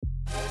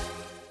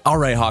All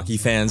right, hockey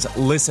fans,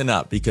 listen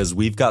up because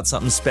we've got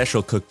something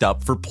special cooked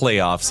up for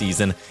playoff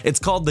season. It's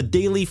called the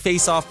Daily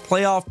Face-Off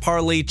Playoff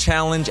Parlay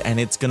Challenge, and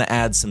it's going to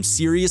add some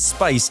serious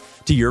spice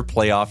to your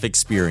playoff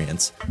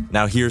experience.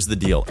 Now, here's the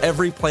deal.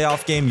 Every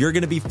playoff game, you're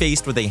going to be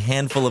faced with a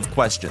handful of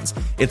questions.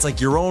 It's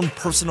like your own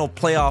personal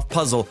playoff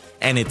puzzle,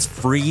 and it's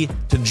free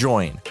to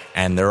join.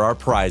 And there are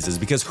prizes,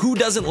 because who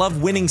doesn't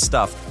love winning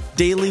stuff?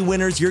 Daily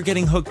winners, you're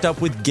getting hooked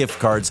up with gift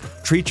cards.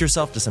 Treat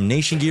yourself to some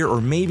Nation gear or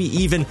maybe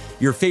even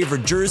your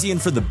favorite jersey.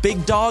 And for the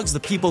big dogs, the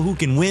people who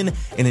can win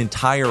an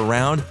entire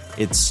round,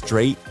 it's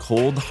straight,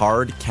 cold,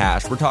 hard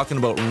cash. We're talking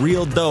about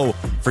real dough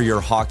for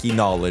your hockey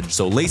knowledge.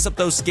 So lace up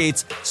those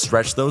skates,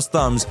 stretch those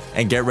thumbs,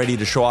 and get ready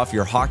to show off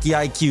your hockey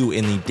IQ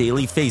in the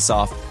Daily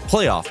Face-Off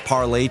Playoff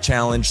Parlay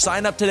Challenge.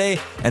 Sign up today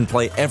and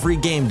play every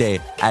game day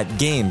at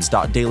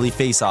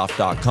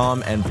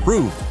games.dailyfaceoff.com and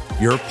prove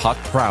your puck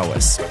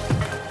prowess.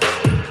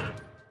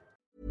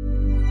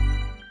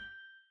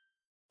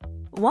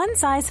 One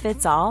size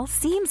fits all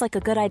seems like a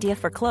good idea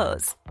for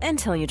clothes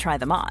until you try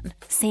them on.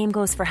 Same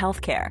goes for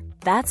healthcare.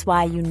 That's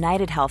why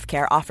United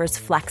Healthcare offers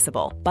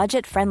flexible,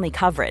 budget-friendly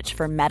coverage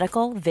for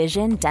medical,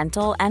 vision,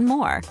 dental, and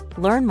more.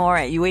 Learn more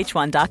at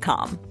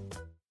uh1.com.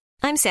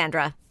 I'm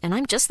Sandra, and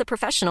I'm just the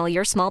professional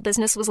your small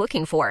business was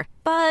looking for.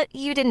 But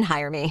you didn't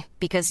hire me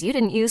because you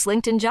didn't use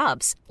LinkedIn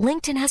Jobs.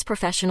 LinkedIn has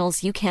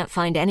professionals you can't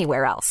find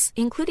anywhere else,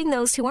 including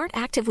those who aren't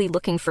actively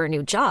looking for a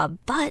new job,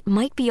 but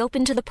might be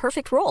open to the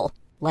perfect role,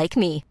 like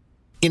me.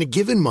 In a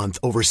given month,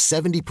 over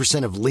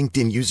 70% of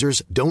LinkedIn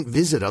users don't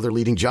visit other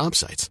leading job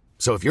sites.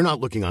 So if you're not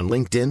looking on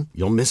LinkedIn,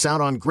 you'll miss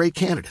out on great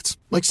candidates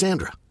like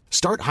Sandra.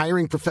 Start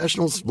hiring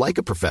professionals like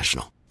a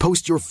professional.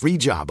 Post your free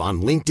job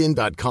on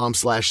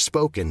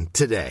linkedin.com/spoken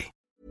today.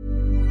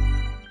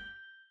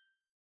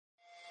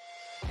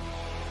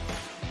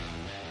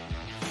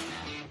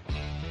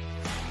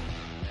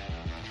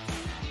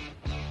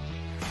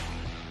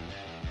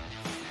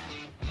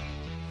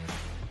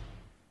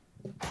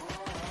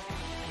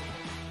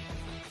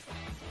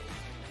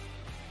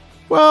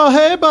 Well,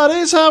 hey,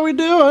 buddies, how we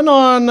doing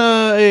on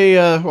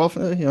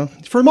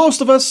for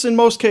most of us, in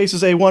most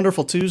cases, a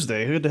wonderful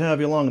Tuesday. Good to have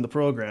you along in the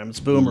program.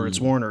 It's Boomer, it's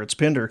Warner, it's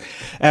Pinder.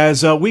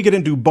 As we get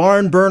into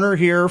Barn Burner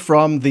here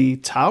from the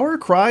Tower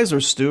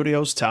Chrysler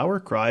Studios, Tower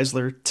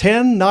Chrysler,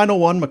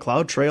 10901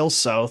 McLeod Trail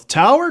South,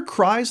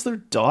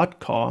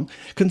 TowerChrysler.com,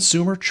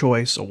 Consumer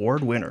Choice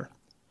Award winner.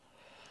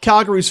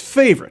 Calgary's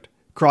favorite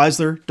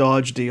Chrysler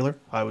Dodge dealer.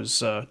 I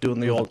was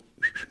doing the old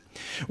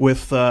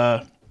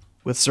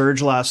with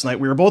Serge last night.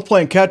 We were both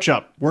playing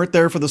catch-up. Weren't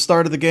there for the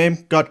start of the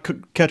game. Got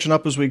catching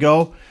up as we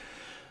go.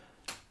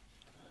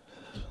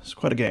 It's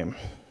quite a game.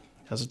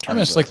 As it turns I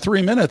missed out. like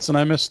 3 minutes, and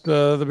I missed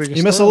the biggest.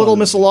 You miss a little,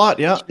 miss a lot.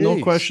 Yeah, Jeez.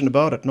 no question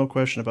about it. No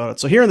question about it.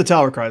 So here in the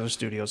Tower Chrysler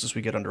Studios, as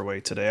we get underway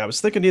today, I was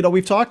thinking,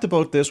 we've talked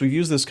about this. We've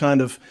used this kind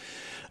of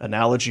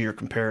analogy or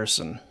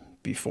comparison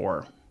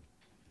before.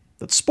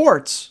 That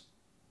sports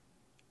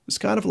is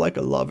kind of like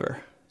a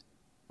lover.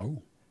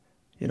 Oh.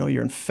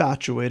 You're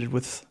infatuated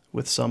with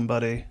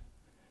somebody.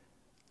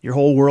 Your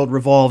whole world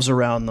revolves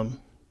around them.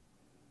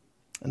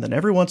 And then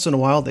every once in a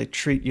while they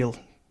treat you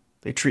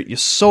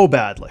so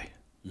badly.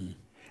 Mm.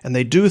 And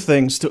they do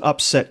things to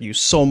upset you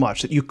so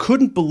much that you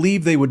couldn't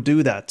believe they would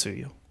do that to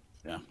you.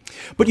 Yeah.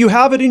 But you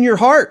have it in your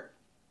heart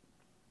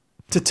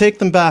to take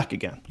them back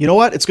again. You know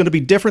what? It's going to be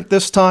different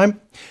this time.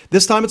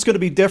 This time it's going to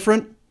be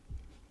different.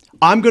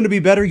 I'm going to be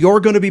better. You're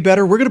going to be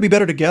better. We're going to be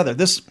better together.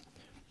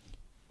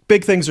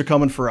 Big things are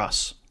coming for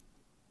us.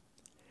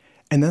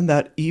 And then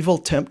that evil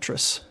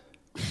temptress,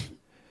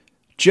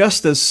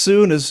 just as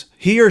soon as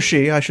he or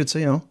she, just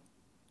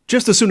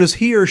as soon as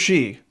he or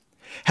she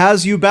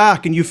has you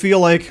back and you feel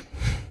like,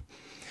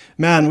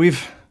 man,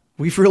 we've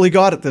really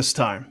got it this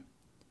time.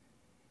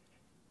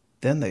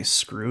 Then they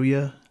screw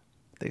you.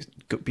 They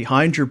go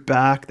behind your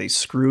back. They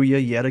screw you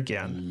yet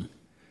again.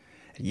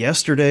 And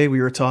yesterday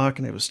we were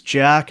talking, it was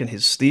Jack and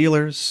his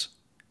Steelers.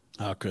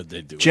 How could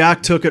they do it?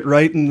 Jack took it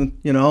right,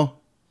 and,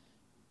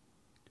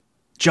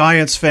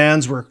 Giants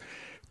fans were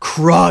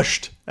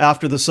crushed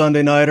after the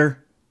Sunday Nighter.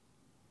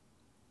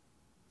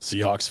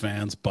 Seahawks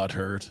fans,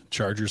 butthurt.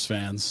 Chargers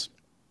fans,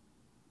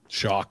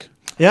 shock.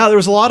 Yeah, there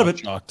was a lot of it.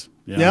 Shocked.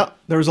 Yeah,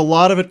 there was a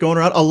lot of it going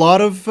around. A lot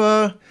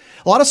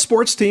of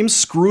sports teams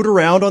screwed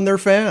around on their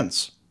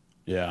fans.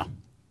 Yeah.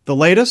 The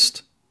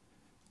latest,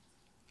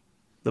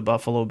 the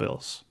Buffalo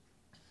Bills.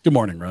 Good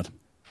morning, Red.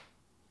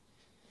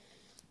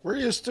 We're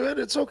used to it.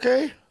 It's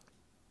okay.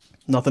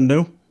 Nothing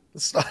new.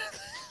 It's not.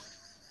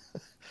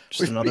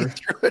 Just We've been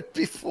through it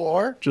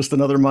before. Just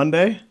another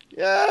Monday.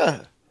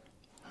 Yeah.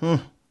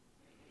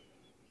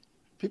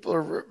 People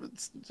are.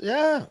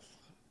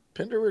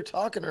 Pinder, we were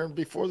talking to him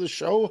before the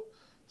show.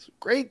 It's a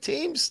great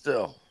team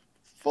still,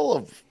 full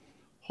of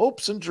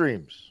hopes and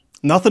dreams.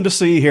 Nothing to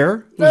see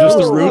here. It was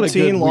just a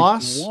routine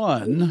loss.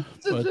 One,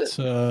 but they're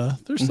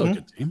still a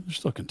good team. They're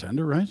still a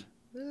contender, right?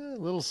 Yeah, a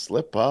little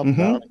slip up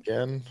now and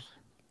again.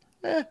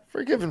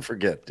 Forgive and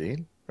forget,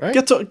 Dean. Right?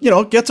 Get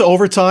to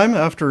overtime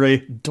after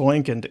a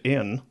doink and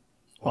in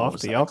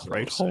off the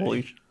upright.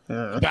 Holy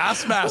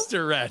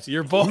Bassmaster, Rhett,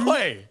 your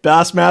boy.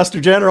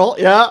 Bassmaster General,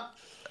 yeah.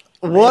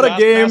 What a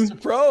game. Master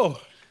Pro.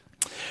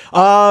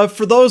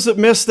 For those that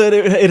missed it,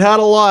 it had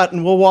a lot,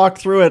 and we'll walk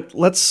through it.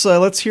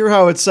 Let's hear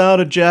how it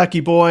sounded, Jackie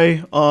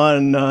boy,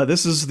 on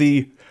this is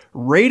the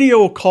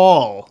radio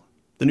call.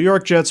 The New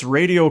York Jets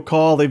radio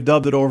call. They've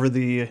dubbed it over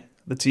the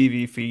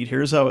TV feed.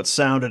 Here's how it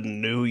sounded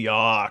in New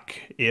York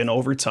in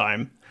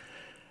overtime.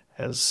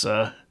 As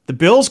the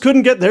Bills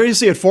couldn't get there. You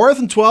see it, 4th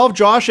and 12.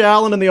 Josh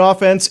Allen in the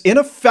offense,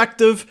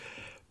 ineffective,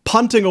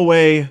 punting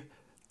away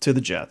to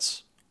the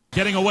Jets.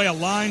 Getting away a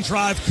line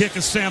drive kick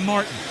is Sam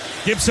Martin.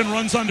 Gibson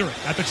runs under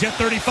it at the Jet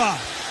 35.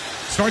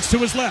 Starts to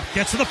his left,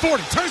 gets to the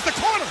 40, turns the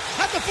corner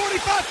at the 45-50.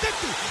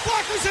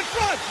 Blockers in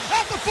front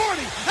at the 40,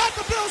 at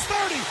the Bills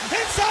 30,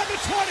 inside the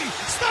 20.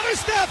 Stutter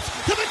steps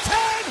to the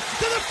 10,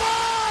 to the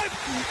 5.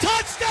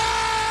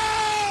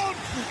 Touchdown!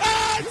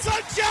 And it's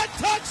a Jet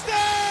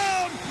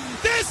touchdown!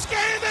 This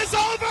game is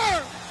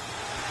over!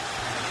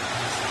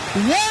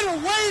 What a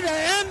way to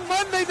end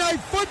Monday Night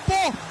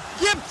Football.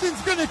 Gibson's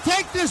going to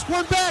take this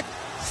one back.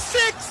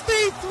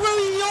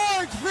 63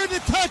 yards for the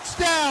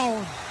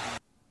touchdown.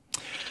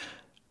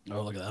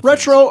 Oh, look at that.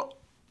 Retro,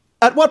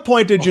 at what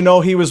point did you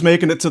know he was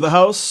making it to the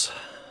house?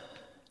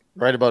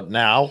 Right about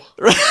now.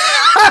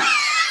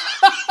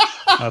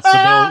 That's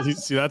the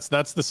Bills. See,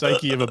 that's the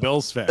psyche of a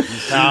Bills fan.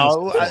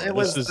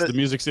 This is the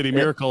Music City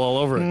Miracle all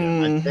over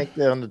again. I think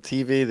on the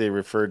TV they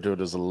referred to it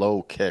as a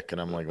low kick,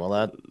 and I'm like, well,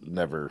 that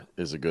never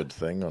is a good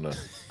thing on a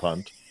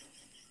punt.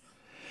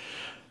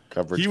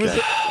 Coverage. He was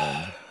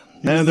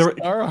Man, a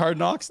star of Hard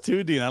Knocks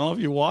too, Dean. I don't know if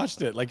you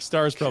watched it. Like,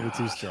 star's probably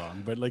too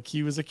strong, but like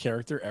he was a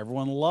character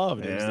everyone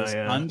loved. It was this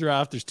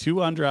undrafted. There's 2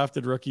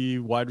 undrafted rookie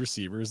wide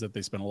receivers that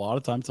they spent a lot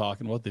of time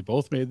talking about. They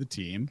both made the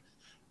team,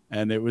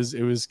 and it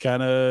was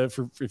kind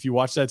of, if you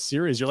watch that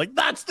series, you're like,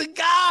 that's the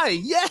guy.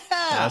 Yeah,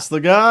 that's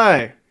the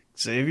guy,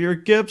 Xavier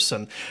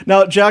Gibson.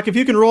 Now, Jack, if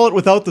you can roll it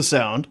without the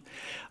sound,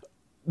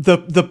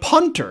 the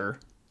punter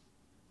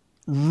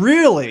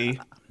really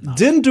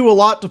didn't do a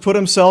lot to put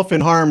himself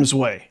in harm's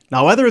way.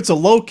 Now, whether it's a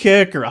low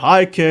kick or a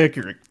high kick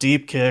or a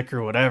deep kick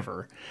or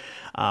whatever,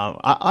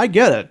 I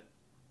get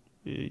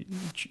it.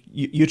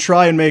 You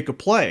try and make a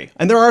play.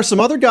 And there are some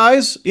other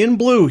guys in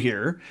blue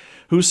here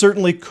who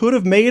certainly could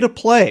have made a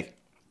play.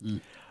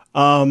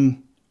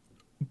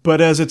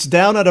 But as it's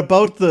down at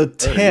about the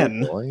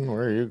 10.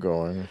 Where are you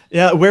going?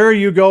 Yeah, where are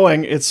you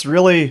going? It's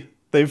really,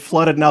 they've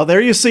flooded. Now,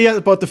 there you see at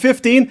about the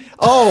 15.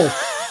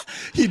 Oh.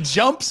 He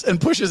jumps and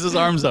pushes his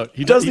arms out.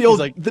 He does the old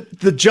like,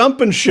 the jump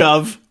and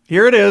shove.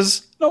 Here it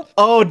is. Nope.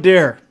 Oh,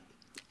 dear.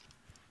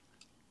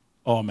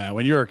 Oh, man.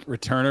 When you're a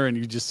returner and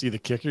you just see the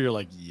kicker, you're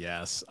like,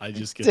 yes, I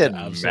just get didn't to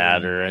absolutely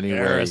matter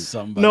anyway.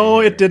 No,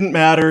 it didn't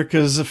matter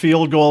because the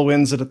field goal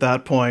wins it at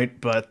that point.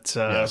 But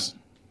yes.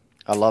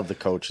 I love the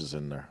coaches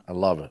in there. I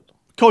love it.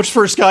 Coach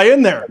first guy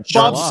in there,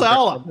 Bob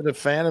Sala. I've been a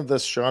fan of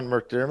this Sean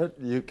McDermott.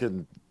 You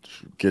can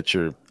get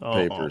your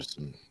papers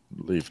and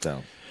leave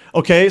town.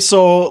 Okay,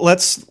 so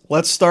let's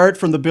start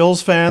from the Bills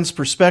fans'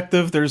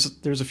 perspective.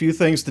 There's a few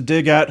things to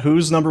dig at.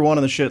 Who's number 1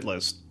 on the shit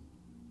list?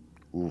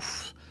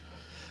 Oof.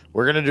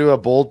 We're gonna do a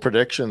bold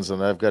predictions,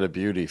 and I've got a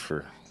beauty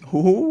for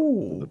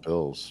the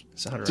Bills.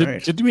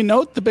 Did we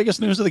note the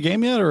biggest news of the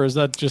game yet, or is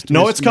that just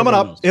no? It's coming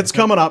up. It's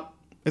coming up.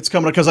 It's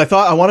coming up because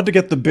I wanted to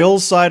get the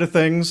Bills side of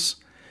things.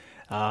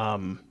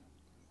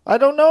 I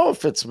don't know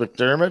if it's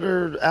McDermott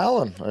or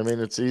Allen. I mean,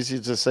 it's easy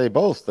to say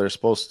both. They're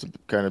supposed to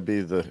kind of be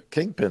the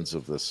kingpins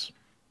of this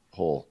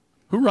whole.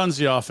 Who runs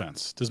the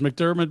offense? Does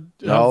McDermott?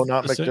 No,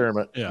 not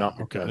McDermott. Yeah,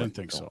 not okay, McDermott. I didn't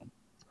think so.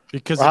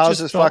 Because how's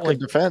his fucking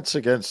defense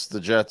against the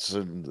Jets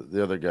and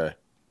the other guy?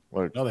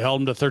 Like, no, they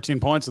held him to 13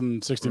 points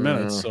in 60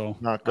 minutes. So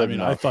not good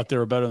enough. I thought they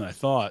were better than I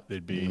thought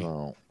they'd be.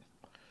 No.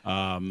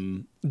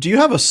 Do you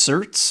have a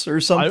certs or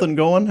something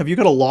going? Have you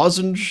got a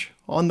lozenge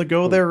on the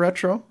go there,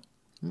 Retro?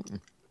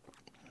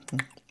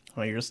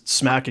 Well, you're just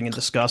smacking in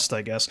disgust,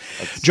 I guess.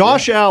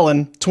 Josh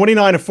Allen,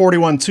 29 of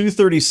 41,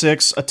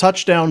 236, a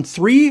touchdown,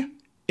 3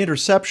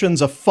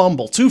 interceptions, a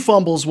fumble, 2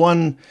 fumbles,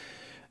 1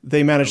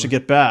 they managed to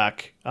get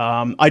back.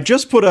 I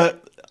just put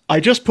a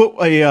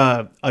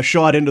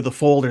shot into the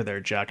folder there,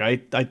 Jack. I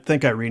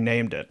think I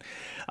renamed it.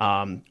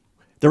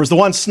 There was the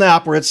one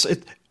snap where it's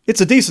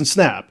a decent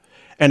snap,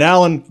 and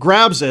Allen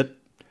grabs it,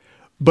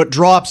 but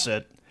drops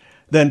it,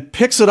 then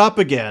picks it up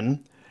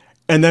again,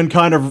 and then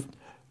kind of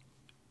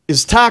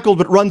is tackled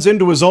but runs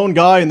into his own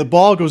guy, and the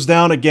ball goes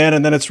down again,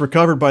 and then it's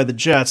recovered by the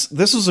Jets.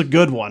 This is a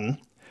good one.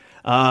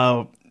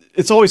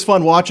 It's always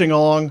fun watching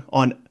along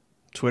on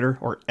Twitter,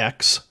 or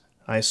X,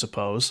 I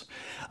suppose,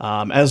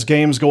 as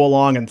games go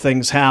along and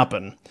things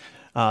happen.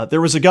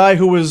 There was a guy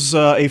who was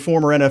a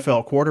former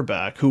NFL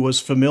quarterback who was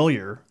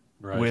familiar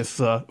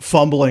with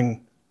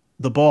fumbling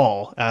the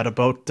ball at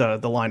about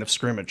the line of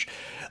scrimmage.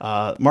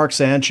 Mark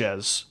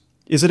Sanchez.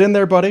 Is it in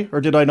there, buddy, or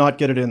did I not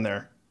get it in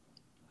there?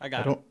 I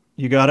got it.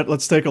 You got it?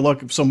 Let's take a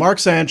look. So Mark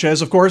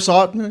Sanchez, of course,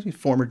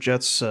 former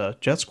Jets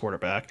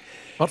quarterback.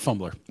 Butt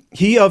fumbler.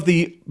 He, of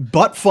the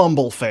butt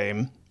fumble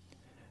fame,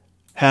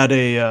 had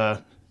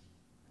a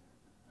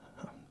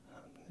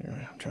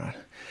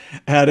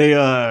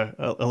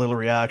little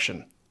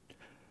reaction.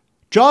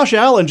 Josh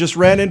Allen just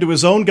ran into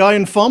his own guy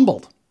and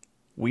fumbled.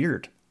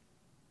 weird.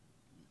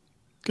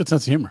 Good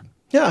sense of humor.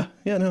 Yeah,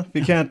 no.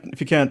 If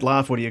you can't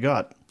laugh, what do you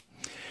got?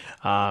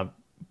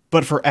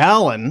 But for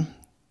Allen,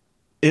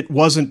 it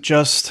wasn't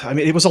just. I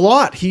mean, it was a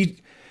lot. He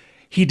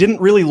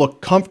didn't really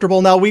look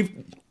comfortable. Now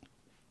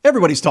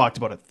everybody's talked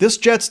about it. This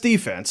Jets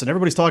defense, and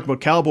everybody's talking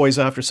about Cowboys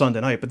after Sunday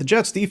night, but the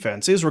Jets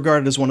defense is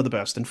regarded as one of the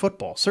best in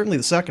football. Certainly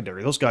the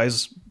secondary. Those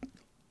guys,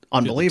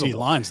 unbelievable. The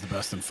D-line's the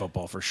best in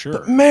football for sure.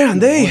 But man,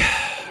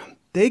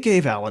 they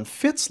gave Allen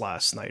fits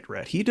last night,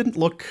 Rhett. He didn't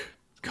look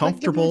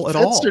comfortable at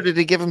all. Or did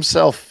he give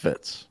himself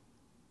fits?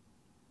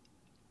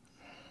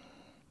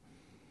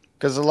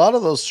 Because a lot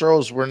of those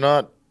throws were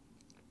not.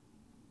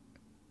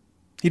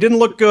 He didn't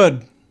look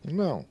good.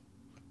 No.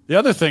 The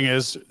other thing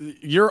is,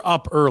 you're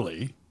up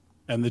early,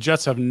 and the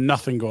Jets have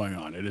nothing going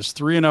on. It is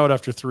 3-0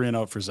 after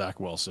 3-0 for Zach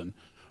Wilson.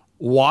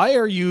 Why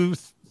are you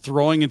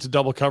throwing into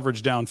double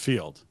coverage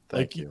downfield?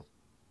 Thank you.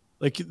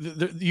 Like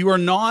you are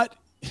not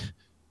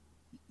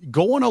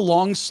going a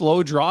long,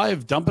 slow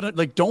drive, dumping it.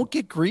 Like, don't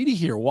get greedy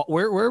here.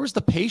 Where was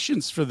the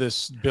patience for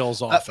this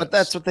Bills offense? But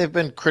that's what they've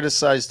been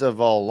criticized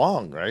of all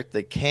along, right?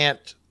 They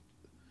can't.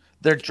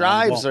 Their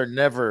drives are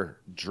never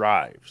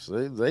drives.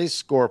 They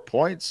score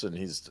points, and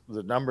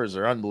the numbers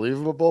are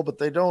unbelievable, but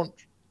they don't.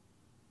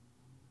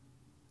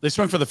 They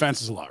swing for the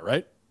fences a lot,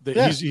 right?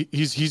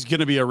 He's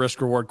going to be a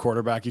risk-reward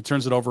quarterback. He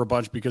turns it over a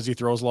bunch because he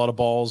throws a lot of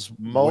balls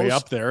way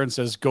up there and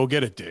says, go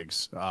get it,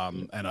 Diggs,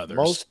 and others.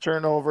 Most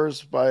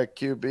turnovers by a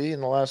QB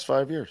in the last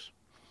 5 years.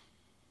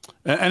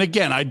 And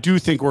again, I do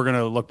think we're going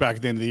to look back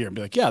at the end of the year and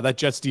be like, yeah, that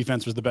Jets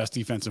defense was the best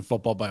defense in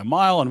football by a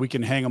mile, and we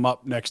can hang them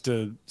up next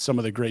to some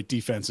of the great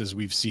defenses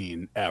we've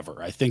seen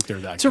ever. I think they're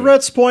that good. To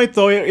Rhett's point,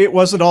 though, it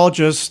wasn't all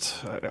just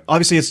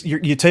obviously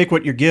you take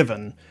what you're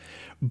given,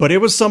 but it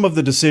was some of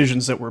the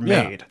decisions that were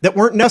made that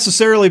weren't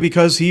necessarily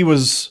because he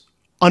was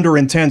under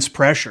intense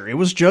pressure. It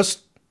was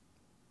just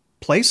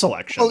play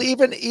selection. Well,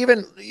 even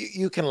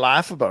you can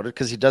laugh about it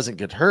because he doesn't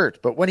get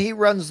hurt, but when he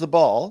runs the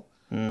ball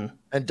and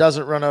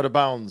doesn't run out of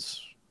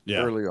bounds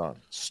early on,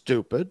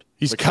 stupid.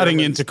 He's cutting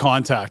into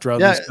contact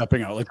rather than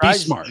stepping out. Like, be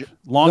smart.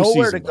 Long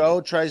nowhere season, to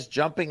go. Tries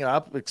jumping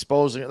up,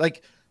 exposing it.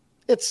 Like,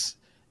 it's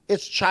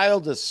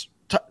childish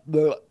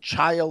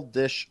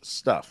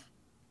stuff.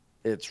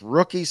 It's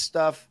rookie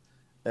stuff,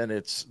 and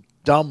it's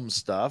dumb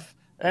stuff,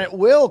 and it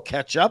will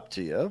catch up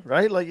to you,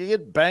 right? Like, you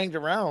get banged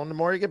around. The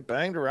more you get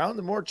banged around,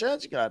 the more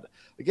chance you got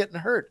of getting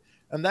hurt.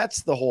 And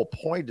that's the whole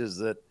point, is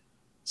that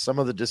some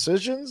of the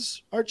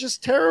decisions are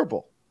just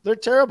terrible. They're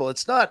terrible.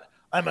 It's not,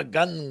 I'm a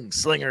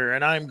gunslinger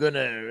and I'm going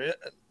to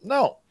 –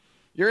 no,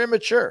 you're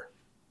immature.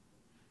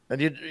 And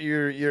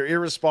you're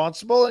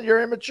irresponsible and you're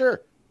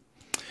immature.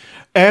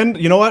 And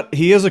you know what?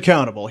 He is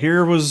accountable.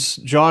 Here was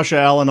Josh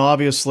Allen,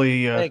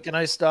 obviously. Hey, can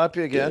I stop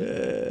you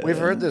again? We've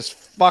heard this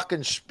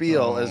fucking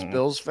spiel as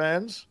Bills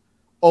fans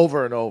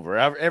over and over.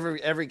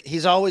 Every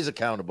he's always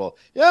accountable.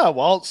 Yeah,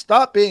 well,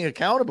 stop being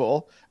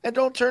accountable and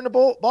don't turn the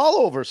ball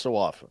over so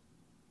often.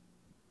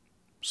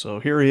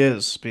 So here he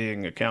is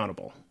being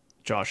accountable,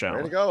 Josh Allen.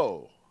 Way to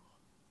go.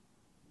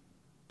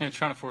 Yeah,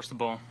 trying to force the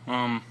ball.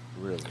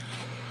 Really?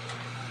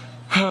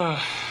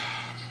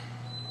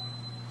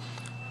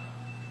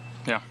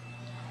 Yeah.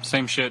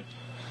 Same shit.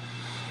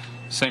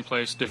 Same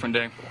place, different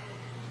day.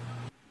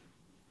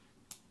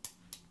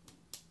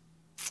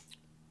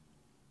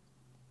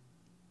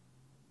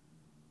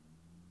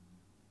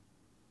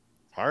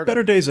 Hard.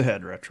 Better days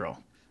ahead, Retro.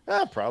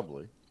 Yeah,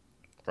 probably.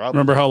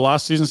 Remember how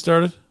last season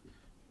started?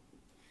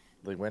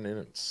 They went in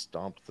and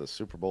stomped the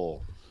Super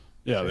Bowl.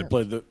 Yeah, they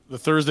played the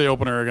Thursday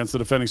opener against the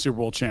defending Super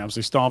Bowl champs.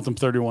 They stomped them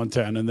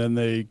 31-10, and then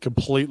they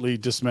completely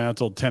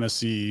dismantled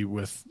Tennessee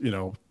with,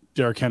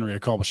 Derrick Henry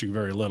accomplishing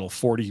very little,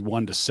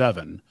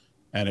 41-7.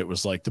 And it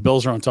was like, the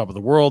Bills are on top of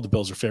the world. The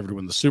Bills are favored to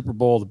win the Super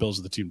Bowl. The Bills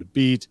are the team to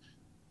beat.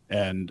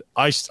 And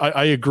I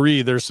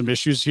agree there's some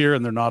issues here,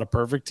 and they're not a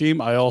perfect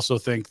team. I also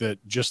think that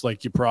just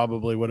like you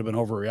probably would have been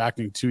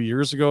overreacting 2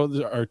 years ago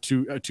or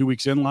 2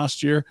 weeks in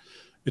last year,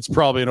 it's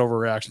probably an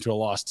overreaction to a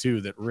loss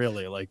too, that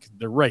really, like,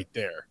 they're right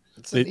there.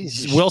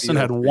 Wilson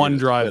had one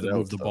drive that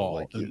moved the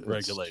ball in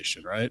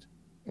regulation, right?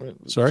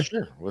 Sorry?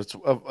 Sure.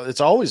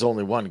 It's always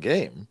only one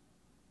game.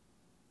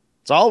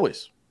 It's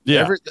always.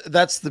 Yeah.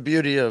 That's the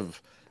beauty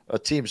of a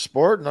team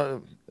sport.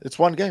 No, it's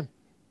one game.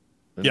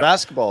 In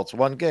basketball, it's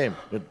one game.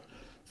 In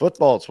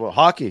football, it's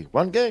hockey,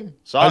 one game.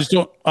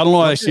 Soccer, I don't know.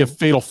 I see a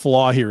fatal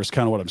flaw here is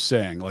kind of what I'm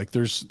saying. Like,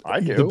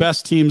 the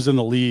best teams in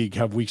the league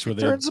have weeks where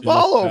they turns the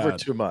ball over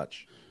too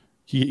much.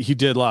 He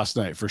did last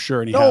night for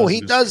sure. And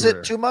he does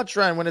it too much,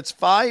 Ryan. When it's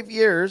 5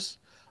 years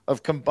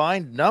of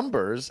combined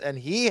numbers and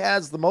he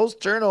has the most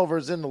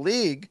turnovers in the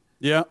league.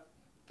 Yeah.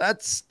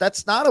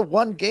 That's not a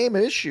one game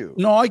issue.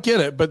 No, I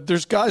get it. But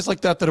there's guys like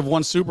that have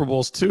won Super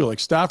Bowls too. Like,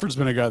 Stafford's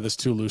been a guy that's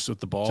too loose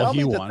with the ball. Tell he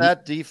me won.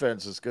 That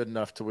defense is good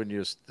enough to win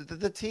you.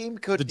 The team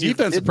could. The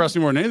defense impressed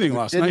me more than anything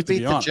last night, to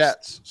be honest. The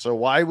Jets. So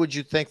why would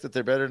you think that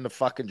they're better than the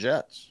fucking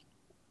Jets?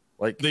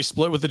 Like, they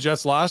split with the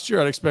Jets last year.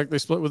 I'd expect they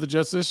split with the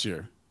Jets this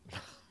year.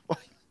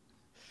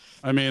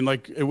 I mean,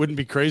 like, it wouldn't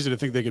be crazy to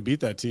think they could beat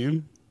that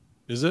team,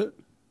 is it?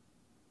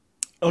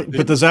 Oh,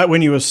 but does that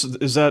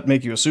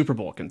make you a Super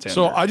Bowl contender?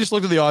 So I just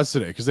looked at the odds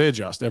today because they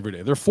adjust every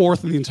day. They're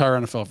fourth in the entire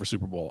NFL for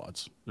Super Bowl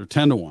odds. They're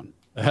 10-1.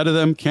 Ahead of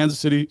them, Kansas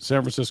City,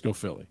 San Francisco,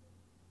 Philly.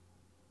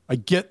 I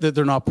get that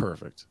they're not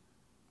perfect.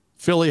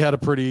 Philly had a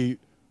pretty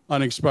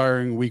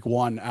uninspiring week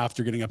 1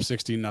 after getting up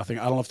 16-0. I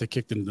don't know if they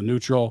kicked into the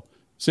neutral.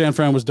 San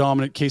Fran was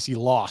dominant. KC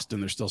lost,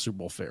 and they're still Super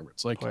Bowl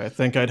favorites. Like, I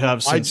think I'd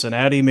have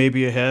Cincinnati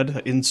maybe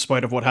ahead in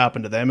spite of what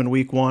happened to them in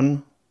week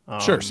 1.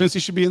 Sure, since he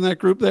should be in that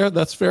group there,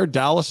 that's fair.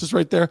 Dallas is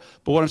right there.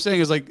 But what I'm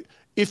saying is, like,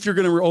 if you're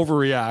going to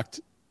overreact,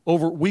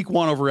 week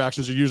 1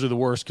 overreactions are usually the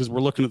worst because we're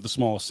looking at the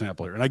smallest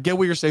sample here. And I get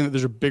what you're saying, that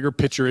there's a bigger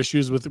picture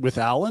issues with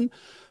Allen,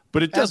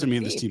 but it doesn't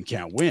mean this team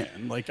can't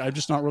win. Like, I'm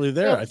just not really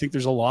there. Yeah. I think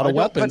there's a lot of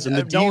weapons, and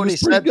the team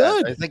is pretty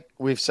good. I think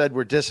we've said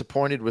we're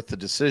disappointed with the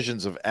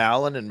decisions of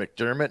Allen and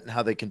McDermott and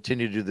how they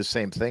continue to do the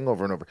same thing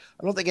over and over.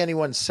 I don't think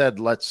anyone said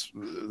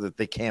that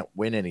they can't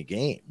win any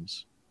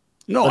games.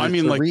 No, I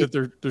mean, like, that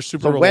they're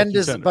Super Bowl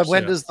contenders. But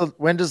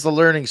when does the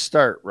learning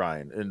start,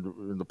 Ryan?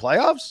 In the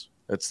playoffs?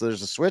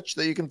 There's a switch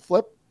that you can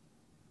flip?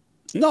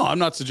 No, I'm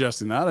not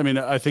suggesting that. I mean,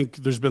 I think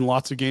there's been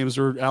lots of games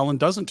where Allen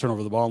doesn't turn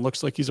over the ball and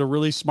looks like he's a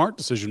really smart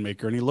decision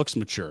maker, and he looks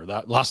mature.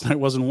 That last night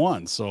wasn't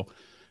one. So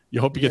you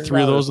hope you get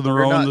 3 of those in a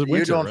row in the winter.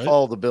 You don't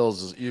follow the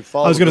Bills. You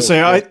follow. I was going to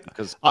say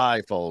because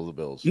I follow the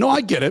Bills. No,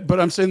 I get it, but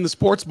I'm saying the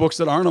sports books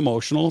that aren't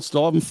emotional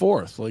still have them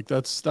 4th. Like,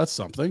 that's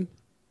something.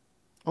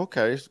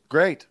 Okay,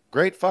 great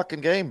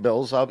fucking game,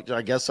 Bills.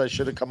 I guess I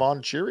should have come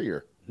on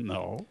cheerier.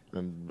 No,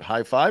 and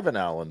high-fiving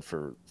Allen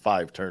for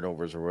 5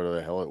 turnovers or whatever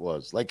the hell it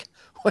was. Like,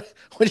 what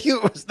do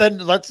you? Then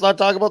let's not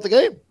talk about the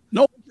game.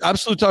 No,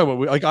 absolutely talk about.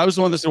 Like, I was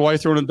the one that said, "Why are you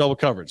throwing in double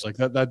coverage?" Like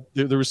that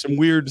there was some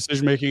weird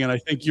decision making, and I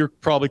think you're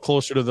probably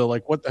closer to the,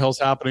 like, what the hell's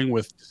happening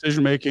with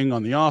decision making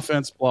on the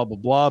offense, blah blah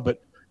blah.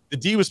 But the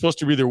D was supposed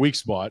to be their weak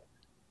spot.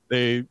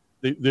 They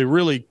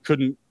really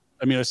couldn't.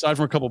 I mean, aside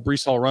from a couple of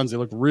Breece Hall runs, they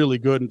looked really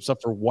good,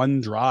 except for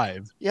one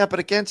drive. Yeah, but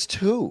against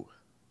who?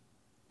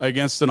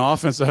 Against an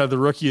offense that had the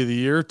rookie of the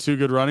year, 2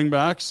 good running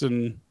backs,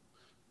 and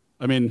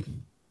I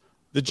mean,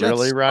 the Jets.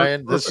 Really,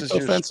 Ryan? This is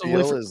your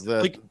spiel? Is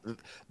that like,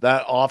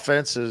 that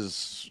offense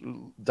is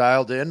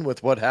dialed in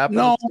with what happened?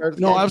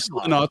 No,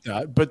 absolutely not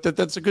that. But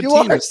that's a good team.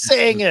 You are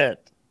saying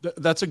it.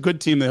 That's a good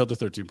team. They held to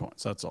 13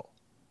 points. That's all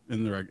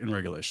in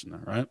regulation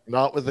there, right?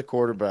 Not with the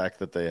quarterback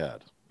that they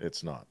had.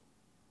 It's not.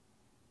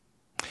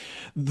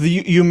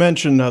 You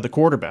mentioned the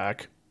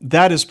quarterback.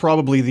 That is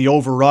probably the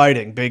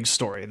overriding big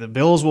story. The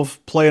Bills will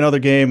play another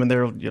game, and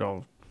they're,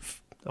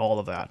 all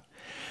of that.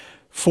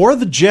 For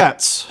the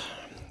Jets,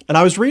 and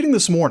I was reading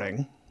this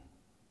morning,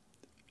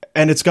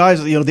 and it's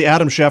guys, the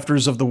Adam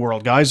Schefters of the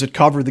world, guys that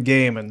cover the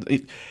game,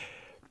 and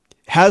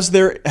has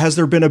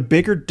there been a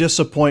bigger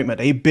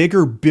disappointment, a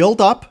bigger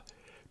build-up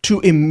to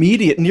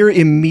near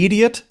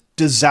immediate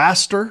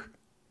disaster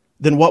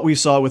than what we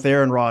saw with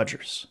Aaron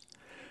Rodgers?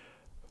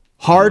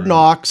 Hard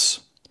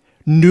Knocks,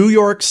 New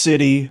York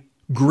City,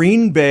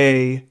 Green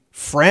Bay,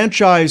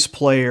 franchise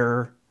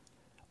player,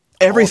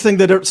 everything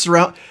that it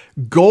surrounds,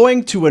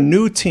 going to a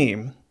new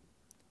team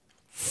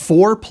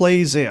 4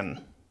 plays in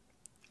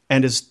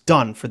and is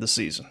done for the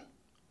season.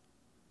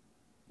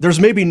 There's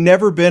maybe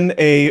never been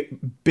a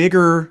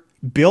bigger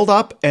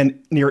build-up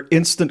and near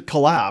instant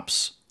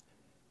collapse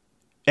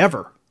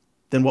ever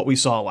than what we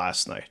saw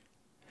last night.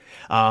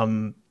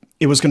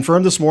 It was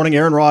confirmed this morning,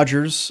 Aaron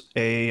Rodgers,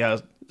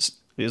 his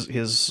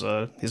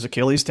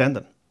Achilles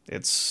tendon.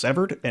 It's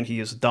severed, and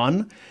he is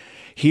done.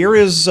 Here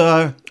is,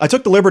 I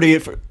took the liberty,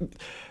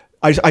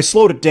 I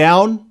slowed it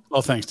down.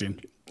 Oh, thanks, Dean.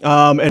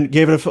 And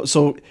gave it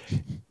so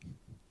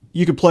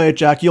you can play it,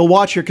 Jack. You'll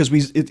watch here because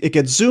it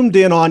gets zoomed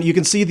in on. You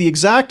can see the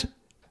exact.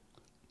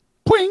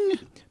 Pwing.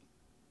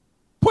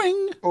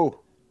 Pwing. Oh.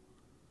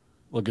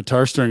 Little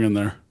guitar string in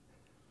there.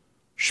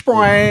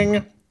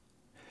 Spring.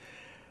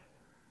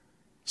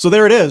 So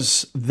there it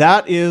is.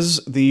 That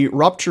is the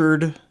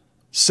ruptured,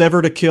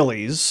 severed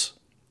Achilles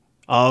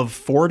of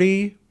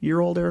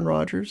 40-year-old Aaron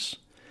Rodgers.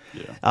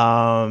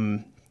 Yeah.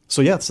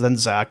 So then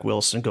Zach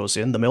Wilson goes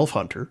in, the MILF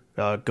Hunter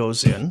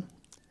goes in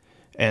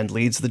and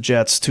leads the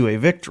Jets to a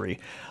victory.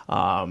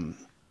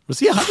 Was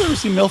he a hunter or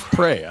was he MILF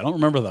prey? I don't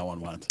remember that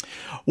one went.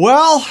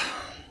 Well,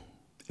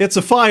 it's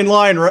a fine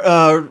line,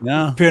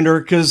 Pinder,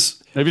 because...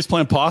 Maybe he's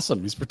playing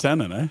possum. He's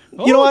pretending, eh?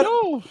 You know what?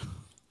 No.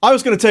 I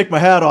was going to take my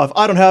hat off.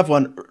 I don't have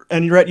one,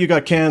 and you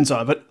got cans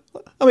on, but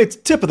I mean, it's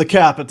tip of the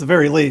cap at the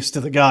very least to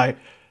the guy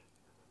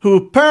who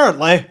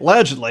apparently,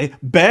 allegedly,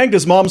 banged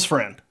his mom's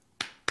friend.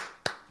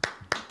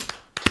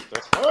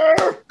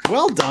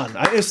 Well done.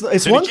 It's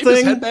Did one he keep thing.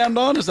 His headband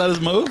on? Is that his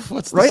move?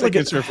 What's the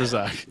signature for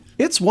Zach?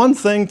 It's one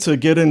thing to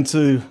get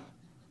into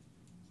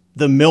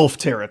the MILF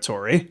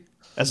territory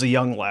as a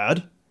young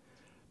lad,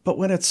 but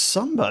when it's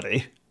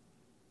somebody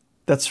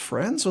that's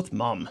friends with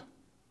mom,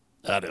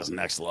 that is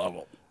next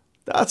level.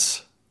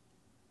 That's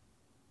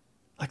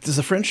like, does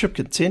the friendship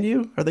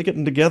continue? Are they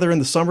getting together in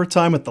the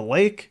summertime at the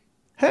lake?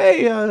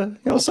 Hey, so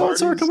and so,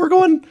 we're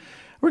going.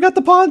 We got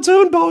the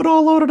pontoon boat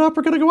all loaded up.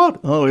 We're gonna go out.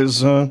 Oh,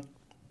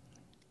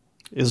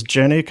 is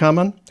Jenny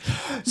coming?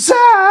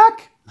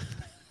 Zach!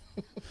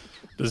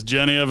 Does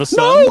Jenny have a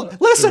son? No,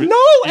 listen,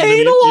 no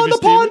anal on the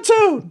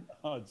pontoon.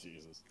 Oh,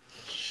 Jesus.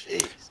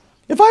 Jeez.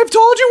 If I've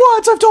told you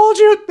once, I've told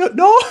you.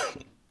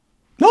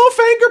 No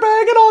finger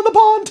banging on the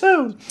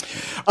pontoon.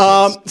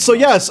 So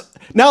yes,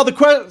 now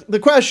the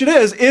question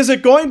is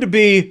it going to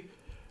be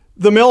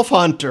the MILF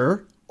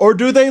Hunter, or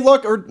do they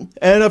look,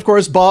 and of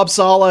course Bob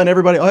Saleh and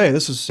everybody, oh, hey,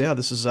 this is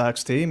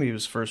Zach's team. He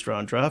was first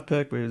round draft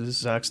pick. This is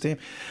Zach's team.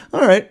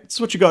 All right, it's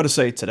what you got to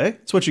say today.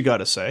 It's what you got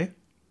to say.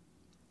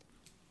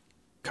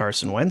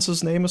 Carson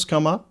Wentz's name has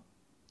come up.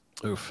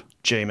 Oof.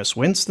 Jameis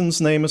Winston's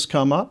name has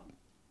come up.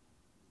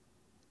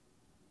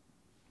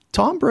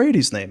 Tom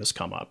Brady's name has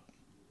come up.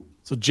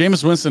 So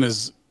Jameis Winston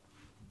is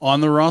on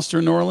the roster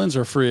in New Orleans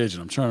or a free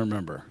agent? I'm trying to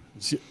remember.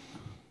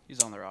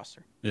 He's on the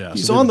roster. Yeah,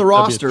 he's on the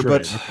roster,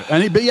 but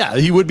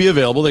he would be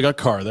available. They got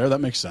Carr there. That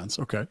makes sense.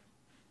 Okay.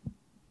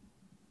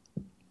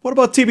 What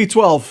about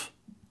TB12?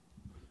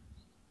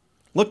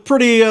 Looked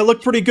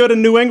pretty good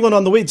in New England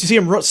on the week. Did you see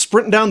him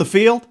sprinting down the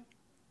field?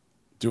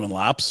 Doing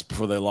laps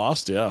before they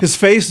lost, yeah. His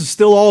face is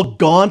still all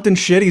gaunt and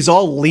shit. He's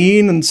all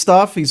lean and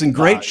stuff. He's in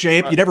great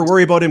shape. You never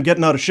worry about him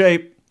getting out of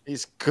shape.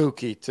 He's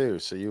kooky too,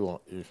 so you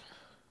won't.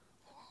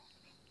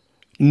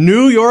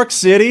 New York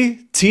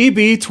City,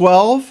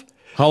 TB12.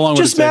 How long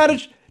would it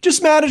take?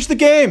 Just manage the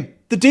game.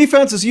 The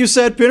defense, as you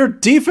said, Peter,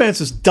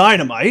 defense is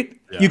dynamite.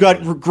 Yeah, you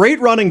got great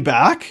running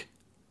back.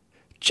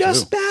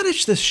 Just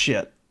manage this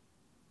shit.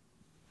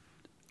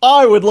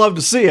 I would love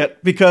to see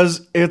it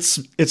because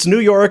it's New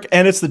York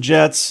and it's the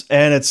Jets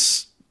and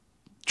it's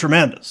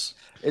tremendous.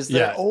 Is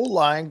their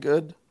O-line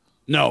good?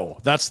 No,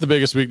 that's the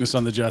biggest weakness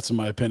on the Jets, in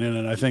my opinion,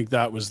 and I think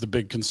that was the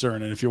big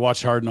concern. And if you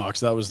watch Hard Knocks,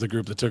 that was the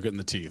group that took it in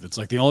the teeth. It's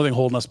like the only thing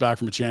holding us back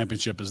from a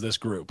championship is this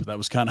group. That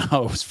was kind of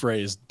how it was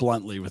phrased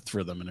bluntly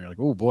for them. And they're like,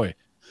 oh, boy.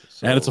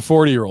 So, and it's a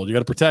 40-year-old. You got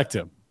to protect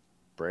him.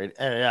 Brady,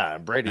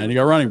 Brady. And you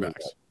got running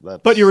backs.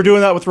 But you were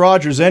doing that with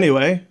Rodgers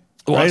anyway.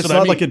 Well, right? It's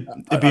not like it'd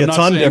be a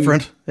ton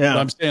different. Yeah,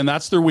 I'm saying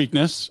that's their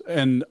weakness.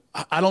 And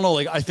I don't know.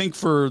 Like, I think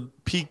for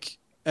peak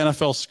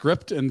NFL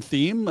script and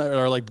theme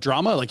or like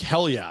drama, like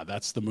hell yeah,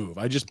 that's the move.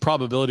 I just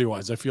probability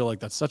wise, I feel like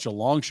that's such a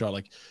long shot.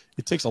 Like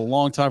it takes a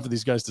long time for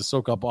these guys to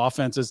soak up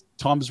offenses.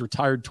 Tom's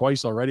retired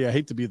twice already. I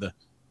hate to be the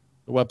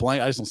wet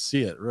blanket. I just don't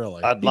see it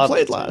really. He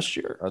played last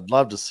year. I'd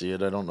love to see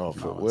it. I don't know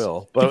if it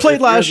will. But he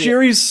played last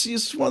year.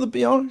 He's one of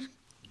the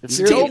If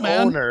you're the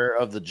owner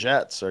of the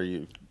Jets, are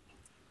you?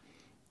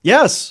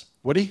 Yes.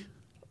 Woody?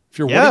 If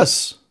you're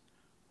yes.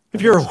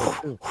 If you're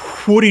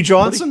Woody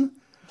Johnson,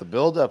 the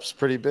build-up's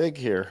pretty big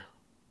here.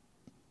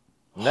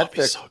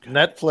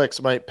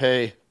 Netflix might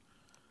pay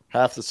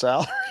half the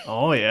salary.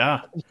 Oh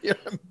yeah. You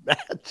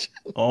imagine?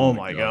 Oh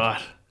my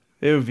God.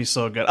 It would be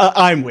so good.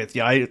 I'm with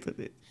you.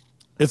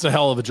 It's a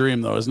hell of a dream,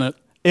 though, isn't it?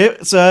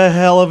 It's a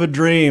hell of a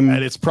dream,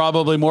 and it's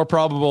probably more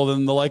probable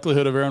than the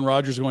likelihood of Aaron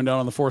Rodgers going down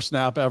on the fourth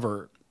snap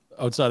ever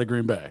outside of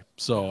Green Bay.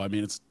 So I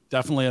mean, it's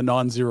definitely a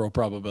non-zero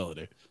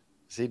probability.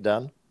 Is he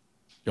done?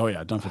 Oh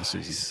yeah, done for the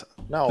season.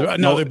 No.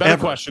 The better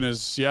question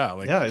is,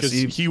 because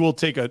he will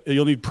take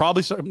you'll need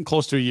probably something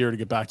close to a year to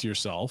get back to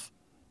yourself.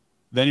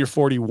 Then you're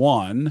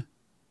 41.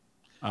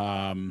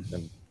 I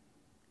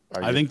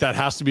think that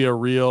has to be a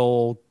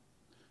real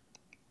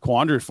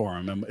quandary for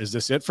him. Is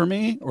this it for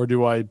me, or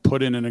do I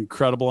put in an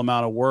incredible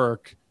amount of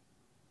work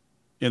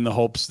in the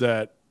hopes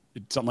that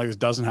something like this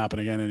doesn't happen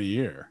again in a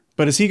year?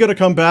 But is he going to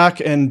come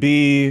back and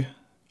be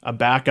a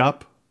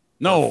backup?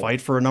 No. Fight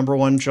for a number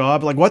one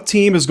job? Like, what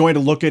team is going to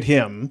look at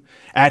him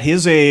at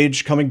his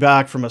age, coming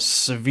back from a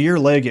severe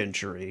leg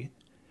injury,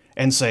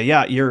 and say,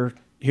 yeah,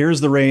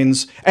 here's the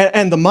reins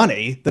and the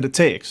money that it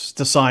takes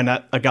to sign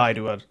a guy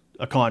to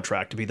a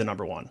contract to be the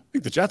number one? I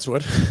think the Jets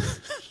would.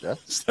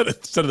 instead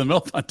of the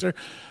MILF Hunter.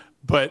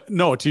 But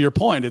no, to your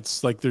point,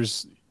 it's like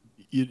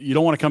you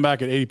don't want to come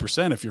back at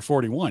 80% if you're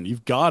 41.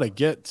 You've got to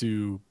get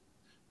to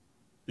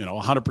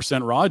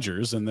 100%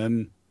 Rodgers, and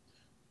then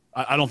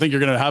I don't think you're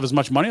going to have as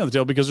much money on the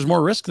table because there's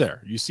more risk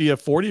there. You see a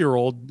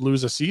 40-year-old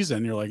lose a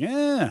season, you're like,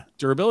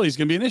 durability is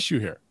going to be an issue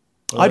here.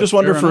 Well, I just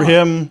wonder for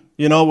him,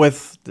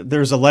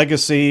 there's a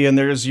legacy and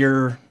there's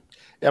your...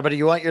 Yeah, but do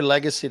you want your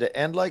legacy to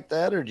end like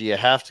that, or do you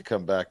have to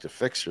come back to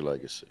fix your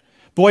legacy?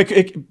 Boy,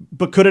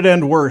 but could it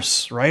end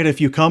worse, right? If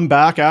you come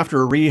back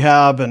after a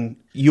rehab and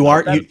you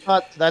aren't...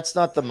 That's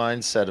not the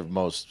mindset of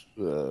most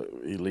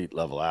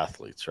elite-level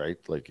athletes, right?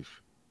 Like,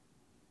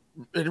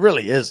 it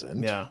really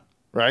isn't. Yeah.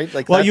 Right?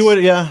 Like, well, you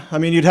would, yeah. I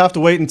mean, you'd have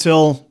to wait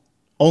until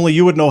only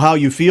you would know how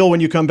you feel when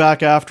you come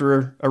back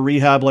after a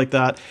rehab like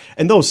that.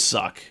 And those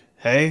suck,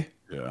 hey?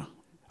 Yeah.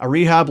 A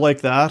rehab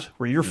like that,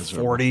 where you're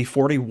 40,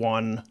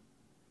 41,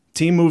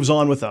 team moves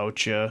on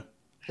without you.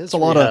 His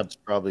rehab's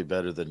probably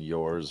better than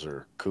yours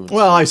or Kuhn's.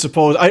 Well, I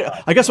suppose.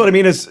 I guess what I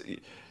mean is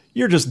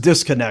you're just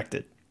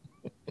disconnected.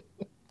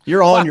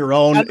 You're on your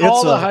own. And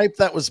all the hype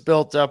that was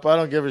built up, I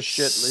don't give a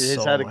shit.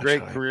 He's had a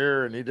great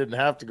career, and he didn't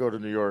have to go to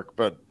New York,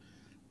 but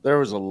there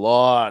was a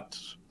lot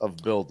of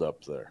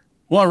buildup there.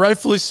 Well,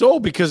 rightfully so,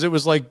 because it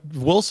was like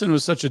Wilson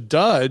was such a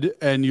dud,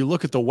 and you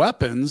look at the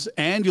weapons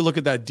and you look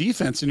at that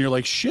defense and you're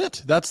like,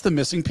 shit, that's the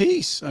missing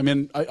piece. I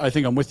mean, I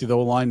think I'm with you. The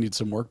O-line needs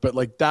some work, but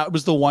like that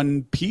was the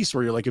one piece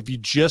where you're like, if you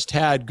just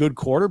had good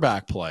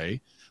quarterback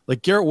play,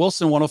 like Garrett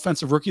Wilson won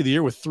Offensive Rookie of the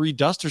Year with 3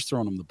 dusters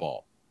throwing him the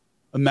ball.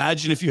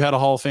 Imagine if you had a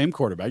Hall of Fame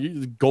quarterback,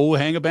 you go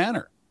hang a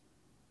banner.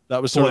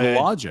 That was sort of the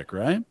logic,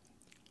 right?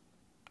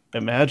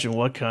 Imagine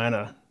what kind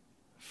of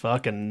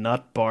fucking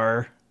nut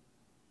bar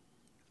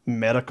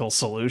medical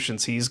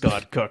solutions he's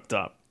got cooked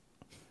up.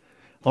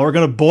 Well, we're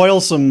going to boil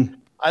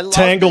some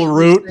tangle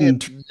root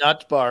and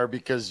nut bar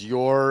because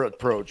your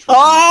approach.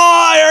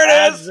 Oh,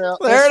 there it is.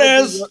 There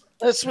it is.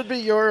 This would be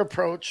your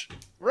approach.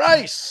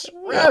 Rice,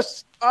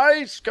 rest,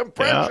 ice,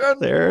 compression. Yeah,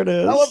 there it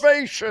is.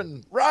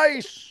 Elevation,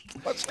 rice.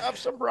 Let's have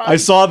some rice. I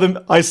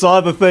saw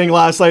the thing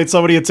last night.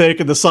 Somebody had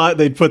taken the side.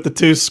 They'd put the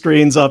 2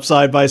 screens up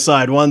side by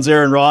side. One's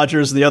Aaron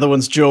Rodgers and the other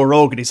one's Joe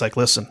Rogan. He's like,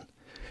 listen,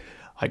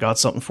 I got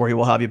something for you.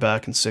 We'll have you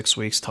back in 6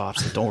 weeks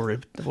tops. Don't worry.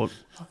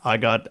 I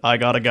got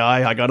a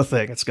guy. I got a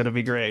thing. It's going to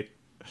be great.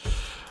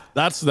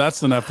 That's the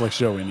Netflix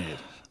show we need.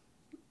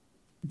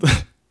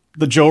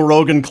 The Joe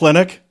Rogan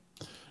Clinic.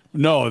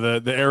 No,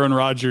 the Aaron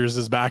Rodgers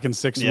is back in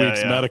 6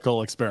 weeks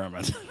medical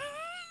experiment.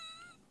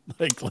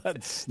 Like,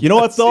 let's. You know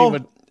what though?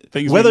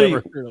 Things we've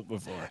never heard of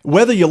before.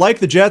 Whether you like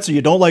the Jets or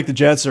you don't like the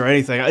Jets or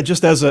anything,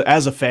 just as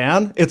a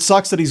fan, it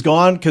sucks that he's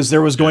gone because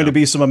there was going to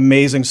be some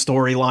amazing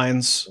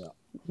storylines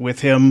with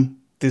him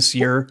this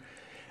year,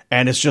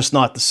 and it's just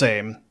not the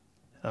same.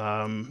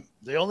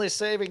 The only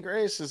saving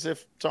grace is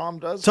if Tom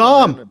does.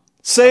 Tom,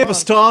 save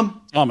us,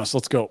 Tom. Thomas,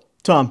 let's go.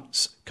 Tom,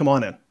 come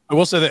on in. I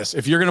will say this.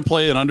 If you're going to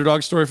play an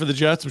underdog story for the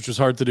Jets, which was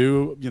hard to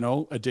do,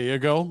 a day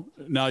ago,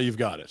 now you've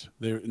got it.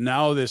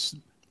 Now this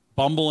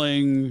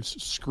bumbling,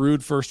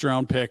 screwed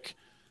first-round pick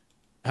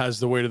has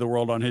the weight of the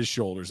world on his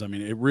shoulders. I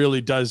mean, it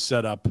really does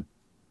set up.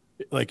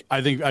 Like,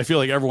 I feel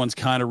like everyone's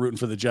kind of rooting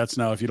for the Jets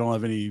now. If you don't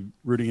have any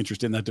rooting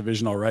interest in that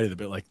division already,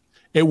 but like,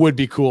 it would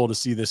be cool to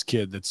see this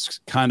kid that's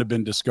kind of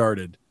been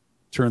discarded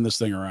turn this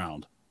thing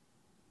around.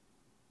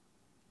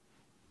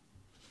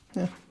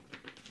 Yeah.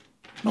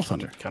 No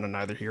thunder. Kind of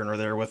neither here nor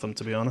there with them,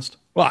 to be honest.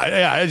 Well,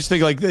 I just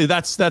think like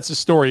that's a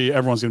story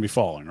everyone's going to be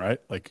following, right?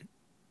 Like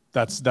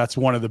that's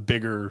one of the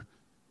bigger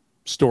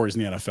stories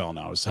in the NFL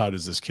now is how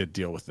does this kid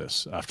deal with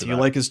this after. Do you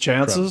like his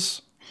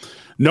chances?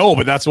 No,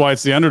 but that's why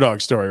it's the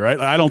underdog story, right?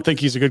 I don't think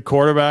he's a good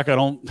quarterback. I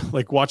don't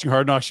like watching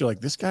Hard Knocks. You're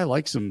like, this guy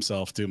likes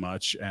himself too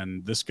much,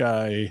 and this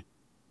guy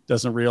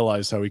doesn't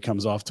realize how he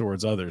comes off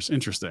towards others.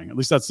 Interesting. At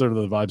least that's sort of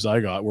the vibes I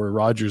got. Where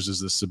Rodgers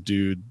is this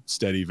subdued,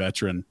 steady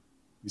veteran.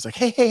 He's like,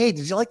 hey,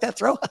 did you like that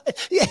throw?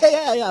 yeah,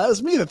 that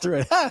was me that threw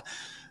it.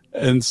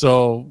 And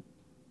so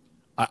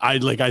I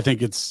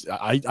think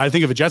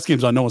if a Jets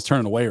game's on, no one's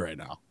turning away right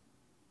now.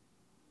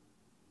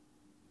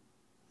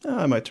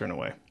 I might turn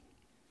away.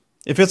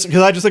 If it's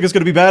because I just think it's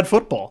going to be bad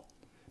football.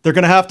 They're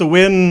going to have to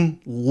win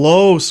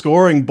low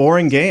scoring,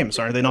 boring games,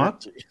 aren't they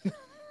not?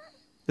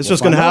 It's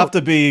just going to have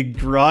to be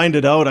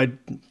grinded out.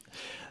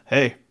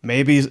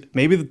 Maybe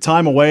the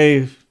time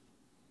away.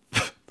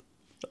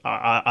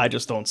 I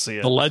just don't see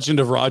it. The legend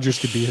of Rodgers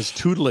could be his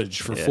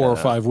tutelage for 4 or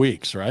 5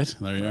 weeks, right?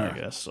 There you are. I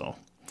guess so.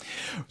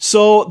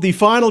 So the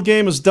final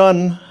game is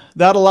done.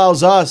 That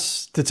allows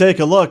us to take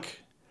a look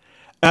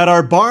at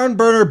our barn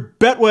burner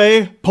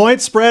Betway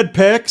point spread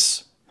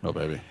picks. Oh,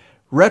 baby.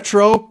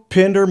 Retro,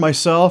 Pinder,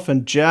 myself,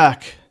 and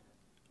Jack.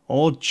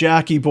 Old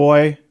Jackie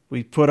boy.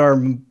 We put our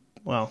money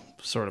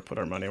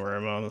where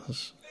our mouth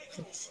is.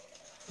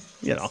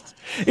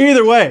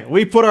 Either way,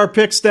 we put our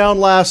picks down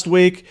last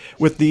week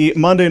with the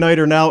Monday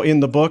Nighter now in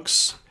the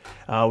books.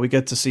 We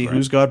get to see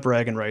who's got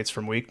bragging rights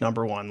from week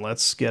number 1.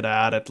 Let's get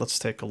at it. Let's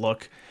take a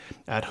look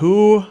at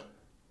who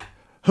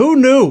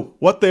knew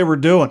what they were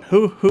doing.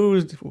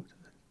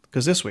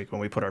 Because this week when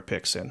we put our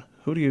picks in,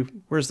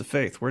 where's the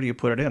faith? Where do you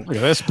put it in? Look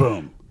at this,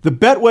 boom. The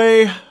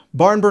Betway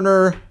barn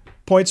burner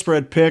point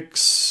spread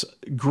picks.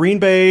 Green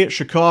Bay,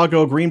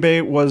 Chicago. Green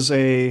Bay was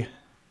a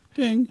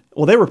ding.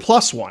 Well, they were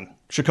 +1.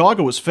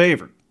 Chicago was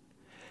favored.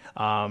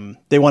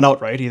 They went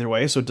outright either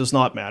way, so it does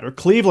not matter.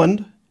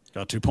 Cleveland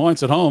got 2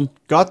 points at home.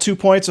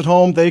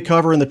 They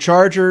cover in the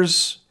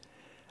Chargers.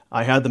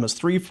 I had them as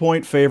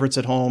 3-point favorites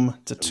at home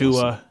to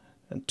Tua,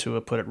 and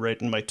Tua put it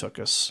right in my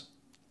tuchus.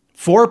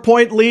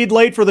 4-point lead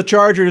late for the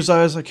Chargers.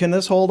 I was like, can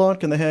this hold on?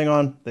 Can they hang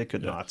on? They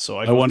could not. So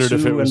I wondered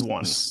if it was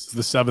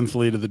the 7th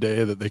lead of the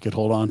day that they could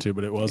hold on to,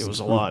 but it wasn't. It was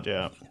a lot,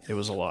 yeah. It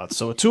was a lot.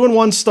 So a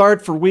 2-1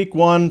 start for week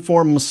 1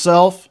 for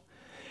myself.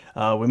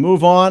 We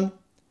move on.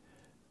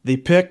 The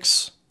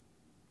picks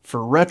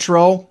for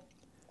Retro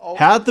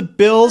had the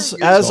Bills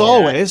as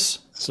always.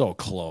 So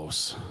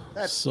close.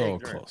 That's so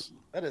ignorant. Close.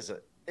 That is an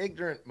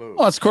ignorant move.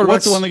 Well, it's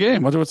quarterback to win the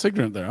game. What's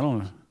ignorant there? I don't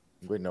know.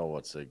 We know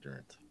what's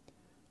ignorant.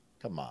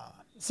 Come on.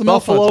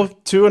 Buffalo,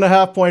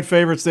 2.5-point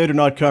favorites. They do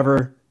not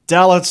cover.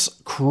 Dallas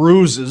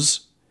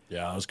cruises.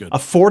 Yeah, that was good. A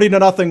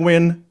 40-0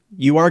 win.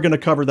 You are going to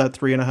cover that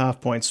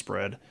 3.5-point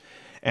spread.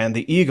 And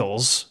the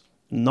Eagles,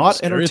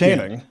 not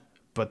entertaining,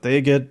 but they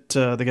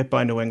get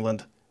by New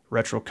England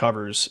Retro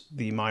covers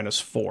the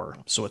 -4.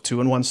 So a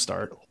 2-1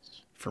 start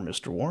for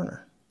Mr.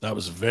 Warner. That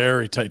was a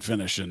very tight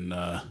finish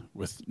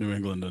with New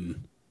England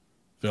and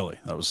Philly.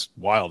 That was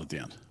wild at the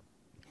end.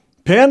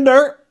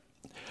 Pinder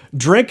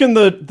drinking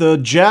the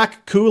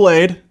Jack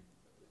Kool-Aid.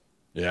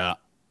 Yeah.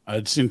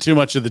 I'd seen too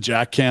much of the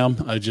Jack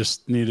Cam. I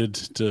just needed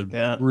to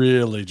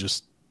really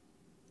just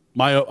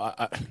You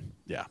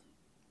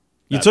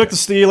took the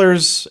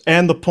Steelers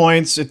and the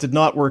points. It did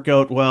not work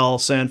out well.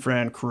 San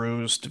Fran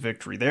cruised to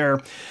victory there.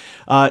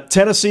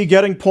 Tennessee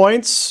getting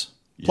points,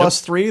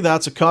 +3.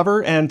 That's a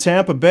cover. And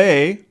Tampa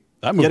Bay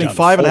getting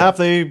 5.5.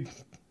 They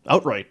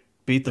outright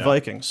beat the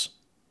Vikings.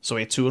 So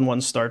a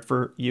 2-1 start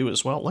for you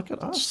as well. Look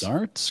at us.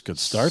 Good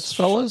starts,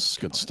 fellas.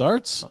 Good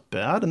starts. Not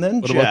bad. And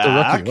then What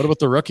about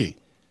the rookie?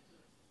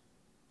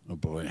 Oh,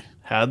 boy.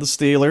 Had the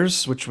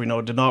Steelers, which we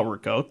know did not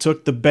work out.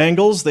 Took the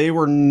Bengals. They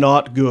were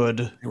not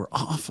good. They were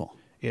awful.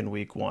 In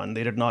week 1.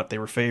 They did not. They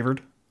were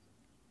favored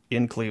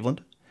in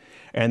Cleveland.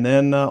 And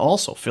then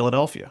also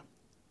Philadelphia.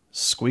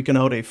 Squeaking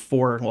out a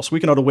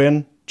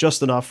win,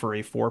 just enough for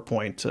a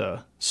 4-point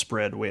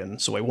spread win.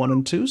 So a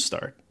 1-2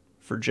 start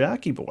for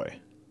Jackie Boy.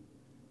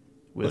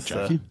 With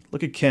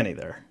look at Kenny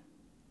there.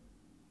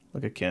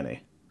 Look at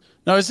Kenny.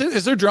 Now,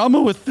 is there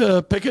drama with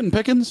Pickett and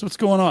Pickens? What's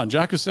going on?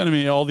 Jack was sending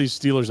me all these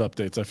Steelers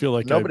updates. I feel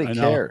like nobody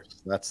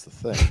cares. That's the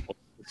thing.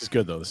 This is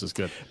good, though. This is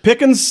good.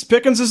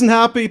 Pickens isn't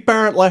happy,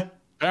 apparently.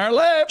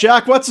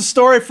 Jack, what's the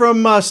story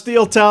from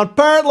Steeltown?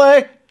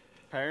 Apparently,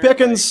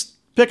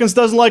 Pickens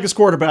doesn't like his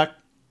quarterback.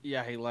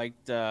 Yeah, he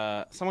liked.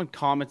 Someone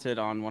commented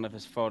on one of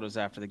his photos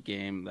after the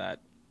game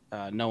that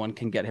no one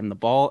can get him the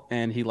ball,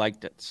 and he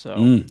liked it.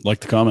 So, like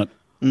the comment.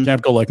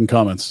 Can't go liking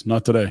comments.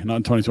 Not today. Not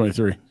in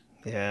 2023.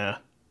 Yeah.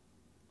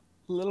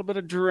 A little bit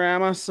of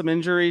drama, some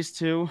injuries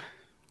too.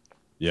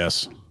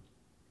 Yes.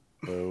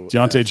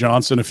 Deontay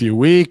Johnson a few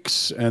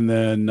weeks, and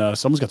then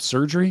someone's got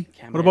surgery.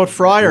 What about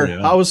Fryer?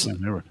 How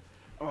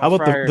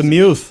about the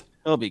Muth?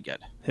 He'll be good.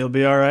 He'll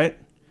be all right.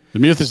 The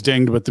Muth is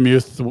dinged, but the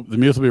Muth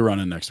will be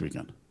running next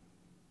weekend.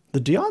 The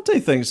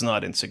Deontay thing's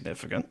not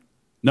insignificant.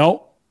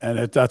 No,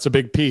 and that's a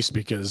big piece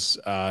because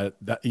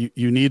that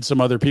you need some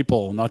other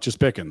people, not just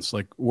Pickens.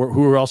 Like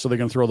who else are they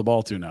going to throw the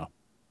ball to now?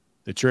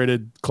 They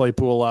traded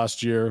Claypool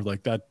last year.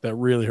 Like that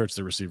really hurts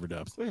the receiver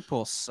depth.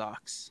 Claypool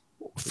sucks.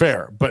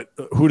 Fair, but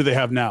who do they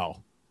have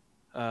now?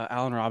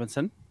 Allen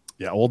Robinson.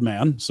 Yeah, old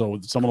man. So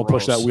someone will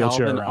push that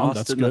wheelchair Alvin around.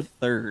 Austin That's good.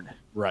 Third.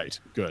 Right,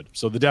 good.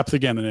 So the depth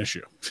again an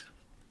issue.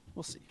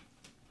 We'll see.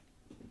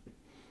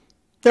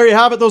 There you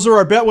have it. Those are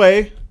our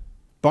Betway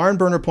Barn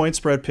Burner point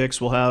spread picks.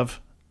 We'll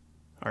have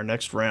our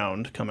next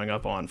round coming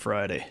up on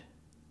Friday.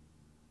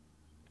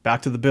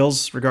 Back to the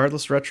Bills,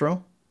 regardless.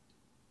 Retro.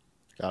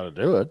 Got to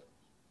do it.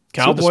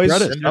 Cowboys.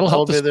 That'll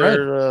help the spread.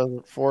 They're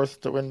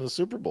fourth to win the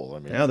Super Bowl. I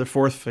mean, yeah, they're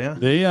fourth. Yeah,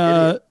 they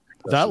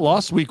that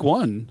lost week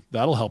 1.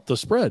 That'll help the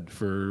spread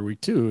for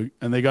week 2,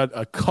 and they got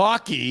a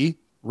cocky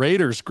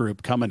Raiders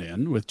group coming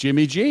in with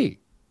Jimmy G.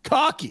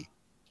 Cocky.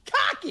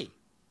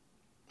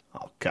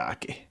 Oh,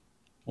 cocky.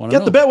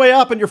 Get the Betway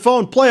app on your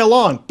phone. Play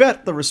along.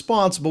 Bet the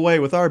responsible way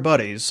with our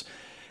buddies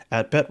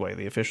at Betway,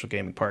 the official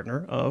gaming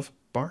partner of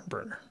Barn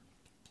Burner.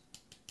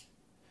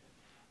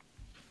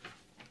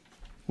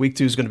 Week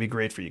 2 is going to be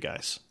great for you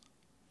guys.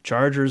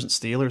 Chargers and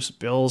Steelers,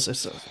 Bills.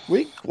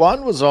 Week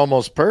 1 was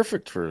almost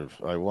perfect for.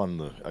 I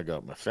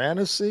got my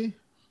fantasy.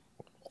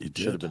 It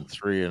should have been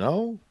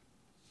 3-0.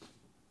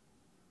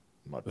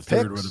 The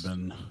third would have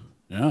been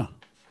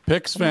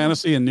picks,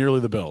 fantasy, and nearly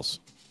the Bills.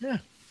 Yeah.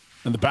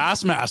 And the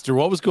Bassmaster,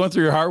 what was going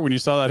through your heart when you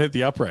saw that hit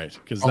the upright?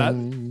 Because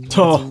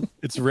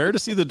it's rare to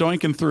see the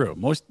doinking through.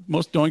 Most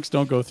doinks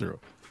don't go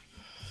through.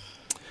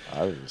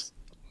 I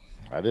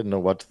didn't know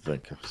what to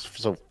think. I was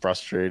so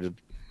frustrated.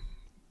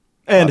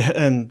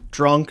 And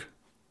drunk.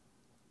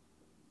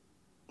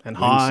 And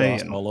high.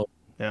 And, all over.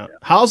 Yeah.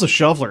 How's the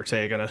shoveler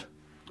taking it?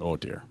 Oh,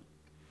 dear.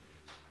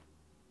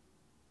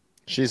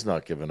 She's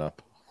not giving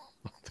up.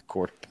 The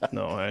quarterback.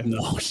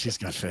 No, she's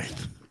got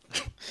faith.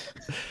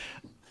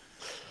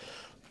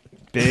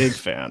 Big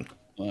fan.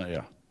 Oh,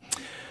 yeah.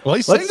 Well,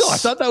 he's single. I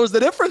thought that was the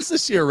difference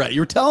this year, Rhett.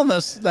 You were telling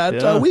us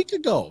that a week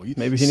ago.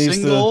 Maybe he needs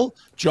single,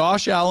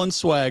 Josh Allen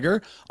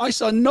swagger. I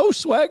saw no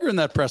swagger in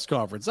that press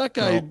conference. That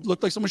guy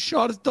looked like someone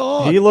shot his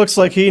dog. He looks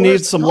like he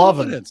needs some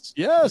loving. Yes.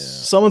 Yeah.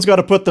 Someone's got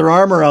to put their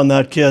arm around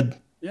that kid.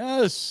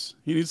 Yes.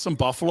 He needs some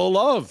Buffalo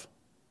love.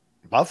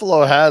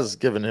 Buffalo has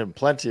given him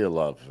plenty of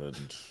love,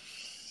 and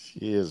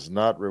he is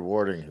not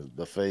rewarding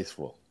the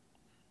faithful.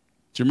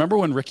 Do you remember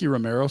when Ricky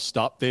Romero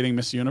stopped dating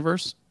Miss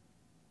Universe?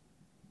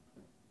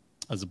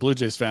 As a Blue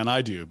Jays fan,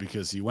 I do,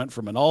 because he went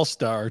from an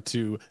all-star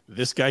to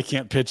this guy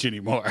can't pitch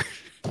anymore.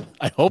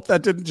 I hope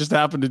that didn't just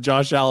happen to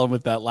Josh Allen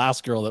with that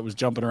last girl that was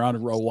jumping around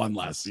in row 1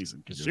 last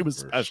season, because she was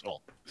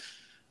special.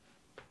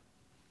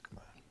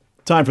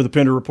 Time for the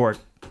Pinder Report.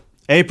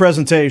 A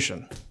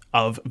presentation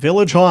of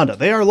Village Honda.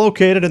 They are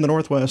located in the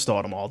Northwest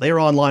Auto Mall. They are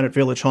online at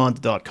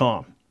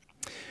villagehonda.com.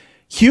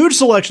 Huge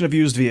selection of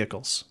used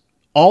vehicles.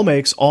 All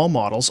makes, all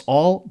models,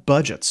 all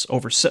budgets.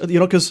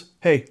 Because,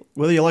 hey,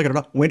 whether you like it or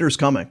not, winter's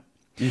coming.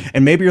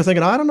 And maybe you're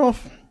thinking, I don't know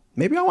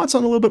maybe I want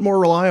something a little bit more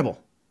reliable.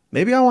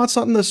 Maybe I want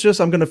something that's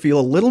just, I'm going to feel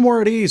a little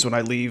more at ease when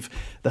I leave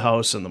the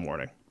house in the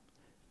morning.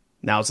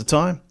 Now's the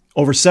time.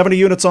 Over 70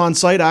 units on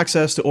site,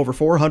 access to over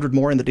 400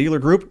 more in the dealer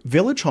group.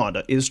 Village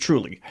Honda is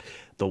truly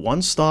the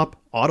one-stop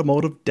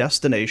automotive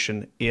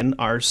destination in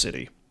our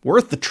city.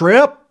 Worth the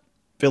trip.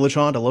 Village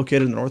Honda,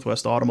 located in the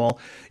Northwest Auto Mall,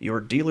 your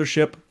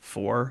dealership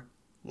for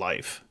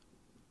life.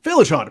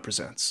 Village Honda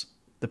presents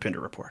the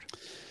Pinder Report.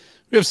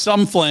 We have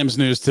some Flames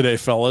news today,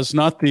 fellas.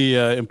 Not the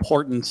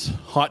important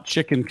hot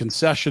chicken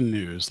concession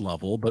news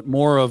level, but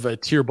more of a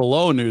tier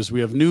below news. We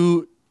have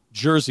new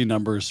jersey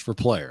numbers for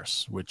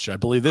players, which I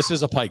believe this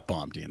is a pike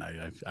bomb, Dean.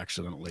 I've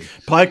accidentally...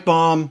 Pike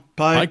bomb.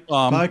 Pike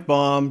bomb. Pike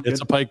bomb.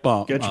 It's a pike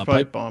bomb. Get your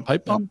pike bomb.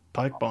 Pike bomb?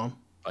 Pike bomb.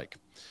 Pike.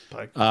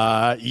 Pike.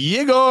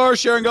 Yegor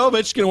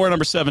Sharangovich going to wear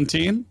number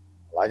 17.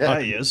 Like Yeah,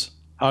 he is.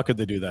 How could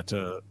they do that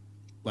to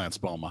Lance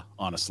Boma,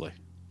 honestly?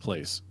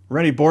 Please.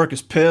 Rennie Bork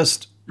is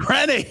pissed.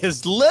 Rennie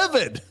is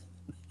livid.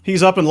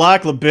 He's up in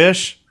Lac La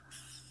Biche,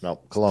 No,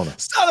 Kelowna.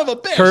 Son of a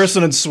bitch.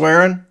 cursing and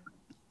swearing.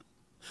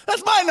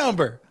 That's my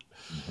number.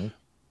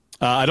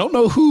 I don't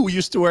know who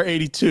used to wear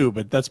 82,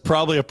 but that's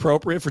probably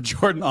appropriate for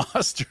Jordan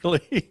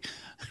Osterley,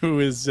 who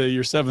is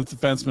your seventh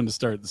defenseman to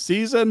start the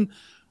season.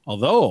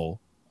 Although,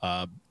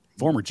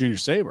 former junior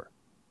Sabre,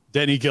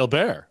 Denny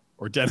Gilbert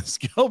or Dennis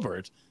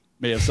Gilbert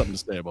may have something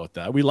to say about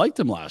that. We liked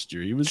him last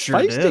year. He was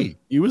feisty. did.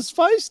 He was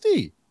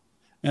feisty.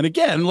 And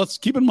again, let's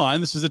keep in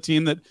mind, this is a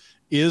team that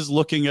is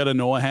looking at a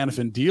Noah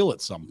Hannafin deal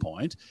at some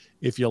point.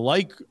 If you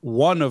like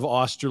one of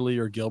Osterley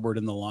or Gilbert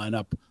in the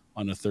lineup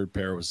on the third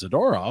pair with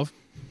Zadorov,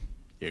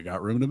 you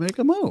got room to make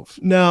a move.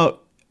 Now,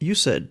 you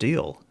said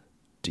deal.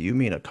 Do you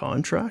mean a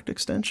contract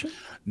extension?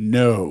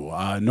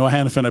 No. Noah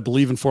Hannafin, I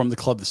believe, informed the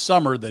club this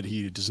summer that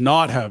he does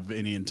not have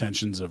any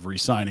intentions of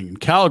re-signing in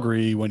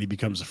Calgary when he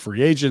becomes a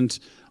free agent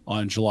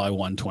on July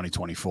 1,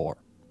 2024.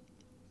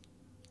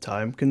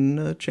 Time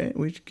can change.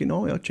 We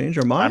can change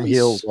our minds. Time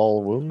heals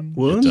all wounds.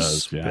 Wounds, It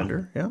does, yeah.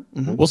 Pinder. Yeah.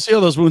 Mhm. We'll see how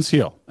those wounds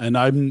heal. And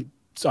I'm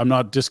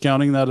not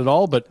discounting that at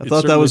all, but I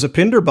thought that was a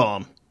Pinder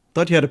bomb.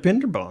 Thought you had a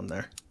Pinder bomb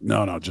there.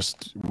 No,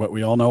 just what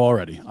we all know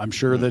already. I'm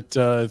sure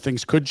that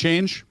things could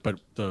change, but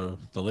the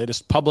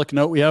latest public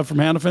note we have from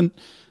Hannafin,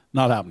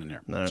 not happening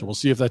here. No. So we'll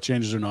see if that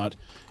changes or not.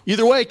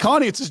 Either way,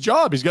 Connie, it's his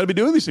job. He's got to be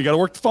doing this. He got to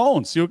work the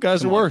phone, see what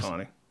guys Come are on, worth.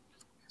 Connie.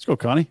 Let's go,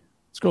 Connie.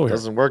 Let's go here.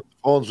 Doesn't work the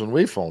phones when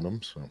we phone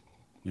them. So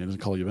He doesn't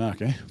call you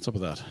back, eh? What's up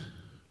with that?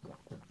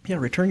 Yeah,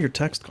 return your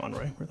text,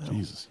 Conroy. Where the hell?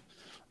 Jesus.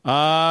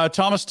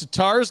 Thomas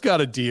Tatar's got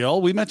a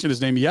deal. We mentioned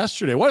his name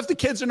yesterday. What if the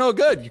kids are no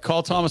good? You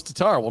call Thomas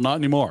Tatar. Well, not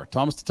anymore.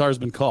 Thomas Tatar's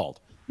been called.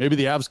 Maybe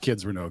the Avs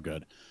kids were no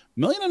good. $1.5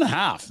 million.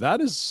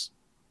 That is,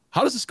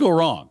 how does this go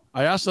wrong?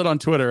 I asked that on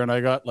Twitter and I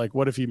got like,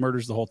 what if he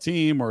murders the whole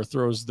team or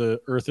throws the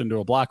earth into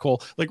a black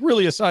hole? Like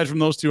really, aside from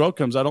those two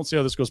outcomes, I don't see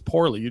how this goes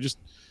poorly. If it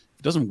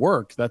doesn't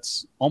work,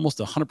 that's almost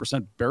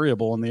 100%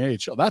 variable in the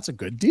AHL. That's a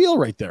good deal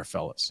right there,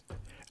 fellas.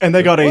 And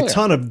they got a player.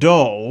 ton of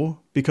dough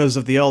because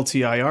of the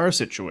LTIR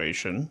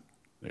situation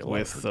They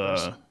with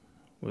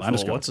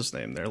Landeskog. what's his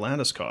name there,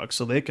 Landeskog.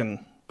 So they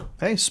can,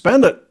 hey,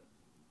 spend it.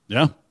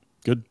 Yeah,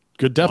 good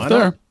depth Why there.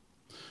 not?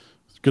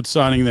 Good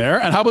signing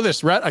there. And how about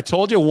this, Rhett? I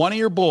told you one of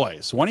your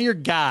boys, one of your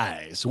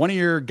guys'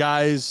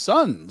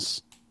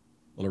 sons.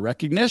 A little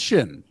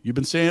recognition. You've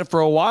been saying it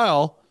for a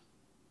while.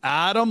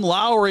 Adam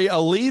Lowry, a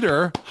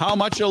leader. How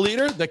much a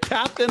leader? The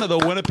captain of the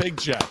Winnipeg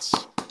Jets.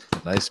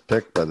 nice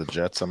pick by the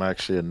Jets. I'm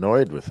actually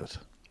annoyed with it.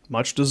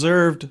 Much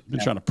deserved. Been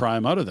trying to pry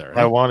him out of there.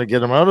 I want to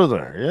get him out of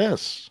there.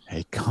 Yes.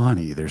 Hey,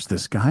 Connie, there's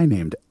this guy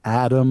named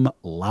Adam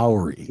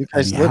Lowry. You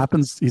guys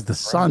And he's the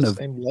son the of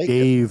same lake.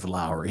 Dave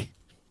Lowry.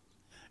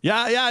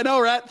 Yeah, I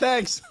know, Rhett.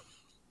 Thanks.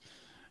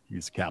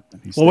 He's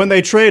captain. Well, when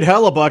they trade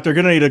Hellebuck, they're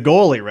going to need a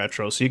goalie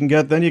retro. So you can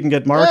get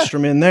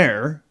Markstrom in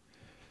there.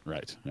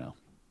 Right. Yeah.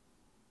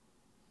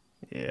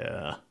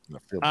 Yeah. I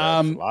feel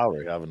bad for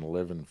Lowry having to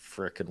live in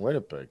frickin'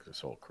 Winnipeg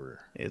this whole career.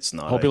 It's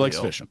not. Hope he likes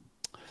fishing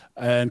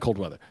and cold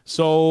weather.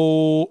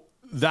 So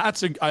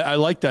I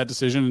like that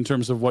decision in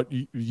terms of what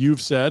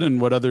you've said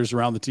and what others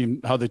around the team,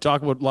 how they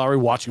talk about Lowry,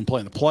 watching him play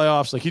in the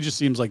playoffs. Like he just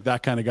seems like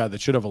that kind of guy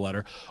that should have a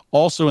letter.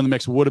 Also in the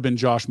mix would have been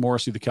Josh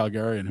Morrissey, the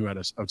Calgarian, who had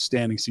an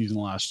outstanding season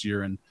last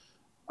year. And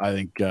I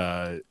think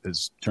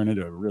has turned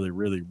into a really,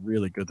 really,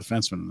 really good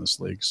defenseman in this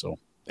league. So,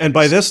 and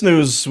by this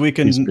news, we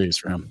can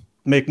for him.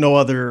 Make no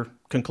other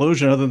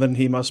conclusion other than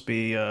he must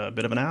be a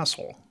bit of an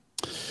asshole.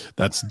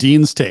 That's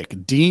Dean's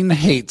take. Dean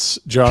hates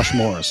Josh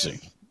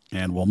Morrissey.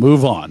 And we'll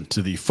move on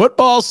to the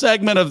football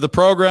segment of the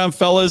program,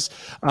 fellas.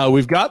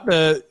 We've got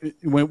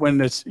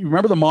when it's, you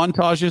remember the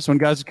montages when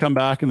guys would come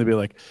back and they'd be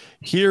like,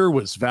 here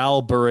was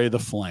Val Bure the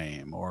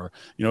Flame, or,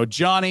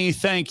 Johnny,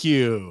 thank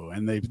you.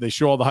 And they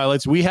show all the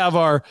highlights. We have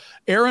our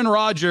Aaron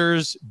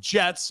Rodgers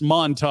Jets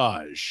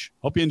montage.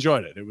 Hope you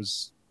enjoyed it. It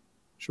was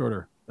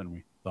shorter than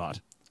we thought.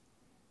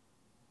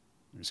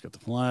 He's got the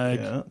flag.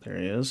 Yeah, there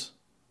he is.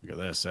 Look at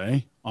this, eh?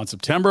 On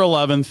September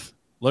 11th,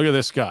 look at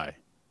this guy.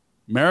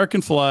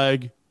 American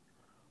flag.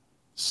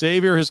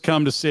 Savior has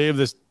come to save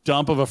this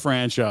dump of a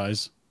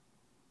franchise.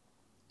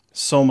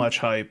 So much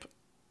hype.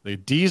 The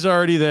D's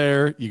already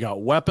there. You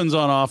got weapons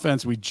on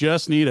offense. We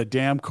just need a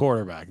damn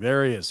quarterback.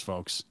 There he is,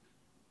 folks.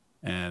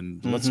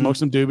 And let's smoke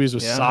some doobies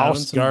with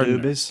Sauce Gardner.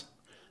 Doobies.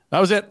 That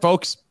was it,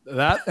 folks.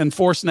 That and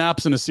 4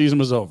 snaps and the season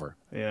was over.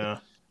 Yeah.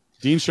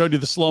 Dean showed you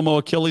the slow-mo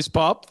Achilles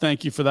pop.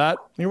 Thank you for that.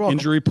 You're welcome.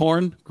 Injury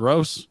porn.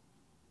 Gross.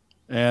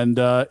 And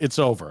it's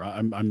over.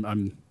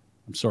 I'm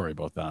sorry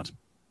about that.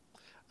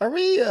 Are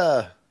we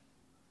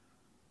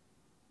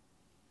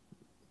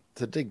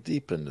to dig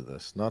deep into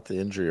this, not the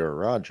injury or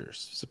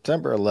Rodgers,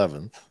 September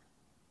 11th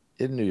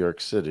in New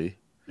York City,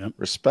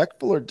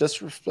 respectful or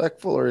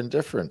disrespectful or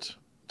indifferent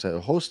to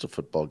host a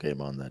football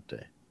game on that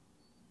day?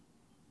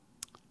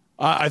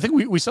 I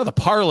think we saw the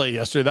parlay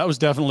yesterday. That was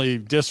definitely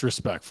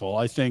disrespectful.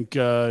 I think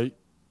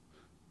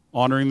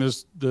honoring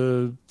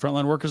the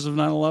frontline workers of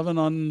 9/11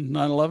 on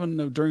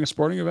 9/11 during a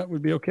sporting event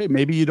would be okay.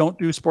 Maybe you don't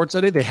do sports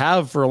that day. They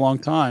have for a long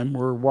time.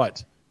 We're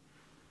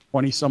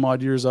 20 some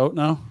odd years out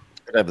now.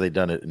 Have they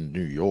done it in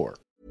New York?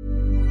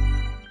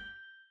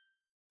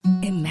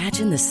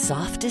 Imagine the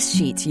softest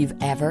sheets you've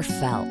ever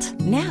felt.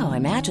 Now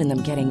imagine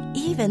them getting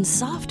even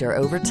softer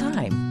over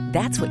time.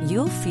 That's what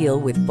you'll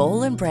feel with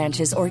Boll &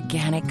 Branch's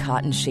organic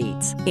cotton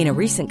sheets. In a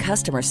recent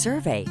customer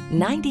survey,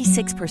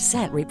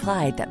 96%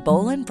 replied that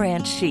Boll &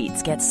 Branch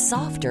sheets get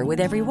softer with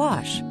every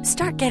wash.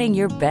 Start getting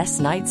your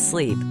best night's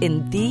sleep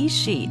in these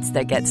sheets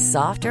that get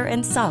softer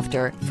and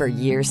softer for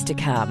years to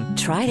come.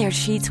 Try their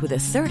sheets with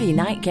a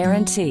 30-night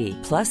guarantee.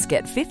 Plus,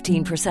 get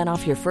 15%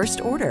 off your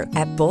first order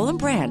at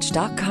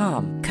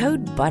bollandbranch.com.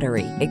 Code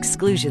BUTTERY.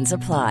 Exclusions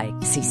apply.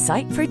 See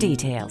site for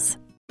details.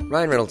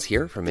 Ryan Reynolds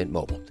here from Mint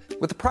Mobile.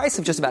 With the price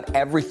of just about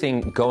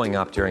everything going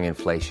up during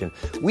inflation,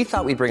 we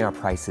thought we'd bring our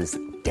prices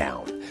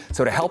down.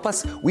 So to help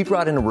us, we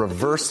brought in a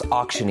reverse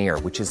auctioneer,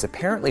 which is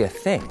apparently a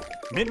thing.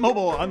 Mint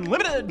Mobile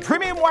Unlimited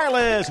Premium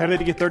Wireless. How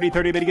to get 30,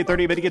 30, bit to get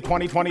 30, bit to get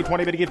 20, 20,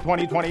 20, bit to get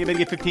 20, 20, bit to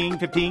get 15,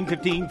 15,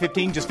 15,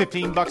 15, just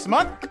 $15 a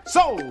month?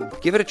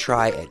 Sold! Give it a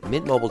try at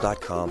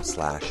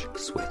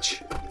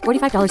mintmobile.com/switch.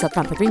 $45 up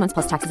front for 3 months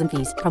plus taxes and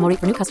fees. Promo rate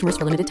for new customers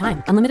for limited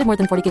time. Unlimited more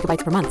than 40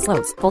 gigabytes per month.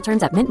 Slows full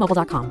terms at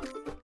mintmobile.com.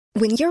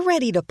 When you're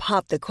ready to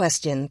pop the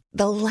question,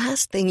 the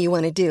last thing you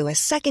want to do is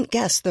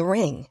second-guess the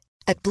ring.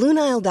 At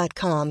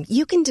BlueNile.com,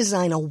 you can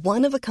design a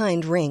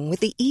one-of-a-kind ring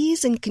with the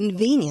ease and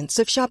convenience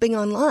of shopping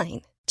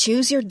online.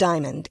 Choose your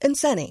diamond and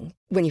setting.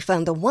 When you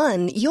find the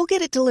one, you'll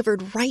get it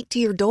delivered right to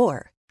your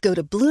door. Go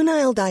to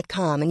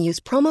BlueNile.com and use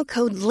promo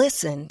code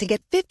LISTEN to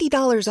get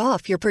 $50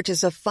 off your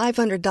purchase of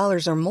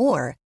 $500 or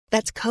more.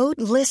 That's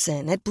code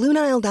LISTEN at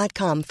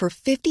BlueNile.com for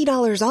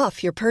 $50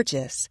 off your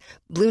purchase.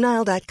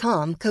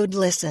 BlueNile.com, code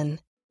LISTEN.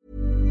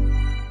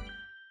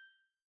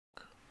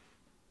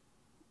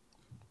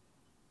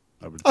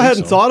 I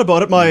hadn't thought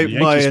about it. My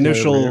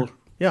initial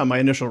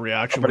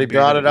reaction. Somebody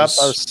brought it up.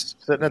 I was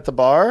sitting at the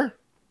bar.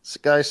 This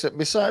guy sitting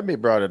beside me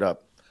brought it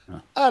up.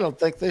 I don't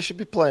think they should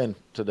be playing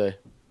today.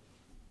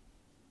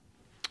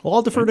 Well,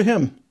 I'll defer to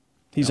him.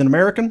 He's an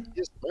American.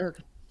 He's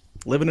American.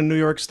 Living in New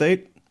York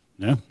State.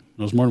 Yeah,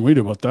 knows more than we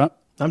do about that.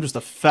 I'm just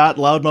a fat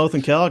loudmouth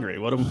in Calgary.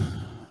 What a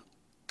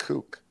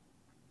kook.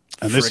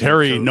 And this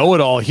Harry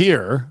know-it-all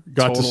here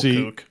got Total to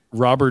see kook.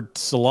 Robert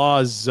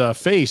Salah's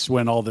face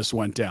when all this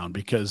went down,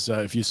 because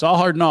if you saw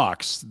Hard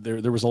Knocks,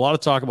 there was a lot of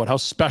talk about how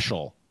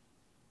special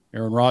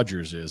Aaron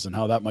Rodgers is and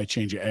how that might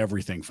change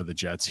everything for the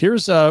Jets.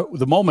 Here's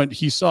the moment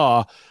he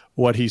saw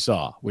what he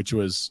saw, which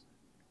was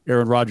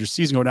Aaron Rodgers'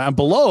 season going down. And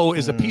below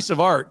is a piece of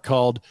art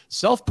called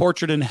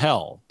Self-Portrait in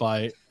Hell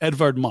by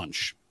Edvard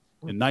Munch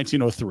in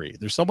 1903.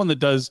 There's someone that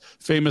does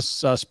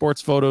famous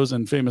sports photos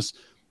and famous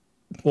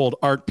old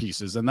art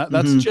pieces, and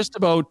that's just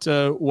about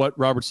what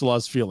Robert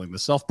Salah's feeling, the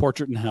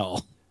self-portrait in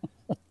hell.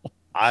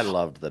 I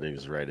loved that he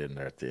was right in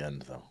there at the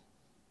end, though.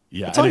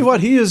 Yeah, I'll tell you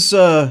what, he is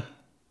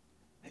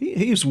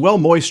he's well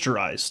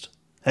moisturized.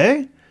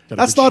 Hey,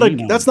 that's not a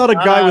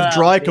guy with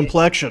dry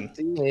complexion.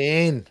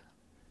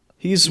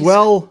 He's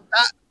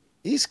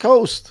East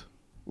Coast,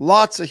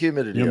 lots of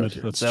humidity.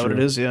 That's how it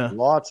is. Yeah,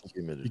 lots of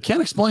humidity. You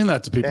can't explain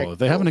that to people if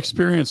they haven't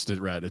experienced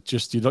it, Red. It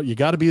just you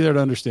got to be there to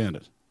understand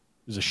it.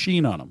 There's a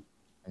sheen on them.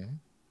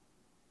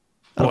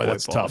 Boy,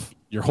 that's tough.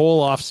 Your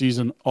whole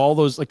offseason, all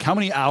those, like, how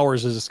many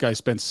hours has this guy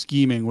spent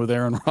scheming with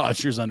Aaron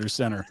Rodgers under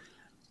center?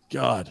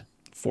 God.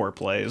 4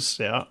 plays,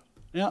 yeah.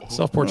 Yeah,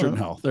 self-portrait in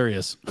hell. There he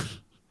is.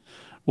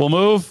 We'll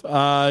move.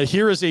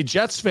 Here is a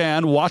Jets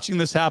fan watching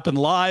this happen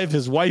live.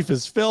 His wife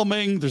is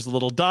filming. There's a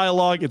little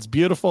dialogue. It's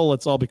beautiful.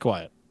 Let's all be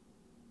quiet.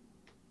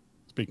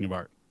 Speaking of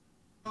art.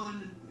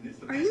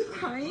 Are you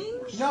crying?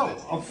 No,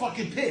 I'm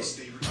fucking pissed.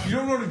 You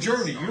don't know the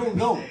journey. You don't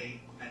know.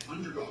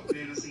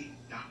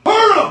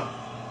 Hurt him!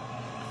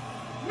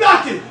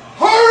 Knock it!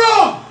 Hurt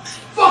him!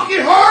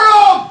 Fucking hurt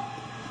him!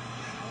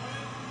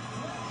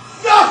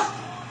 Yes!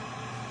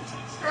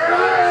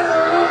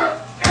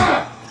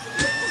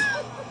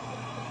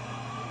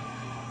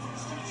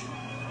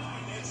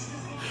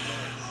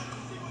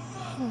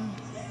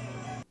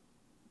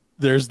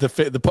 There's the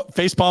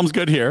face palm's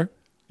good here.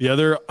 The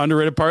other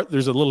underrated part,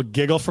 there's a little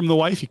giggle from the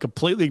wife. He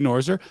completely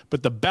ignores her.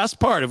 But the best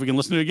part, if we can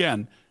listen to it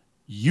again,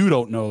 you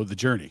don't know the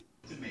journey.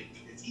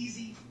 It's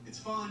easy, it's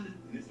fun,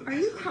 and it's Are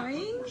you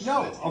crying?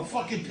 No, I'm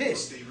fucking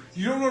pissed.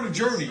 You don't know the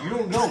journey. You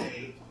don't know.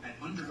 You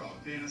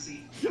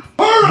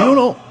don't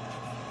know.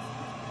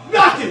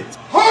 Knock it.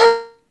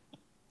 Hurt.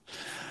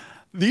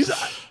 These.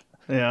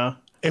 Yeah.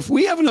 If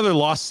we have another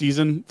lost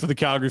season for the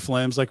Calgary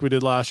Flames like we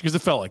did last year, because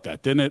it felt like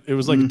that, didn't it? It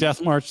was like a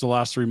death march the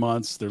last 3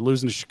 months. They're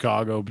losing to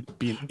Chicago,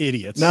 being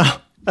idiots. No,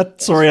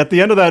 sorry. At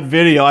the end of that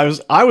video,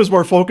 I was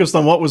more focused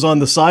on what was on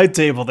the side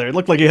table there. It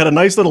looked like he had a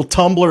nice little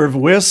tumbler of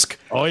whisk.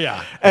 Oh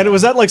yeah. And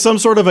was that like some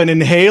sort of an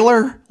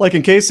inhaler, like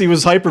in case he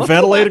was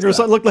hyperventilating or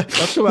something?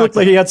 Looked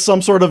like he had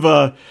some sort of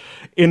a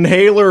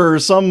inhaler or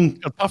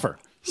a puffer.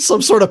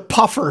 Some sort of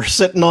puffer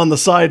sitting on the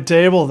side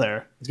table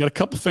there. He's got a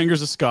couple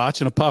fingers of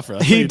scotch and a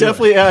puffer. He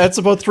definitely, it's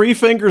about 3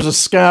 fingers of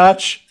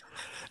scotch.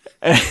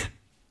 And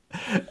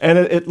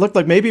it looked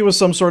like maybe it was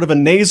some sort of a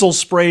nasal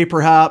spray,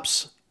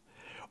 perhaps.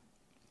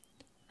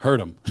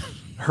 Hurt him.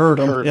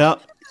 Yeah.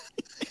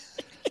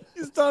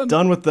 He's done.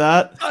 Done with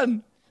that.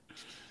 Done.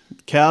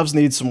 Calves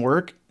need some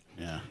work.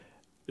 Yeah.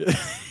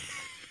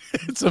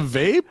 It's a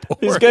vape?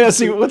 He's got to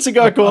see, what's he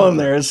got going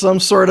there? It's some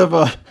sort of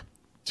a...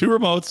 2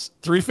 remotes,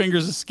 3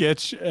 fingers of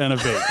sketch, and a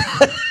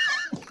vape.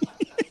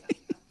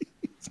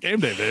 It's game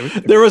day, baby.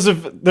 There were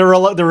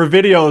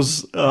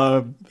videos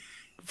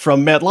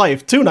from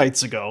MetLife 2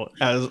 nights ago,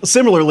 as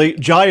similarly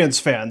Giants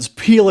fans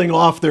peeling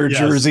off their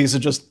jerseys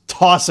and just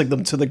tossing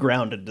them to the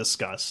ground in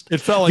disgust.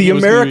 It felt like the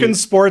American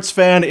sports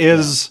fan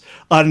is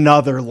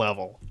another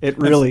level. It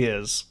really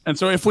is. And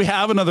so if we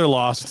have another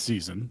lost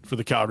season for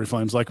the Calgary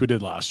Flames like we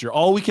did last year,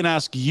 all we can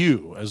ask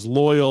you as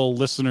loyal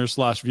listeners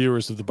 /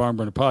 viewers of the Barn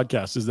Burner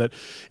podcast is that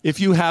if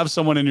you have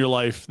someone in your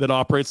life that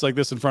operates like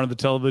this in front of the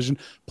television,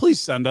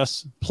 please send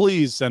us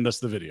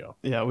the video.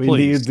 Yeah, we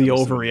need the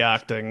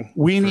overreacting.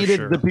 We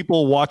needed the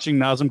people watching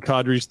Nazem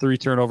Kadri's 3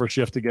 turnover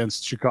shift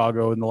against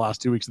Chicago in the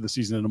last 2 weeks of the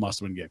season in a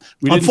must-win game.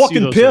 I'm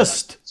fucking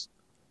pissed.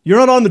 You're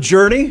not on the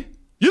journey?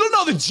 You don't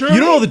know the journey? You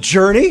don't know the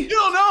journey? You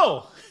don't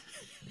know.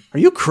 Are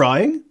you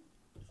crying?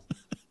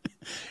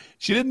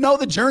 She didn't know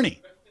the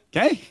journey.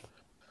 Okay.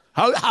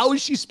 How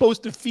is she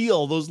supposed to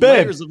feel those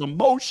layers of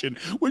emotion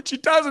when she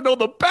doesn't know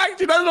the back?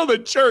 She doesn't know the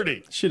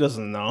journey. She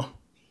doesn't know.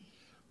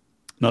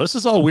 No, this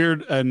is all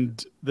weird.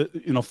 And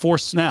 4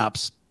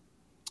 snaps.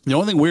 The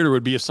only thing weirder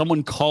would be if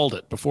someone called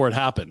it before it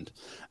happened.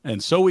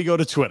 And so we go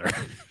to Twitter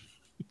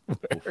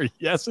where,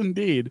 yes,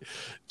 indeed,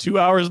 2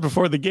 hours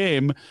before the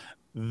game,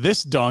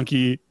 this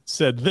donkey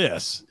said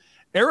this: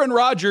 Aaron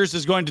Rodgers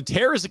is going to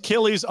tear his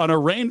Achilles on a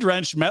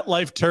rain-drenched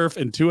MetLife turf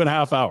in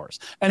 2.5 hours.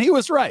 And he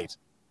was right.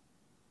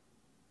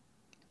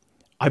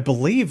 I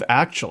believe,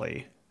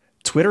 actually,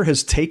 Twitter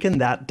has taken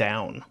that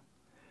down.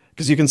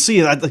 Because you can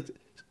see that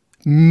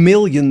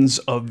millions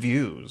of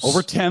views.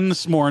 Over 10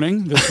 this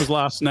morning. This was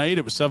last night.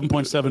 It was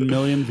 7.7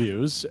 million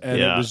views.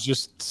 And it was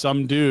just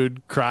some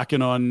dude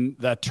cracking on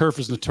that turf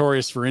is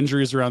notorious for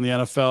injuries around the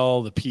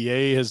NFL. The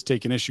PA has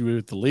taken issue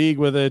with the league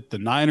with it. The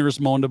Niners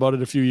moaned about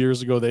it a few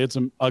years ago. They had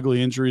some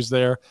ugly injuries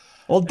there.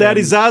 Old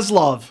Daddy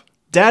Zaslav.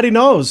 Daddy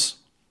knows.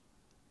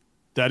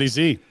 Daddy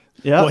Z.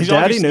 Yeah, well,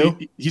 Daddy knew.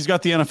 He's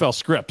got the NFL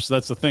scripts.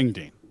 That's the thing,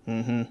 Dean.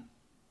 Mm-hmm.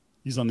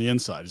 He's on the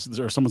inside.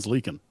 Or someone's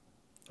leaking.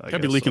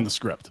 Could be leaking the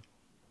script.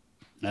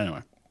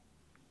 Anyway,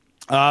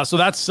 so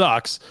that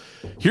sucks.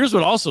 Here's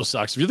what also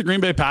sucks. If you're the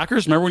Green Bay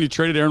Packers, remember when you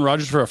traded Aaron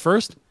Rodgers for a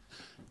first?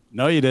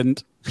 No, you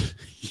didn't.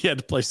 He had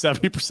to play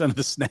 70% of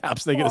the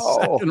snaps. They get a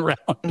second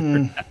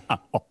rounder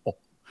now.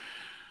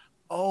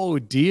 Oh,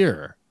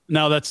 dear.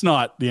 Now, that's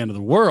not the end of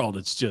the world.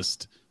 It's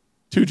just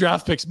 2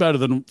 draft picks better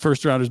than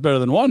first rounders, better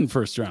than 1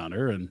 first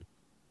rounder. And,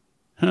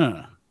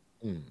 kind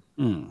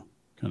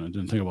of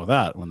didn't think about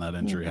that when that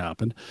injury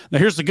happened. Now,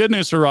 here's the good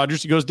news for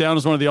Rodgers. He goes down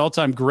as one of the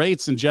all-time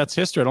greats in Jets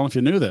history. I don't know if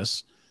you knew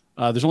this.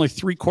 There's only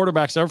 3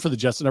 quarterbacks ever for the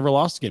Jets that never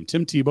lost a game.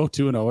 Tim Tebow,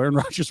 2-0. Aaron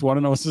Rodgers,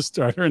 1-0 as a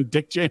starter. And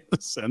Dick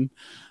Jamieson.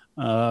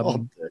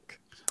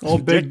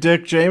 Big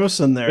Dick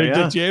Jamieson there, Big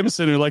Dick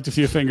Jamieson, who liked a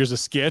few fingers of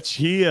sketch.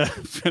 He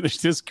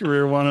finished his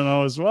career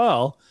 1-0 as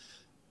well.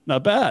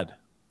 Not bad.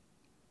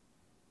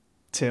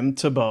 Tim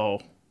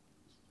Tebow.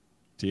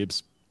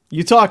 Teebs.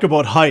 You talk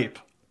about hype.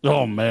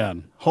 Oh,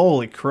 man.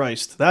 Holy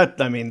Christ. That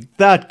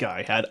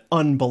guy had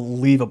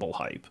unbelievable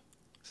hype.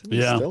 Isn't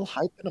he still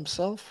hyping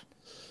himself?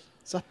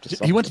 It's up to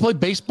something. He went to play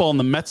baseball in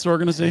the Mets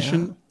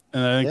organization.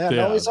 And I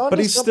think he's on but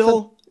he's something.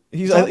 still...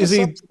 Is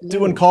he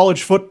doing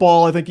college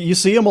football? I think you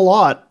see him a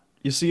lot.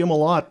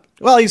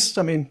 Well, he's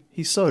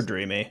so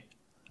dreamy.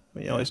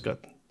 He's got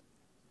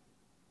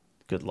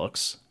good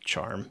looks,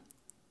 charm,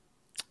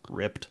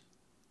 ripped.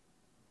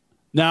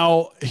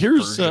 Now,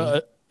 here's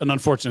an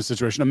unfortunate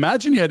situation.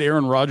 Imagine you had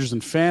Aaron Rodgers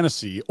in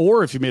fantasy,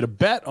 or if you made a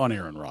bet on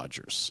Aaron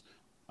Rodgers.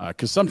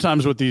 Because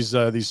sometimes what these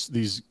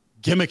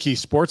gimmicky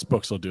sports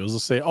books will do is they'll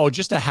say, oh,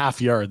 just a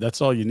half yard.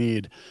 That's all you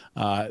need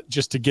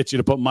just to get you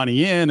to put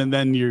money in, and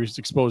then you're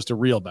exposed to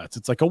real bets.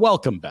 It's like a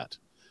welcome bet.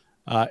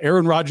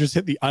 Aaron Rodgers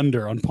hit the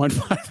under on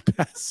 0.5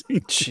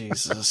 passing.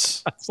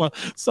 Jesus.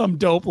 Some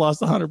dope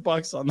lost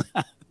 $100 on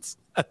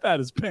that. That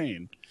is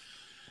pain.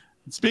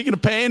 And speaking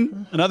of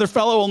pain, another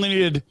fellow only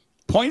needed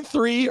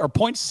 0.3 or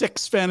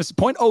 0.6 fantasy,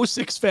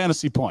 0.06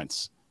 fantasy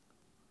points.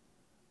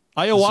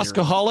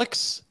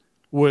 Ayahuascaholics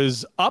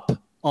was up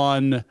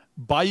on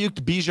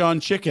Bayuk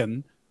Bijan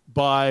Chicken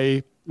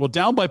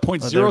down by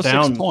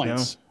 0.06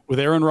 points with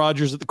Aaron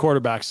Rodgers at the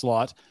quarterback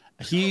slot.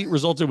 He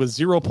resulted with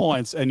 0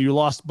 points, and you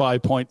lost by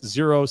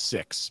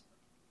 0.06.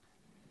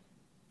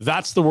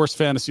 That's the worst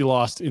fantasy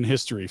loss in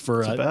history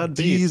for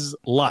D's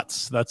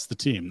Lutz. That's the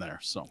team there.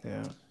 So,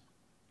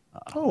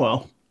 oh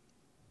well,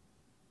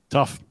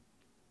 tough.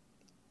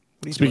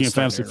 Speaking of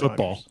fantasy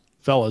football,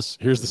 fellas,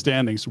 here's the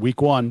standings.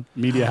 Week 1,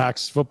 Media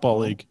Hacks Football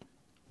League.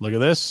 Look at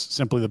this.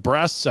 Simply the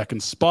Breast,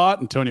 second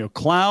spot. Antonio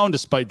Clown,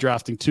 despite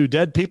drafting 2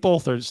 dead people,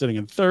 sitting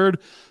in third.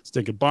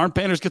 Stinking Barn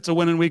Painters gets a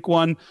win in week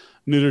 1.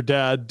 Neuter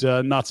Dad,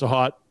 not so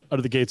hot, out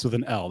of the gates with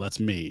an L. That's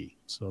me.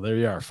 So there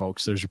you are,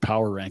 folks. There's your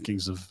power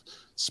rankings of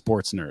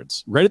sports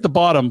nerds. Right at the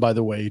bottom, by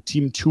the way,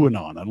 Team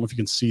Tuanon. I don't know if you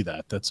can see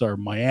that. That's our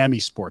Miami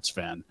sports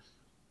fan.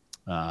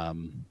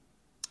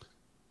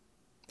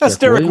 That's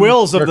Derek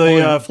Wills of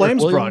the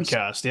Flames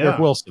broadcast. Yeah. Derek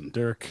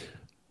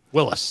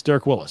Willis.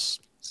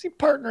 Is he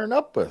partnering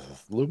up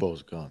with?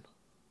 Lubo's gone.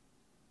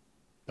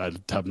 I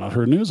have not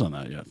heard news on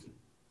that yet.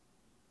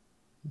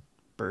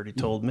 Birdie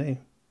told me.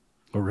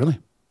 Oh, really?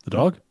 The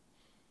dog?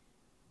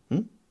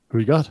 Who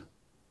you got?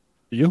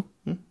 You?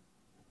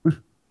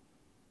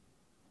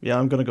 Yeah,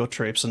 I'm going to go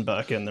traipsing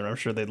back in there. I'm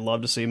sure they'd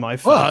love to see my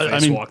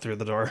face walk through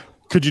the door.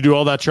 Could you do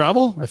all that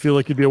travel? I feel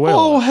like you'd be a whale.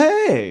 Oh,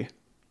 hey.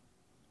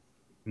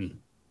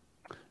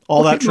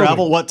 All that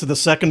travel, what, to the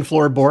second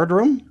floor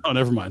boardroom? Oh,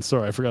 never mind.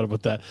 Sorry, I forgot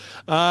about that.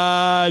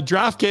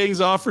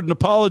 DraftKings offered an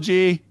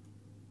apology.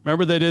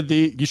 Remember they did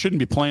you shouldn't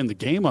be playing the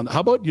game on. How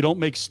about you don't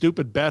make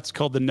stupid bets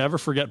called the Never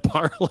Forget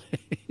Parlay?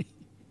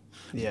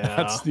 Yeah.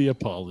 That's the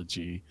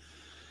apology.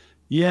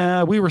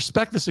 Yeah, we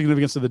respect the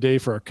significance of the day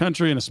for our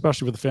country and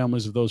especially for the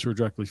families of those who are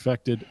directly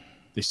affected.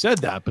 They said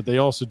that, but they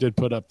also did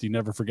put up the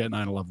Never Forget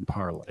 9/11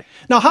 parlay.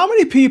 Now, how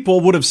many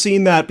people would have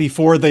seen that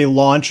before they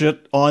launch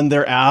it on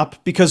their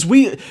app? Because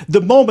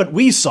the moment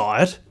we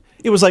saw it,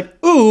 it was like,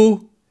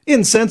 ooh,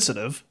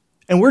 insensitive.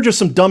 And we're just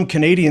some dumb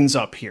Canadians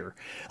up here.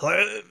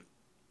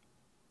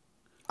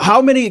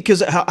 How many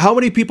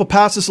people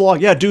pass this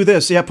along? Yeah, do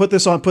this. Yeah, put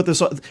this on.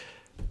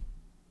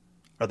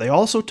 Are they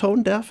also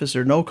tone deaf? Is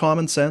there no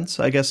common sense?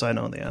 I guess I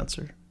know the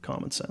answer.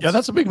 Common sense. Yeah,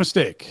 that's a big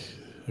mistake.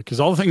 Because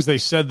all the things they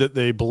said that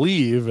they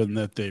believe and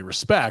that they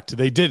respect,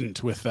 they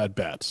didn't with that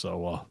bet.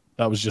 So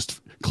that was just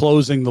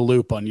closing the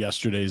loop on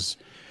yesterday's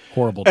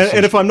horrible decision.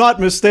 And if I'm not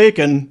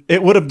mistaken,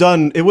 it would have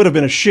been a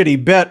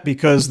shitty bet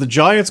because the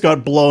Giants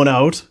got blown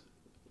out,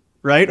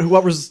 right?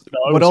 What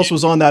else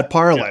was on that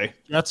parlay? Yeah,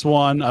 that's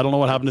one. I don't know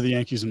what happened to the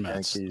Yankees and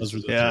Mets. Those were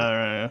the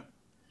right.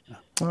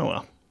 Oh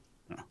well.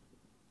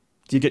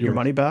 Do you get your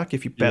money back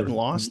if you bet and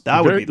lost?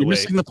 That would be the way. You're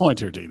missing the point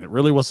here, Dean. It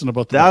really wasn't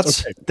about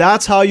the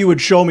That's how you would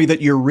show me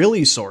that you're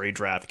really sorry,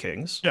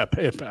 DraftKings. Yeah,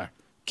 pay it back.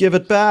 Give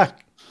it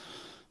back.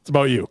 It's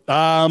about you.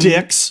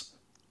 Dicks.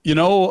 You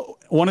know,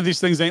 one of these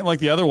things ain't like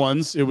the other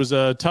ones. It was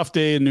a tough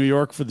day in New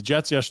York for the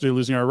Jets yesterday,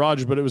 losing Aaron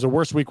Rodgers, but it was a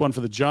worse week one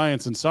for the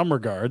Giants in some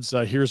regards.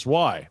 Here's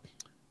why.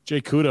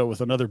 Jay Kuda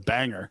with another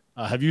banger.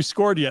 Have you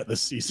scored yet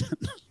this season?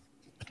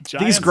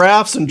 These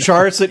graphs and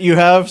charts that you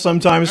have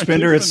sometimes,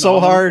 Pinder, it's so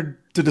hard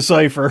to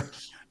decipher.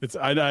 It's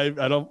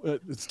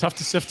It's tough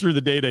to sift through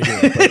the data here.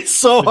 It's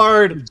so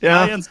hard. The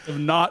Giants have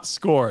not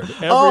scored.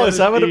 Is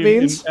that what it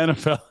means?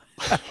 NFL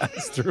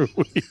has through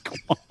week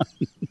 1.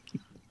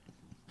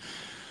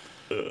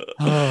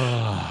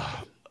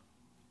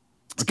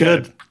 It's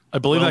good. I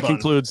believe that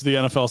concludes the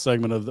NFL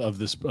segment of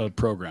this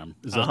program.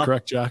 Is that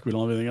correct, Jack? We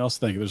don't have anything else.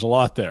 Thank you. There's a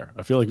lot there.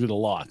 I feel like we did a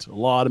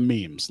lot of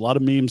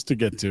memes to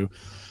get to.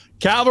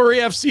 Cavalry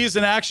FC's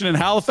in action in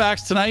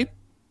Halifax tonight.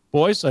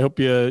 Boys, I hope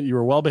you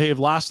were well behaved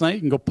last night. You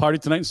can go party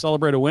tonight and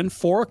celebrate a win.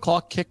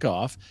 4:00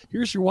 kickoff.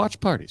 Here's your watch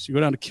parties. You go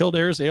down to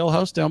Kildare's Ale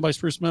House down by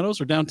Spruce Meadows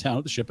or downtown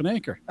at the Ship and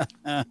Anchor.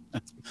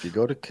 If you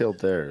go to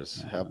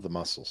Kildare's, have the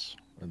mussels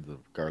and the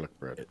garlic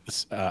bread.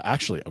 It's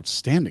actually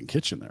outstanding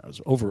kitchen there. I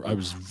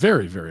was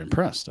very, very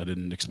impressed. I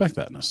didn't expect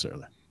that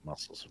necessarily.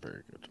 Mussels are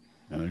very good.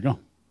 And there you go.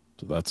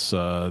 So that's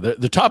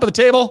the top of the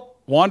table.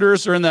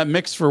 Wanderers are in that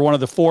mix for one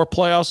of the 4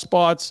 playoff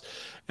spots.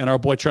 And our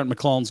boy Trent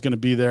McClellan's going to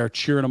be there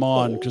cheering him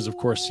on because, of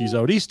course, he's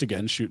out east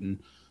again shooting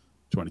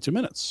 22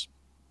 minutes.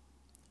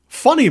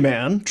 Funny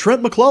man,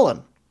 Trent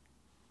McClellan.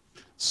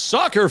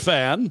 Soccer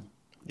fan,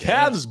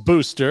 Cavs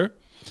booster.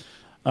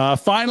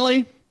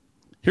 Finally,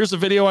 here's a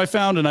video I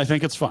found, and I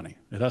think it's funny.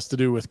 It has to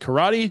do with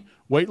karate,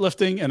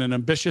 weightlifting, and an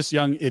ambitious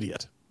young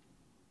idiot.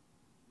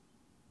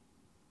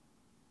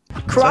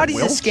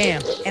 Karate's a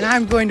scam, and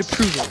I'm going to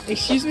prove it.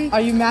 Excuse me? Are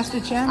you Master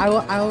Chan? I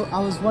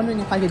was wondering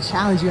if I could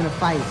challenge you in a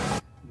fight.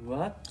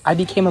 What? I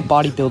became a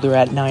bodybuilder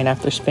at 9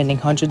 after spending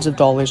hundreds of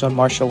dollars on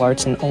martial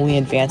arts and only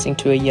advancing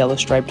to a yellow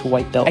stripe to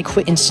white belt. I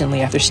quit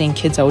instantly after seeing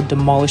kids I would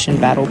demolish in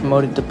battle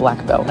promoted to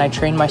black belt. And I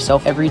trained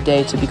myself every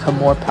day to become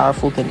more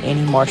powerful than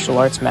any martial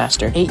arts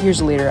master. 8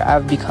 years later,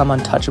 I've become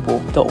untouchable.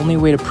 The only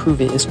way to prove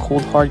it is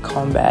cold hard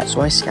combat. So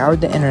I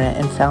scoured the internet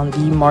and found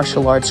the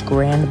martial arts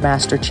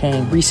Grandmaster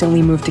Chang.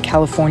 Recently moved to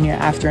California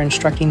after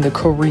instructing the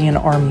Korean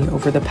Army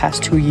over the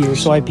past 2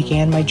 years. So I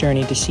began my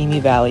journey to Simi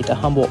Valley to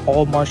humble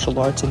all martial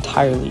arts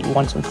entirely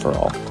once and for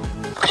all.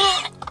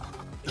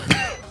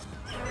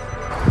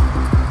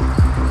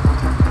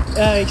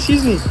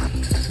 Excuse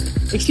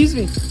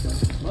me.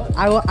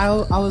 I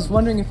was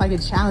wondering if I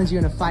could challenge you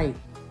in a fight.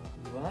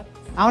 What?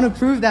 I want to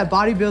prove that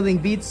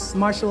bodybuilding beats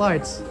martial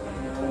arts.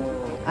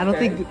 I don't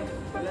think...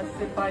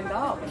 Let's find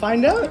out.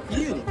 Find out?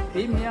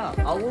 Hit me up.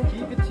 I will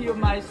give it to you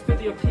my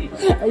studio key.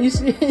 Are you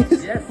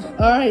serious? Yes.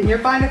 All right, you're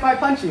fine if I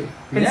punch you.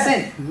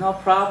 Consent. Yes, no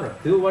problem.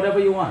 Do whatever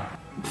you want.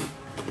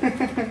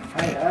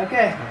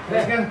 Okay,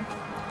 let's go.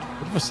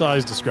 Bit of a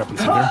size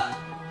discrepancy here.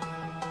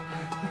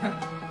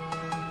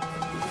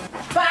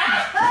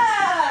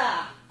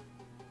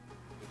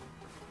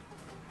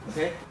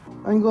 Okay.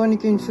 I'm going to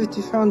gain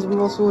 50 pounds of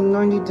muscle in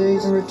 90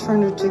 days and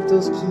return to take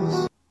those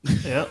keys.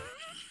 Yep.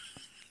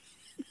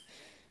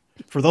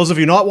 For those of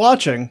you not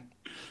watching,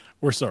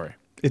 we're sorry.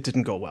 It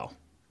didn't go well,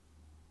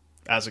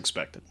 as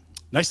expected.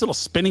 Nice little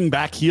spinning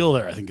back heel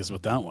there, I think is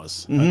what that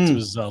was. Mhm. It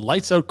was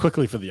lights out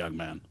quickly for the young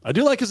man. I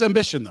do like his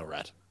ambition, though,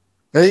 Rhett.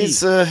 He's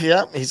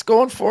he's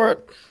going for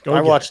it. Go I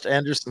get watched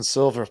Anderson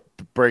Silva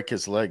break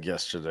his leg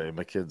yesterday.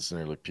 My kids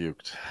nearly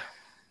puked.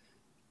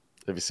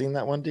 Have you seen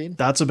that one, Dean?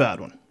 That's a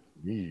bad one.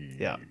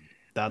 Yeah.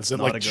 That's Is it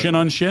not like a good shin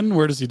one. on shin?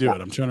 Where does he do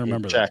it? I'm trying to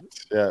remember that.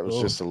 Checked. Yeah, it was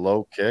Oh. just a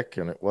low kick,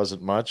 and it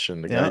wasn't much.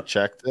 And the Yeah. guy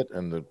checked it,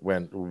 and it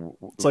went.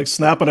 It's like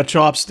snapping a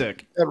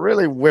chopstick. Got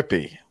really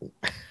whippy.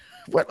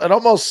 It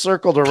almost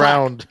circled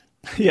around.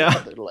 Yeah.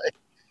 their leg.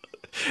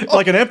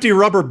 Like an empty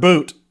rubber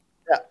boot.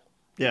 Yeah.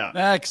 Yeah.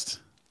 Next.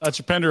 That's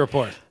your Pender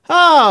Report.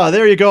 Ah,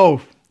 there you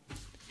go.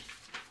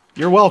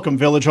 You're welcome,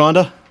 Village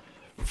Honda,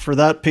 for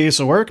that piece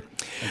of work.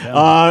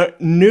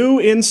 New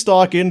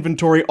in-stock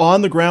inventory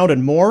on the ground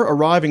and more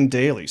arriving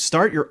daily.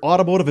 Start your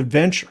automotive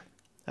adventure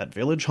at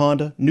Village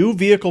Honda. New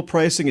vehicle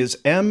pricing is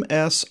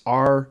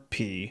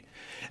MSRP.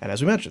 And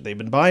as we mentioned, they've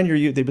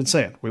been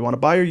saying, we want to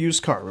buy your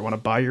used car. We want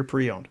to buy your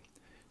pre-owned.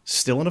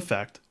 Still in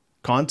effect.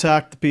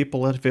 Contact the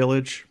people at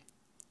Village.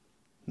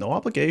 No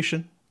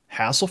obligation.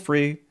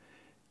 Hassle-free.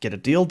 Get a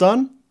deal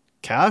done.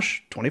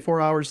 Cash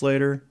 24 hours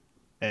later.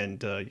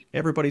 And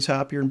everybody's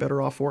happier and better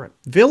off for it.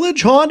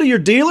 Village Honda, your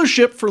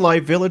dealership for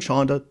life.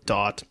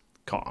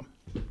 VillageHonda.com.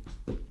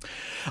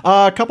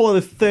 A couple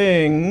other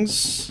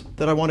things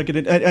that I want to get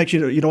in.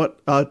 Actually, you know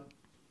what?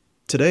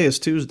 Today is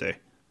Tuesday,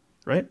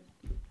 right?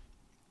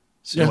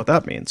 So you know what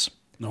that means?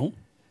 No.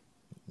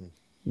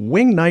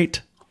 Wing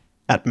night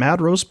at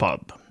Mad Rose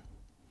Pub.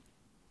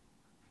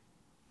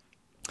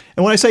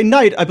 And when I say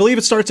night, I believe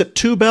it starts at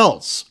 2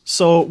 bells.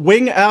 So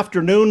wing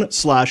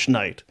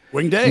afternoon/night.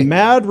 Wing day.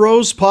 Mad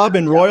Rose Pub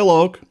in Royal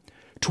Oak.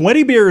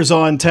 20 beers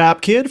on tap.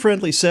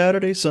 Kid-friendly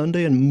Saturday,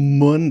 Sunday, and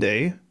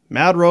Monday.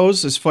 Mad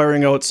Rose is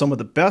firing out some of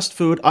the best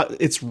food.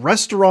 It's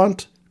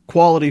restaurant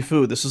quality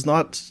food. This is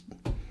not...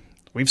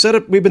 We've said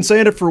it. We've been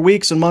saying it for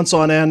weeks and months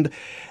on end.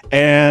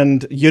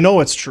 And you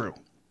know it's true.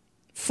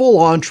 Full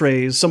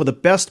entrees, some of the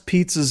best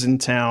pizzas in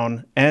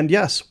town. And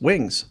yes,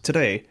 wings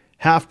today,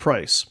 half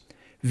price.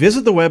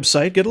 Visit the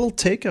website. Get a little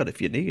takeout if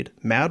you need.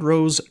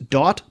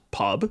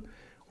 madrose.pub.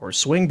 Or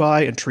swing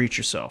by and treat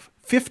yourself.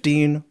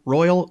 15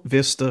 Royal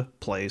Vista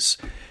Place.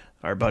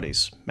 Our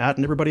buddies, Matt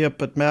and everybody up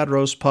at Mad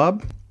Rose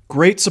Pub.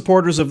 Great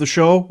supporters of the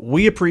show.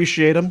 We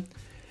appreciate them.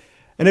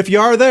 And if you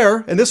are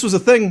there, and this was a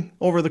thing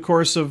over the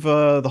course of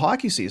the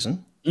hockey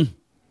season, you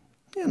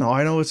know,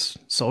 I know it's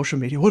social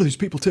media. What are these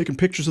people taking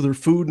pictures of their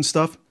food and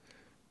stuff?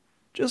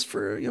 Just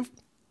for,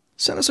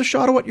 send us a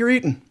shot of what you're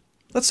eating.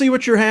 Let's see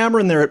what you're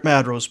hammering there at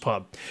Mad Rose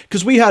Pub.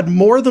 Because we had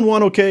more than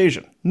one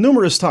occasion,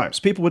 numerous times.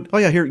 People would,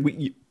 here,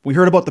 we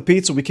heard about the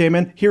pizza. We came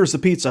in. Here's the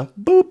pizza.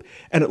 Boop.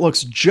 And it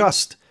looks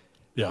just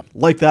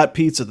like that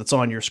pizza that's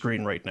on your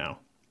screen right now.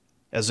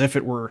 As if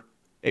it were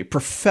a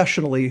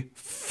professionally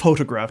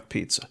photographed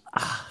pizza.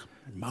 My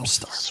mouth is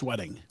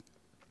sweating.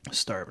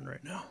 Starving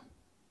right now.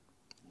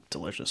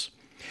 Delicious.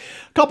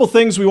 A couple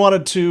things we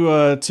wanted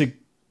to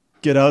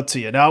get out to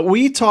you. Now,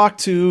 we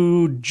talked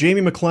to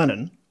Jamie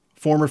McLennan,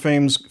 former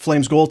Flames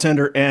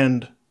goaltender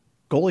and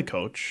goalie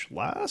coach,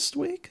 last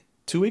week?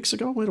 2 weeks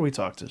ago? When did we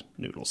talk to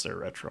Noodles there,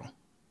 Retro?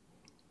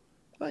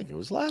 I think it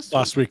was last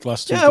week.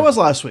 Yeah, it was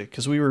last week,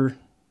 because we were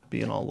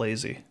being all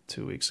lazy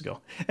 2 weeks ago.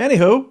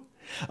 Anywho,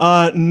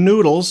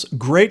 Noodles,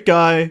 great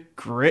guy,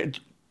 great.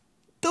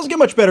 Doesn't get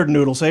much better than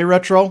Noodles, hey,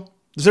 Retro?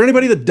 Is there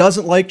anybody that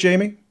doesn't like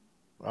Jamie?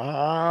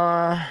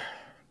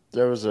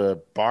 There was a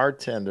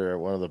bartender at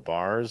one of the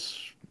bars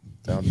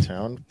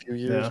downtown a few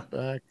years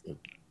back.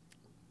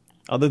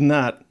 Other than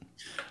that,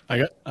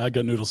 I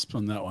got Noodles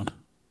on that one.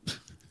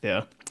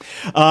 Yeah.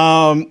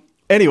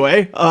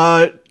 Anyway,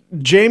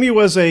 Jamie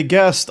was a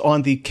guest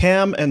on the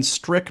Cam and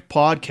Strick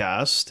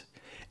podcast.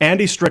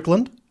 Andy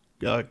Strickland,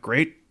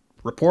 great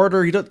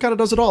reporter. He kind of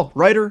does it all.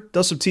 Writer,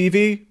 does some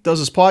TV, does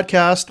his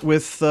podcast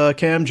with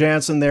Cam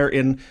Jansen there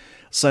in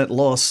St.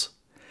 Louis.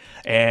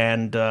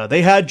 And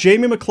they had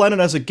Jamie McLennan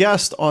as a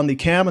guest on the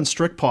Cam and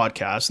Strick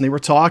podcast. And they were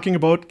talking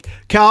about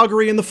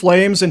Calgary and the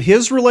Flames and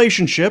his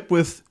relationship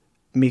with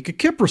Mika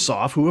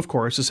Kiprasov, who, of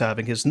course, is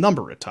having his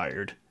number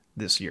retired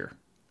this year.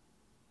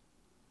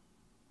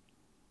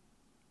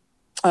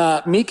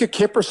 Mika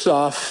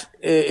Kiprusoff,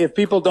 if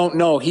people don't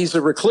know, he's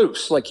a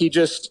recluse. Like he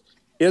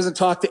doesn't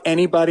talk to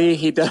anybody.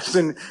 He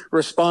doesn't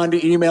respond to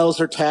emails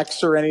or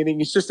texts or anything.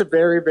 He's just a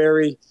very,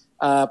 very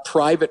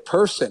private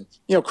person.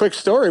 Quick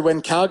story,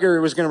 when Calgary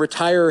was going to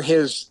retire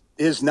his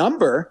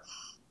number,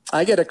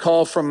 I get a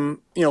call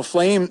from,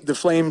 the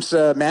Flames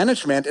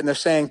management, and they're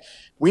saying,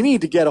 we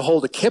need to get a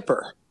hold of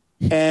Kipper.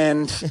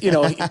 And,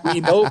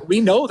 we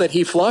know that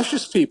he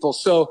flushes people.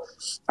 So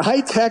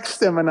I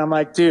text him and I'm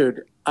like,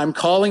 dude, I'm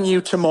calling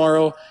you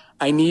tomorrow.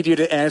 I need you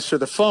to answer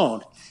the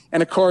phone.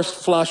 And of course,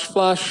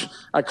 flush.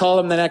 I call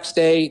him the next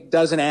day,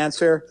 doesn't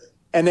answer.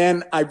 And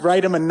then I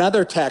write him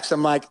another text.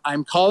 I'm like,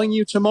 I'm calling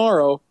you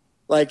tomorrow.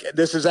 Like,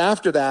 this is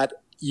after that.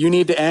 You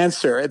need to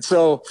answer. And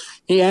so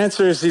he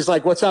answers. He's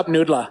like, what's up,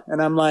 Noodla?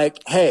 And I'm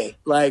like, hey,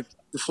 like,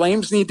 the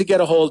Flames need to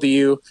get a hold of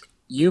you.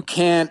 You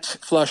can't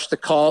flush the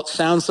call. It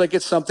sounds like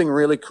it's something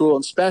really cool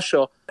and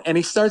special. And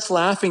he starts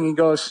laughing. He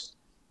goes,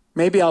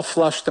 maybe I'll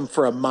flush them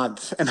for a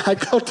month. And I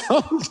go,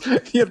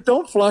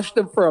 don't flush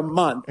them for a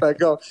month. I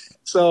go,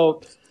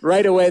 so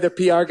right away, the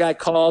PR guy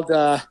called,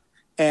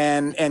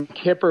 and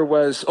Kipper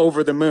was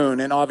over the moon.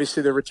 And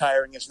obviously they're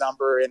retiring his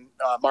number in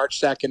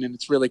March 2nd, and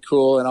it's really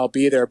cool, and I'll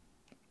be there.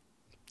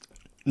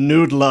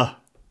 Noodla.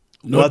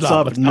 What's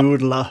up,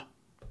 Noodla?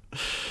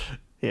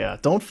 Yeah,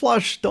 don't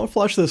flush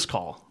this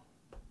call.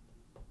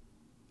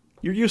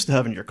 You're used to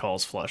having your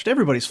calls flushed.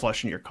 Everybody's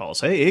flushing your calls.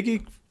 Hey,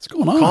 Iggy. What's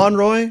going on?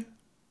 Conroy.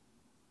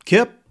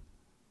 Kip.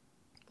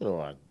 Go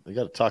on. I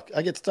got to talk.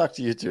 I get to talk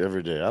to you two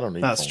every day. I don't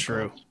need. That's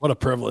true. Calls. What a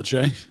privilege,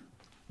 eh?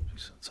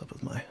 What's up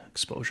with my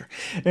exposure?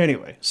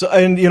 Anyway, so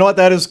and you know what?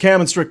 That is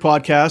Cam and Strick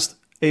podcast.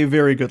 A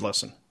very good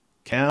listen.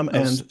 Cam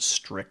and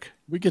Strick.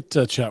 We get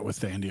to chat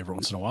with Andy every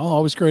once in a while.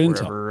 Always great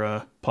intel.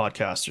 Wherever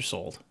podcasts are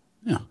sold.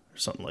 Yeah. Or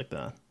something like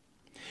that.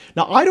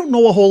 Now, I don't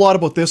know a whole lot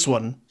about this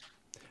one,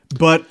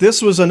 but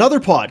this was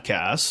another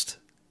podcast,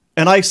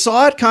 and I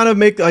saw it kind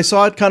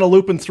of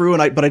looping through,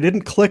 but I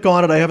didn't click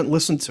on it. I haven't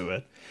listened to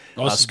it.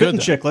 Spittin'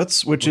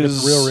 Chicklets, which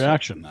is real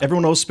reaction.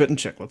 Everyone knows Spittin'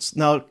 Chicklets.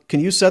 Now, can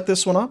you set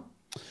this one up?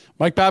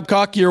 Mike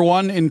Babcock, year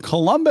one in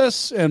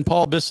Columbus, and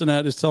Paul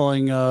Bissonnette is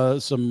telling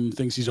some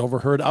things he's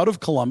overheard out of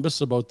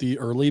Columbus about the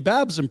early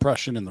Babs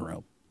impression in the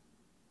room.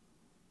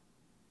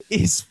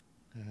 He's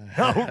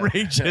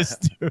outrageous,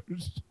 dude.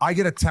 I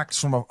get a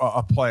text from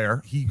a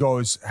player. He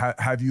goes,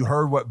 have you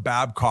heard what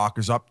Babcock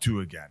is up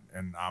to again?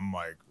 And I'm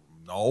like,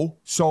 no.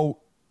 So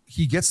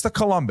he gets to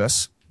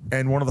Columbus,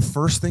 and one of the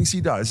first things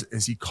he does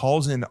is he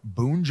calls in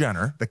Boone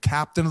Jenner, the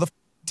captain of the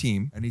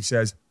team, and he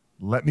says,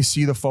 let me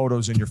see the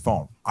photos in your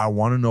phone. I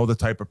want to know the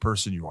type of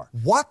person you are.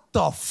 What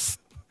the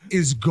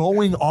is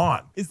going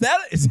on? Is that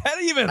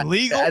even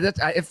legal?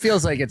 It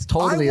feels like it's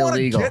totally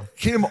illegal. I want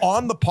to get him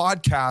on the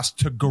podcast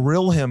to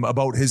grill him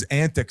about his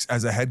antics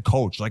as a head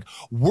coach. Like,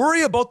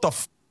 worry about the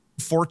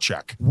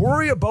forecheck.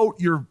 Worry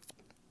about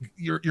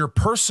your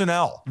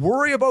personnel.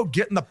 Worry about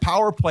getting the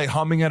power play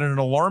humming at an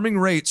alarming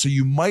rate so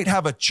you might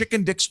have a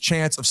chicken dick's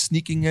chance of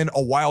sneaking in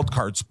a wild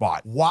card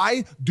spot.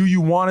 Why do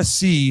you want to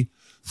see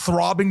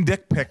throbbing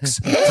dick pics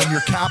from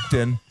your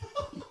captain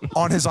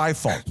on his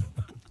iPhone?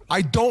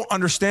 I don't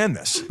understand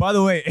this. By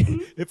the way,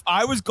 if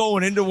I was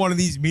going into one of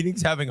these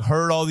meetings having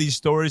heard all these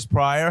stories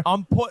prior,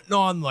 I'm putting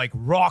on like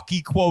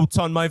Rocky quotes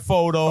on my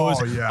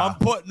photos. Oh, yeah. I'm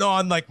putting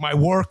on like my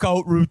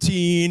workout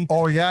routine.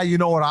 Oh, yeah. You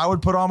know what I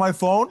would put on my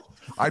phone?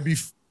 I'd be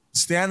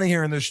standing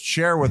here in this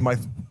chair with my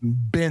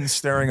bin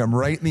staring him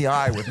right in the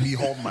eye with me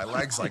holding my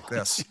legs like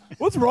this.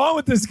 What's wrong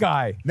with this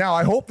guy? Now,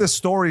 I hope this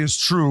story is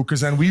true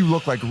because then we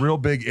look like real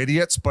big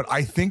idiots, but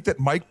I think that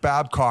Mike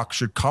Babcock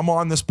should come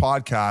on this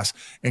podcast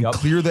and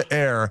clear the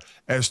air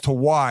as to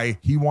why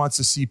he wants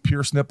to see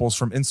Pierce nipples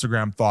from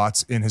Instagram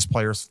thoughts in his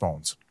players'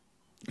 phones.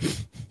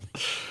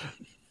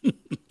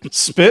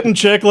 Spittin'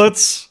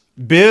 Chicklets,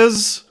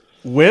 Biz,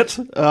 Wit.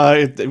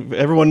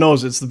 Everyone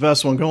knows it's the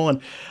best one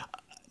going.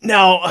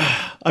 Now,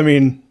 I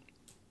mean,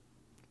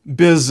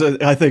 Biz,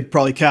 I think,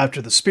 probably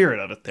captured the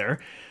spirit of it there.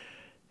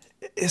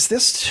 Is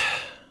this...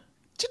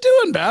 What you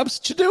doing, Babs?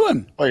 What you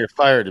doing? Oh, you're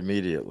fired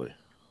immediately.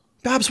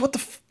 Babs, what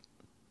the...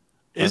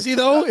 Is he,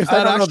 though? If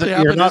that I don't know actually that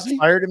happened, you're not is he?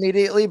 fired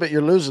immediately, but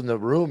you're losing the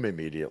room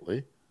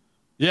immediately.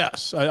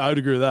 Yes, I would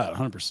agree with that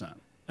 100%.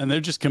 And they're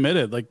just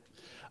committed. Like,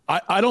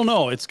 I don't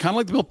know. It's kind of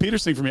like the Bill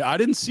Peters thing for me. I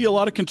didn't see a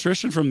lot of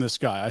contrition from this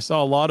guy. I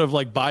saw a lot of,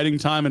 like, biding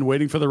time and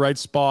waiting for the right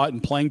spot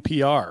and playing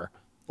PR.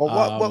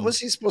 Well, what was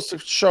he supposed to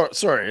show?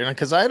 Sorry,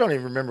 because I don't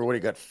even remember what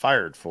he got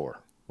fired for.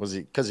 Was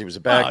he because he was a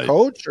bad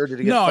coach, or did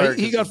he get fired?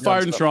 No, he got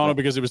fired in Toronto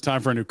because it was time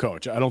for a new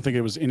coach. I don't think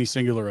it was any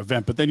singular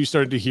event. But then you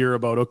started to hear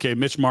about, okay,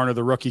 Mitch Marner,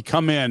 the rookie,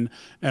 come in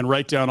and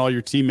write down all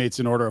your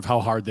teammates in order of how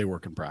hard they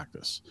work in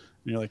practice.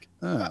 And you're like,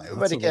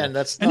 but again,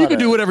 and you can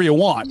do whatever you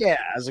want. Yeah,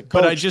 as a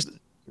coach. But I just.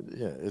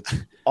 Yeah, it's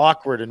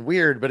awkward and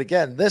weird. But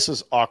again, this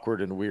is awkward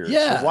and weird.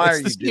 Yeah, so why it's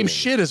are the you same doing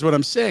shit is what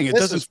I'm saying. It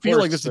doesn't feel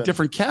like it's a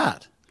different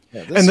cat.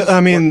 Yeah, and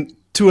I mean,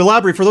 to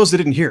elaborate for those that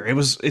didn't hear,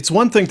 it's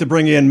one thing to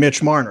bring in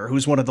Mitch Marner,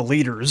 who's one of the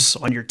leaders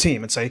on your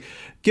team, and say,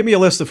 give me a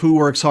list of who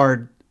works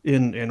hard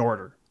in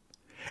order.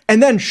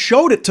 and then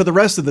showed it to the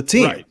rest of the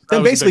team. Right.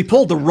 Then basically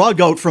pulled the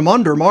rug out from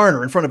under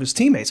Marner in front of his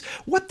teammates.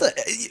 With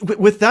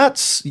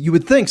that, you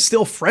would think,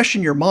 still fresh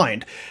in your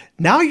mind.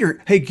 Now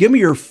hey, give me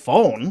your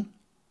phone.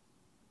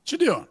 What you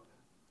doing?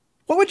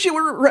 What would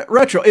you,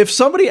 Retro, if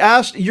somebody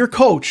asked your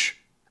coach?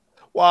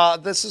 Well,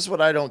 this is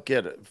what I don't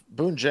get.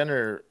 Boone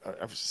Jenner,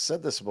 I've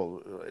said this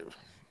about,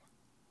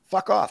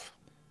 fuck off.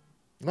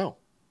 No.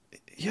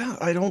 Yeah,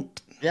 I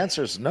don't. The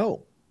answer is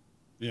no.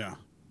 Yeah.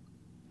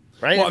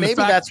 Right? Well, And maybe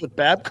that's what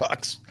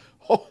Babcock's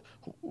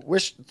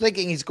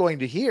thinking he's going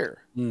to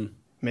hear.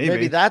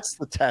 Maybe that's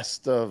the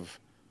test of,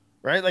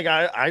 right? Like,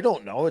 I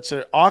don't know. It's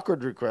an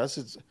awkward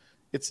request.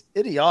 It's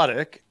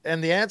idiotic.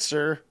 And the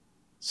answer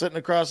sitting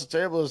across the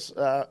table is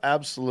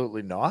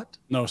absolutely not.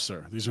 No,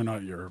 sir. These are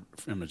not your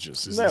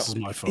images. This is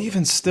my photo.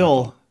 Even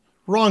still,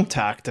 wrong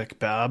tactic,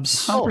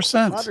 Babs.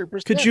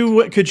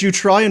 100%. Could you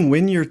try and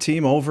win your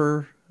team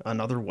over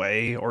another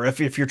way? Or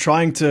if you're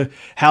trying to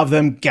have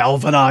them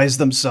galvanize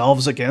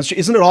themselves against you,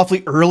 isn't it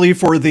awfully early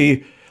for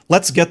the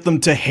let's get them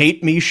to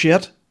hate me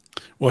shit?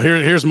 Well,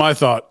 here's my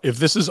thought. If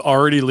this is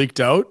already leaked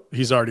out,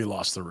 he's already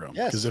lost the room.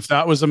 Because if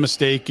that was a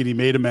mistake and he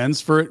made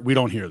amends for it, we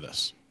don't hear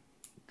this.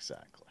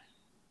 Exactly.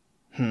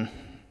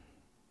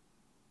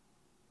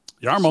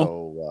 Yarmo.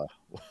 So,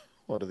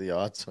 what are the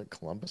odds on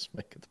Columbus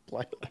making the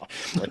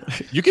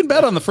playoffs? You can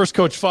bet on the first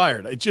coach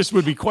fired. It just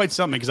would be quite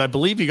something because I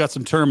believe he got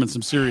some term and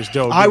some serious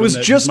dough. I was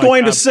just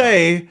going to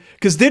say,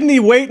 because didn't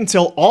he wait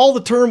until all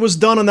the term was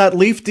done on that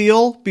Leaf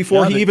deal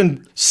before he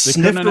even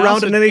sniffed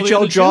around an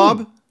NHL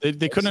job?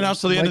 They couldn't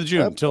announce till the end of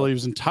June until he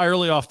was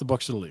entirely off the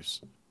books of the Leafs.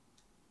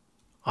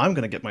 I'm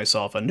going to get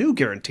myself a new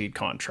guaranteed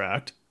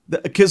contract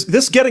because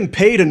this getting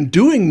paid and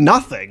doing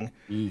nothing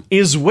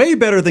is way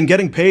better than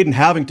getting paid and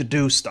having to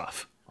do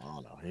stuff. Oh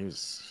no, he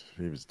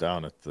was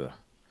down at the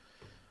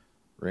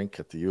rink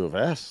at the U of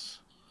S.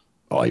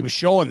 Oh, he was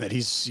showing that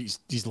he's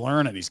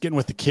learning. He's getting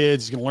with the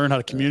kids. He's going to learn how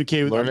to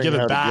communicate with them, give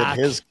it back.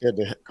 To get his kid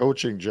a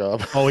coaching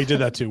job. Oh, he did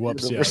that too.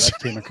 Whoops, yeah, that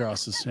came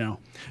across as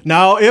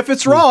Now, if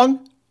it's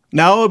wrong,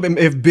 I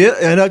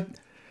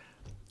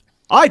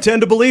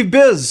tend to believe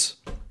Biz.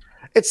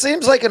 It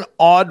seems like an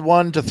odd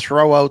one to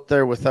throw out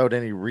there without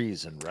any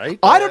reason, right?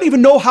 I don't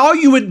even know how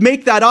you would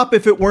make that up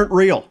if it weren't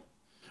real.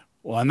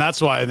 Well, and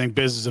that's why I think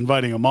Biz is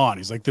inviting him on.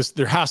 He's like,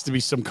 there has to be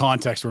some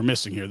context we're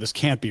missing here. This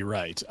can't be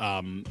right.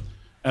 And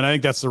I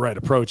think that's the right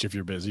approach if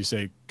you're Biz. You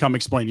say, come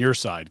explain your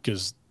side,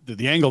 because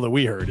the angle that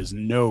we heard is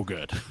no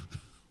good.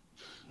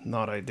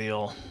 Not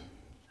ideal.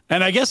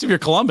 And I guess if you're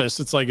Columbus,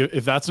 it's like,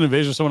 if that's an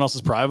invasion of someone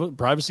else's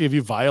privacy, have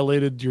you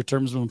violated your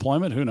terms of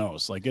employment? Who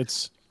knows? Like,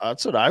 that's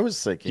what I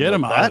was thinking. Get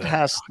him out that of there.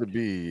 has to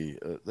be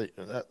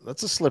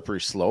that's a slippery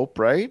slope,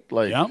 right?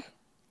 Like, yeah.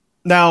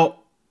 Now,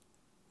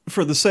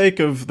 for the sake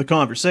of the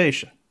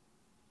conversation,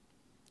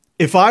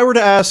 if I were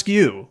to ask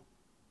you,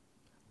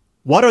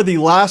 what are the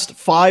last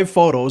 5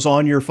 photos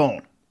on your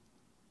phone?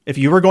 If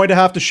you were going to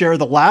have to share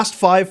the last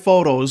 5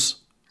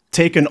 photos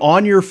taken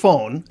on your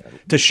phone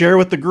to share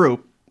with the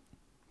group,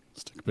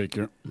 let's take a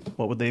picture.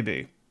 What would they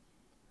be?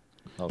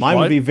 Mine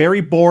would be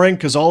very boring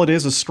because all it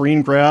is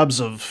screen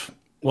grabs of.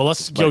 Well,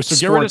 let's go. So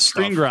get rid of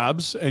screen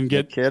grabs and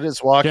get. The kid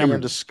is walking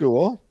into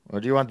school. Or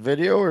do you want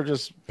video or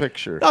just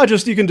picture? No,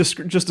 you can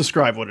just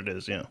describe what it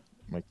is. Yeah.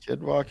 My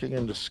kid walking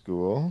into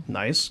school.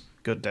 Nice,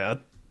 good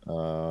dad.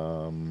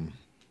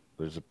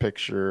 There's a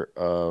picture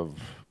of.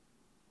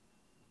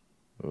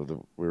 We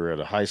were at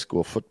a high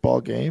school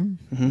football game.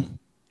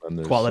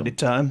 And quality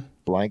time.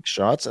 Blank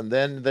shots, and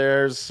then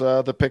there's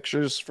the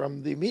pictures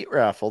from the meat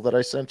raffle that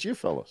I sent you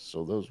fellas.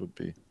 So those would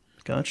be.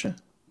 Gotcha.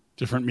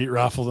 Different meat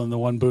raffle than the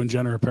one Boone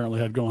Jenner apparently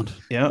had going.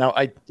 Yeah. Now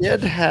I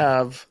did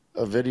have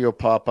a video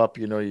pop up.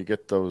 You know, you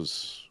get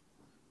those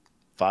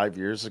 5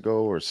 years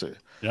ago or so.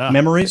 Yeah.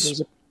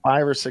 Memories.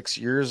 5 or 6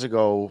 years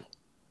ago,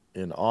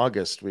 in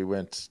August, we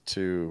went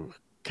to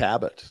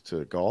Cabot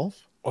to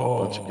golf. A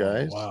bunch of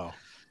guys. Wow.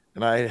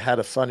 And I had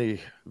a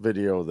funny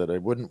video that I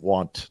wouldn't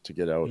want to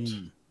get out,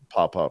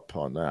 pop up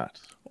on that.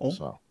 Oh.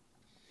 So,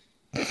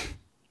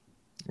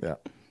 yeah.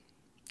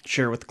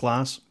 Share with the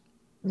class.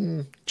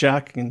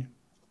 Jack,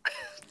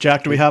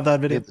 do we have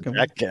that video?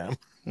 Jack cam.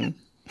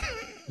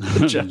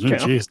 Jack cam.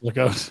 Jeez, look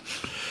out.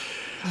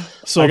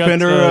 So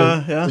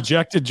Pinder,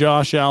 ejected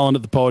Josh Allen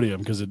at the podium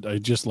because I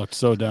just looked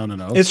so down and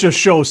out. It's just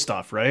show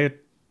stuff, right?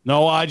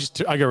 No, I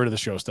got rid of the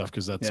show stuff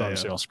because that's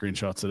obviously all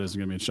screenshots. It isn't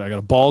going to be in show. I got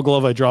a ball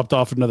glove I dropped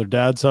off at another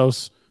dad's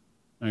house.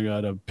 I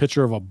got a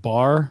picture of a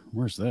bar.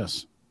 Where's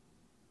this?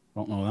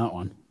 Don't know that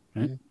one.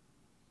 Okay.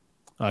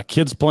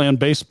 Kids playing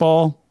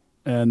baseball.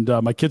 And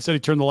my kid said he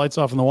turned the lights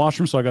off in the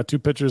washroom, so I got 2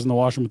 pictures in the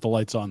washroom with the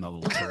lights on. That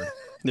little turd.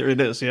 There it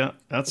is. Yeah,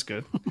 that's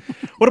good.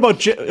 What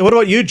about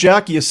you,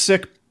 Jack? You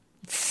sick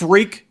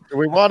freak? Do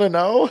we want to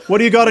know? What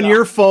do you got on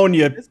your phone?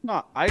 You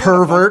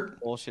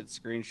pervert. Bullshit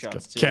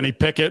screenshots too. Kenny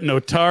Pickett, no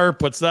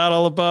tarp. What's that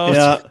all about?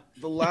 Yeah.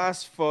 The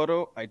last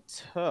photo I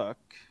took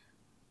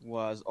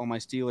was all my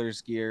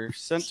Steelers gear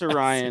sent to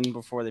Ryan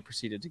before they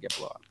proceeded to get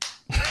blown up.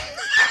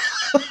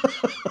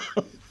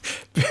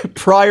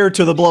 Prior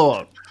to the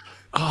blowout.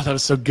 Oh, that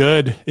was so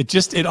good.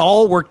 It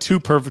all worked too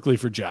perfectly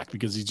for Jack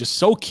because he's just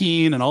so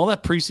keen and all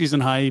that preseason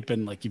hype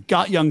and like you've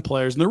got young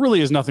players and there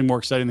really is nothing more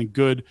exciting than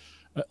good,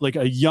 like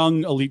a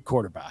young elite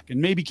quarterback.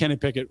 And maybe Kenny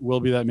Pickett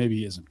will be that, maybe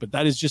he isn't. But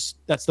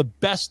that's the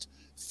best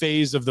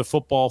phase of the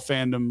football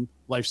fandom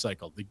life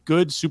cycle, the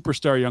good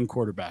superstar young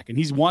quarterback. And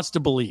he wants to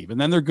believe.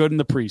 And then they're good in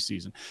the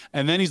preseason.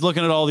 And then he's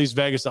looking at all these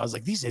Vegas odds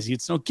like, these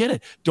idiots don't get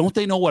it. Don't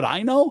they know what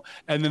I know?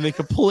 And then they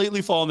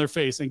completely fall on their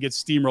face and get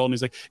steamrolled. And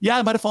he's like, yeah,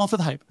 I might have fallen for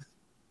the hype.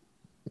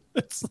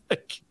 It's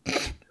like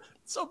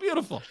so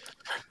beautiful.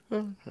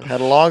 I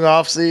had a long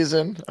off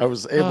season. I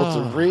was able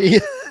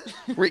to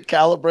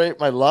recalibrate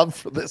my love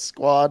for this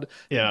squad.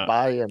 Yeah, and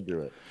buy into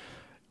it.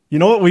 You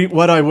know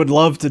what I would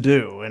love to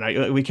do,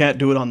 and we can't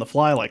do it on the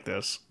fly like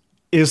this,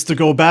 is to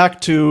go back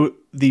to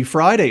the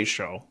Friday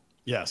show.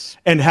 Yes,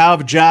 and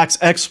have Jack's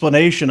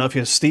explanation of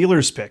his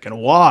Steelers pick and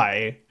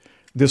why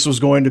this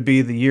was going to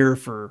be the year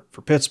for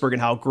Pittsburgh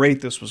and how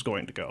great this was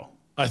going to go.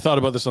 I thought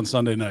about this on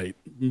Sunday night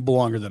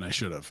longer than I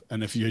should have.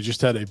 And if you just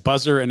had a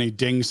buzzer and a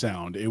ding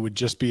sound, it would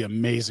just be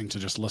amazing to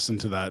just listen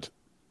to that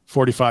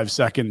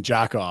 45-second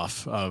jack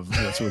off of,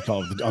 that's what we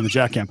call it on the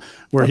jack cam,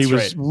 where he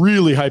was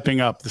really hyping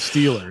up the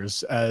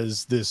Steelers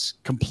as this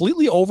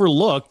completely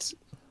overlooked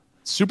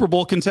Super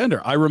Bowl contender.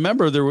 I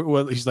remember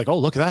he's like, oh,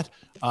 look at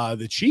that.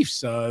 The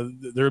Chiefs,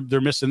 they're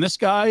missing this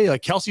guy.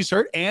 Like Kelsey's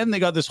hurt, and they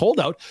got this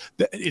holdout.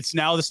 It's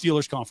now the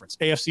Steelers conference.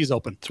 AFC is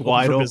open. It's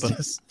wide open.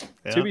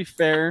 Yeah. To be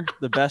fair,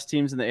 the best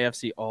teams in the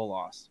AFC all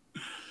lost.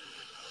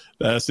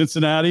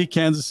 Cincinnati,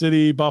 Kansas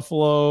City,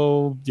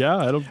 Buffalo.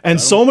 Yeah,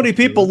 so many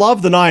people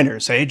love the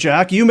Niners. Hey,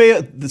 Jack, the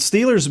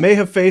Steelers may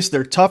have faced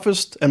their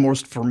toughest and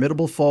most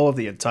formidable foe of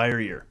the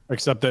entire year.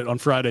 Except that on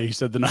Friday he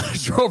said the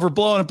Niners were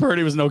overblown and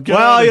Purdy was no good.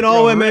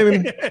 Well,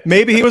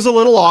 maybe he was a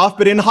little off,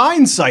 but in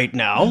hindsight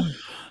now,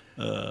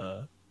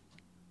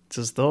 it's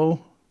as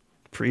though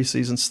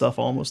preseason stuff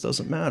almost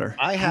doesn't matter.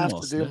 I have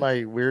to do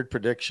my weird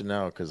prediction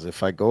now because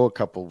if I go a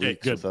couple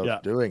weeks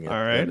without doing it,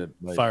 then it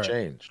might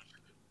change.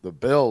 The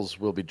Bills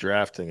will be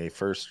drafting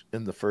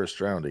in the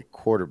first round a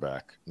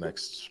quarterback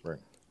next spring.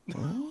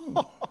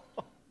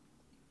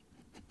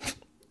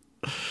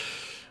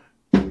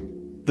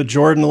 The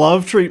Jordan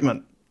Love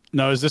treatment.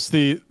 Now, is this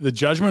the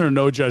judgment or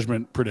no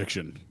judgment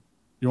prediction?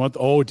 You want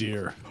oh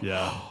dear.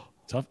 Yeah.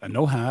 Tough. And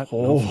no hat.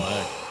 Oh, no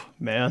flag.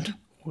 Man.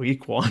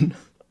 Week 1.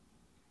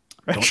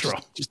 Retro.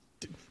 Just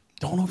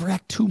don't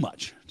overreact too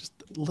much. Just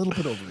a little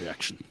bit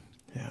overreaction.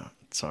 Yeah,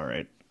 it's all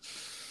right.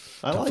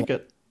 I like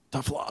it.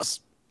 Tough loss.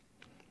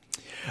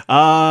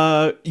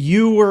 Did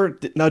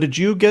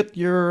you get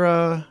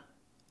your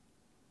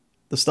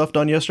the stuff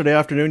done yesterday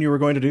afternoon you were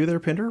going to do there,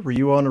 Pinder?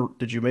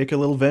 Did you make a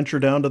little venture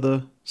down to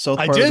the south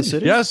part of the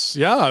city? Yes.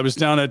 Yeah. I was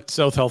down at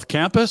South Health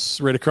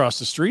Campus, right across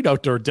the street,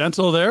 outdoor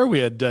dental there. We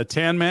had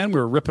Tan Man. We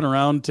were ripping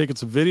around, taking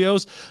some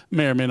videos.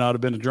 May or may not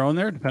have been a drone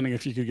there, depending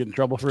if you could get in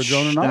trouble for a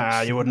drone or not.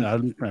 Nah, you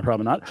wouldn't.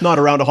 Probably not. Not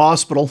around a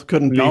hospital.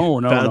 Couldn't be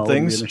bad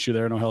things. An issue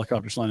there. No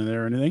helicopters flying in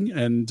there or anything.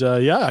 And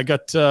I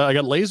got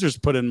lasers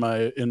put in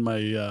my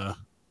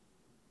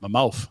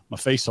mouth, my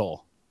face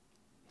hole.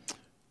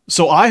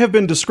 So I have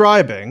been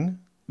describing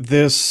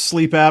this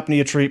sleep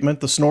apnea treatment,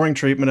 the snoring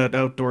treatment at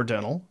Outdoor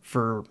Dental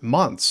for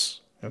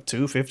months.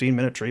 2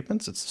 15-minute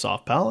treatments. It's a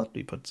soft palate.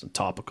 You put some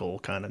topical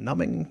kind of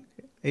numbing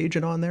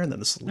agent on there, and then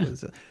this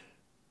is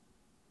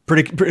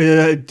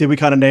did we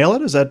kind of nail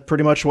it? Is that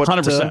pretty much what?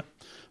 100%.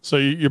 So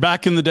you're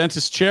back in the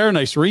dentist chair.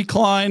 Nice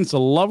recline. It's a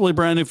lovely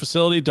brand new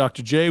facility.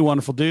 Dr. J,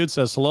 wonderful dude,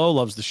 says hello.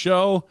 Loves the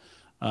show.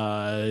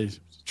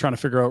 Trying to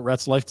figure out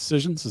Rhett's life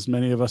decisions, as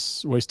many of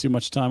us waste too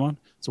much time on.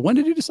 So when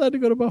did you decide to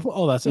go to Buffalo?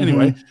 Oh, that's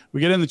anyway. We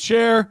get in the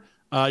chair.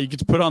 You get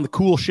to put on the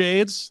cool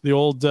shades, the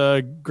old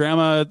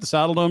grandma at the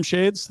Saddle Dome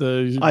shades.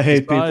 I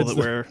hate people that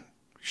wear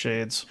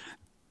shades.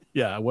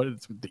 Yeah,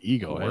 it's the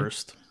ego?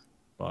 Worst.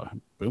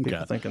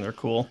 Boomcat thinking they're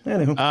cool.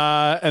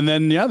 Anywho. And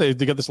then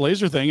they got this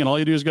laser thing, and all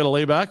you do is got to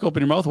lay back,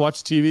 open your mouth,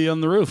 watch TV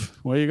on the roof.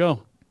 Away you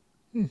go.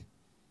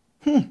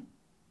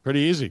 Pretty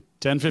easy.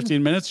 10,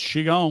 15 minutes,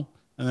 she gone.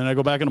 And then I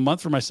go back in a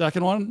month for my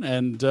second one,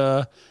 and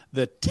the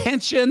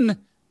tension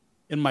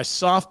in my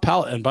soft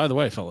palate. And by the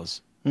way,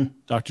 fellas,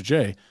 Dr.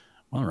 J,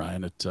 well,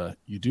 Ryan,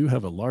 you do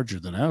have a larger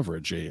than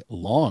average, a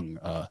long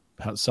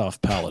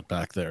soft palate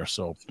back there.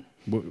 So,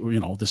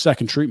 the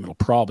second treatment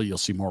you'll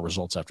see more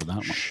results after that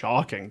one.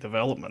 Shocking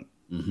development.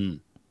 Mm-hmm.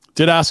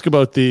 Did ask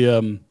about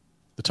the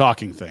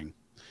talking thing.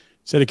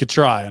 Said he could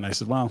try, and I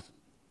said, well,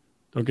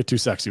 don't get too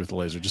sexy with the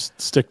laser. Just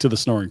stick to the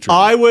snoring treatment.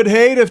 I would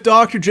hate if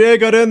Dr. J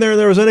got in there and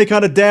there was any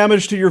kind of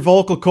damage to your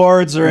vocal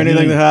cords or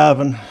anything that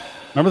happened.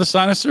 Remember the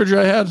sinus surgery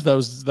I had? That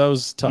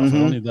was tough. I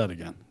don't need that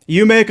again.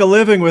 You make a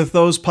living with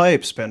those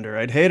pipes, Bender.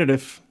 I'd hate it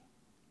if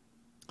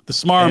the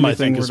SMARM, I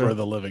think, is where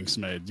the living's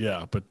made.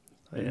 Yeah, but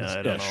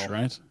I don't know.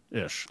 Right?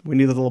 Ish. We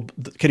need a little.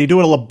 Can you do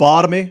a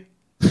lobotomy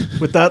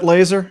with that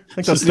laser? I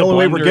think that's the only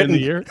way we're getting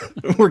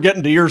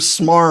to your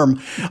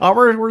SMARM.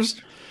 We're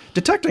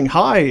detecting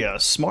high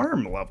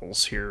SMARM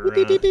levels here. Well,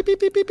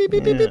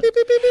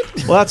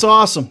 that's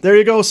awesome. There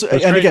you go. So,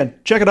 and again,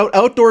 check it out.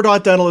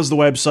 Outdoor.dental is the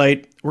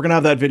website. We're going to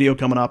have that video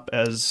coming up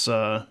as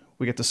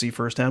we get to see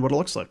firsthand what it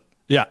looks like.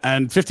 Yeah,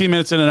 and 15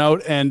 minutes in and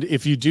out. And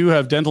if you do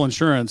have dental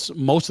insurance,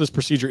 most of this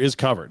procedure is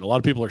covered. A lot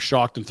of people are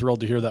shocked and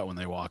thrilled to hear that when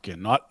they walk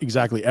in. Not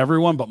exactly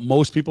everyone, but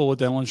most people with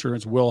dental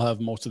insurance will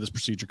have most of this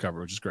procedure covered,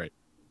 which is great.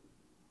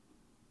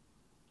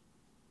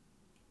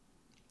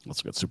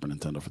 Also got Super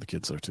Nintendo for the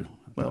kids there too.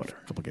 Well,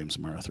 a couple games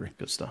of Mario 3.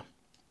 Good stuff.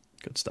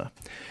 Good stuff.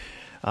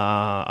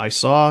 I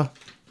saw,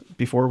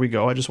 before we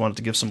go, I just wanted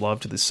to give some love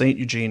to the St.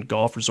 Eugene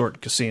Golf Resort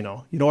and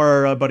Casino. You know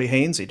our buddy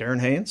Hainsey, Darren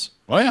Haynes?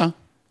 Oh, yeah.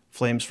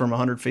 Flames from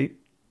 100 feet.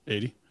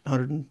 80.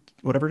 100,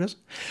 whatever it is.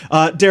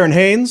 Darren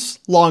Haynes,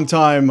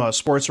 longtime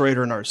sports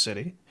writer in our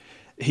city.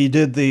 He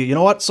did the, you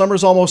know what,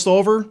 summer's almost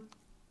over.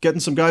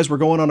 Getting some guys, we're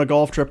going on a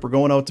golf trip. We're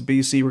going out to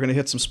BC. We're going to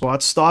hit some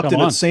spots. Stopped in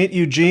at St.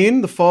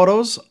 Eugene. The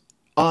photos,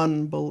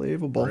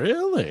 unbelievable.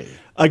 Really?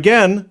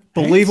 Again,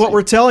 believe what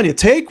we're telling you.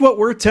 Take what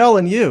we're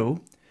telling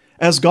you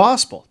as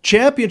gospel.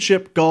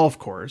 Championship golf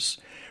course,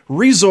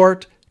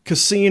 resort,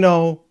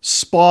 casino,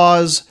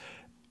 spas,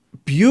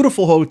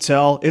 beautiful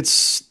hotel.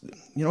 It's,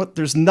 you know what,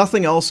 there's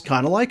nothing else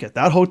kind of like it.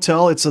 That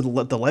hotel, it's the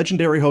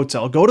legendary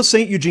hotel. Go to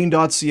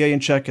steugene.ca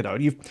and check it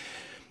out.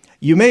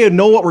 You may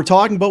know what we're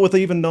talking about without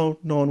even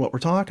knowing what we're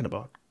talking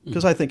about.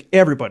 Because I think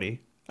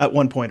everybody at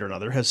one point or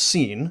another has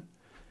seen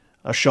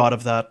a shot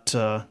of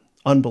that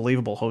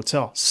unbelievable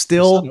hotel.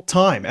 Still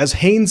time, as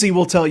Hainsey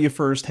will tell you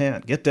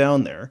firsthand. Get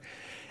down there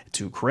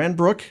to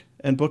Cranbrook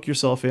and book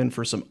yourself in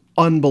for some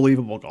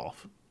unbelievable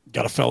golf.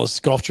 Got a fella's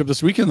golf trip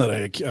this weekend that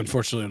I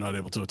unfortunately am not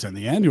able to attend,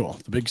 the annual,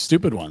 the big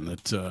stupid one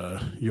that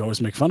you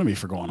always make fun of me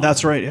for going on.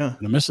 That's right, yeah. I'm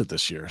going to miss it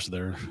this year.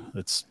 So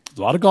it's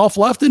a lot of golf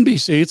left in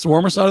BC. It's the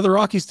warmer side of the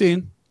Rockies,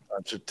 Dean.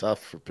 That's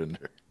tough for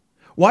Pinder.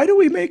 Why do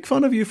we make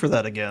fun of you for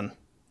that again?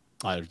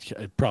 I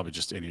probably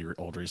just any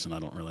old reason. I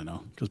don't really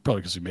know.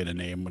 Probably because we made a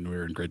name when we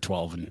were in grade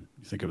 12 and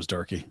you think it was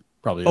Darky.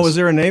 Probably. Oh, is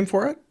there a name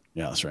for it?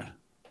 Yeah, that's right.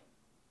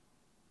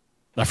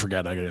 I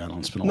forget. I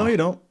don't spend a No, while. you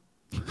don't.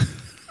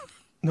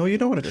 No, you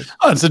know what it is.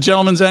 Oh, it's the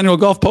Gentleman's Annual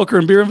Golf, Poker,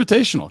 and Beer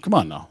Invitational. Come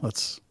on now.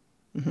 It's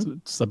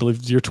I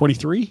believe, year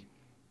 23,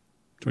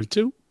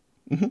 22.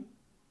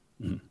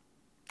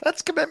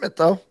 That's commitment,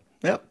 though.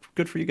 Yep.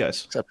 Good for you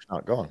guys. Except you're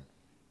not going.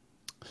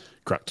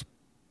 Correct.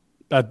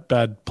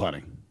 Bad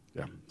planning.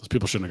 Yeah. Those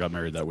people shouldn't have got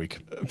married that week.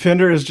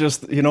 Pinder is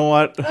just, you know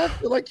what? I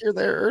feel like you're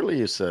there early,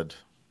 you said.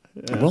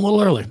 I went a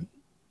little early.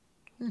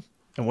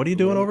 And what are you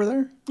doing over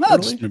there?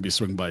 Just maybe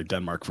swing by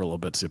Denmark for a little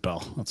bit, see a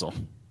pal. That's all.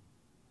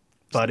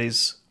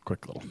 Buddies.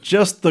 Quick little.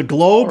 Just the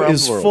globe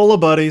is full of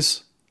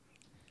buddies.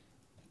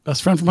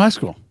 Best friend from high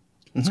school.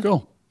 Let's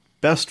go.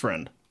 Best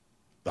friend.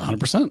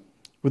 100%.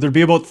 Would there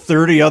be about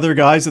 30 other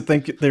guys that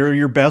think they're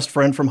your best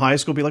friend from high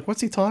school? Be like, what's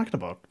he talking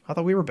about? I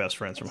thought we were best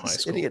friends from high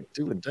school. Idiot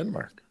do in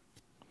Denmark.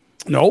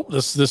 No,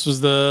 this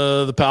was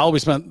the pal we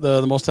spent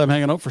the most time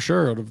hanging out for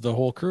sure out of the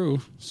whole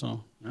crew.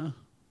 So, yeah.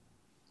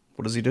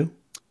 What does he do?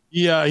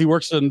 Yeah, he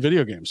works in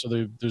video games.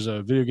 So there's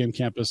a video game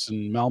campus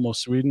in Malmo,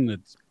 Sweden.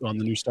 It's on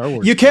the new Star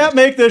Wars. You can't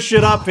make this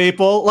shit up,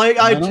 people. Like,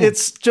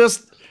 it's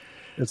just...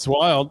 It's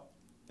wild.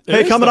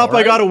 Hey, coming up,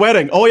 I got a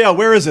wedding. Oh, yeah,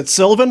 where is it?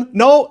 Sylvan?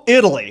 No,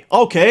 Italy.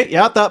 Okay,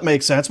 yeah, that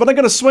makes sense. But I'm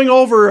going to swing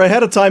over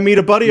ahead of time, meet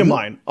a buddy of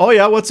mine. Oh,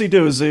 yeah, what's he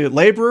do? Is he a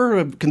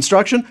laborer,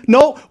 construction?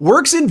 No,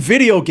 works in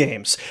video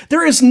games.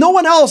 There is no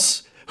one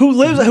else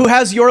who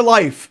has your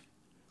life.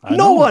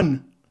 No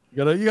one.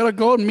 You gotta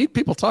go out and meet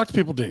people, talk to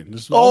people, Dean.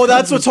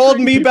 That's what's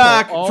holding me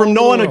back from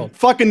knowing a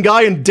fucking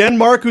guy in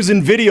Denmark who's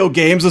in video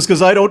games is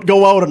because I don't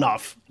go out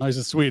enough. No, he's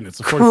in Sweden.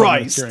 It's a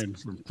 45-minute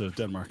train to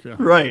Denmark. Yeah.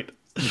 Right.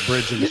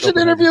 Bridge You should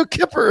interview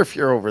Kipper if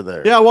you're over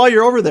there. Yeah, while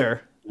you're over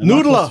there.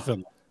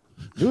 Noodla.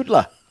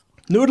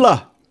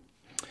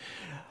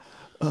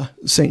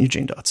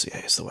 steugene.ca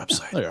is the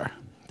website. There you are.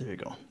 There you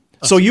go.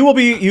 So you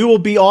will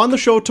be on the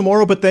show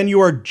tomorrow, but then you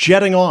are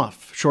jetting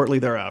off shortly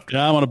thereafter.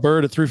 Yeah, I'm on a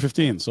bird at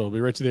 3:15, so I'll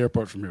be right to the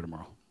airport from here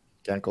tomorrow.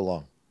 Can't go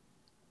long.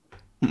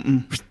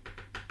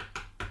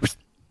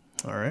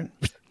 All right.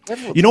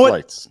 You know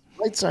what?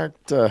 Flights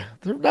aren't. They're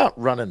not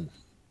running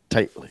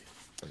tightly.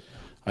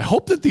 I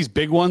hope that these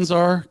big ones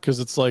are, because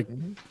it's like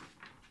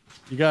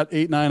you got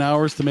 8-9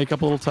 hours to make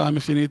up a little time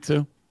if you need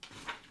to. I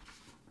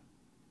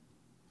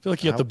feel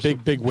like you got the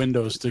big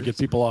windows to get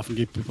people off and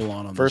get people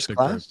on First big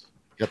class? birds.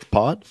 You got the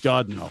pod?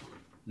 God, no.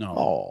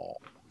 Oh,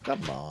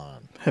 come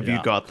on. Have you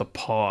got the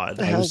pod?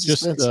 I was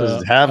just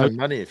having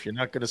money if you're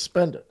not going to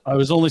spend it. I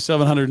was only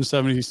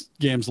 770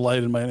 games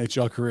light in my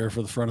NHL career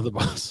for the front of the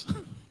bus.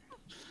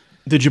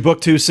 Did you book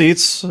 2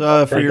 seats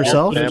for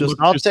yourself?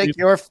 I'll take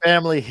your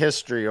family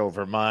history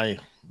over my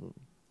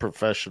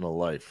professional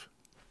life.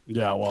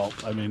 Yeah, well,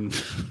 I mean,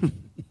 I'm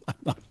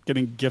not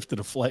getting gifted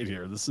a flight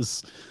here.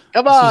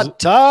 Come on,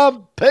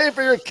 Tom. Pay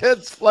for your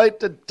kid's flight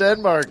to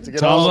Denmark to get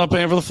Tom's not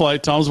paying for the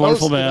flight. Tom's a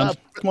wonderful man.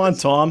 Come on,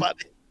 Tom.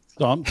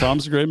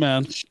 Tom's a great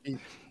man.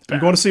 I'm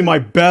going to see my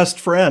best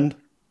friend.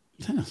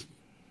 Yeah.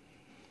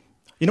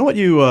 You know what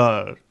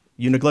you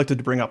neglected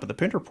to bring up at the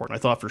Pinder Report, and I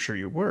thought for sure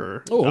you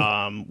were,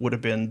 would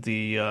have been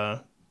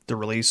the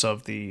release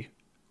of the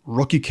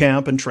rookie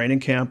camp and training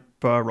camp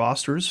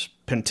rosters.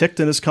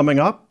 Penticton is coming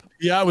up.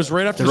 Yeah, it was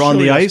right after they're on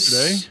the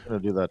yesterday. ice. I'm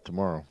going to do that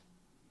tomorrow.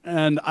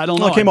 And I don't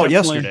know. Well, it came out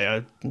definitely-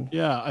 yesterday.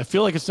 Yeah, I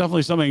feel like it's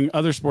definitely something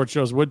other sports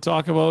shows would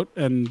talk about,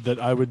 and that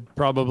I would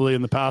probably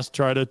in the past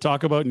try to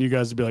talk about, and you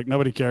guys would be like,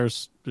 nobody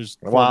cares. There's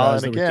 4 Well,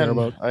 guys and that we care again,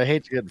 about. I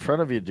hate to get in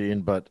front of you,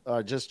 Dean, but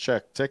I just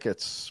checked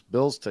tickets,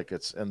 Bills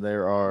tickets, and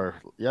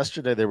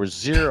yesterday there were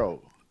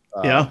 0.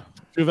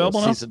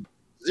 Available now?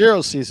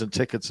 0 season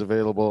tickets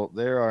available.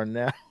 There are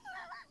now.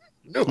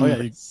 No. Oh,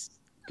 yeah,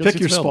 Pick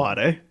your spot,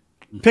 eh?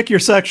 Pick your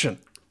section.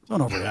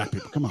 Don't overreact,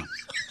 people. Come on.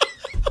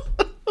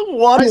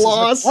 One Prices are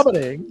loss.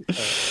 plummeting.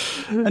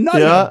 And not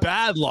even a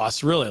bad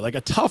loss, really, like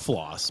a tough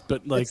loss,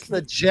 but like It's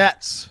the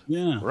Jets.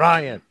 Yeah.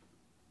 Ryan.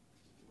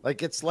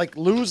 Like it's like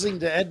losing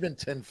to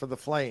Edmonton for the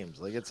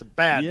Flames. Like it's a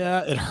bad.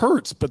 Yeah, it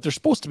hurts, but they're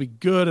supposed to be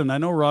good, and I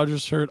know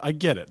Rogers hurt. I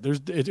get it.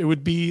 It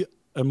would be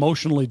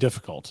emotionally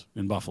difficult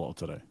in Buffalo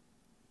today.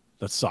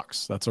 That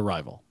sucks. That's a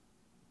rival.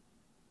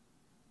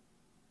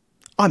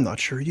 I'm not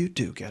sure you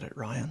do get it,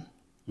 Ryan.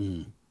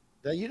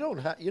 Now you don't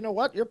have. You know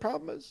what your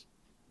problem is?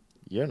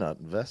 You're not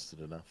invested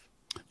enough.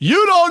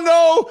 You don't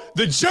know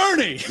the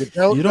journey.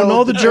 You don't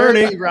know the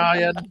journey,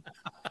 Ryan.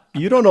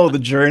 You don't know the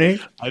journey.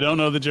 I don't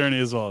know the journey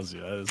as well as you.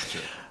 That is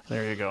true.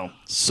 There you go.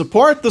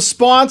 Support the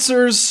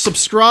sponsors,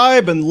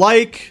 subscribe and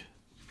like.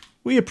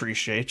 We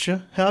appreciate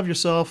you. Have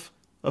yourself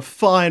a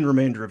fine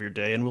remainder of your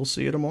day, and we'll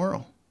see you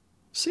tomorrow.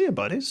 See you,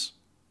 buddies.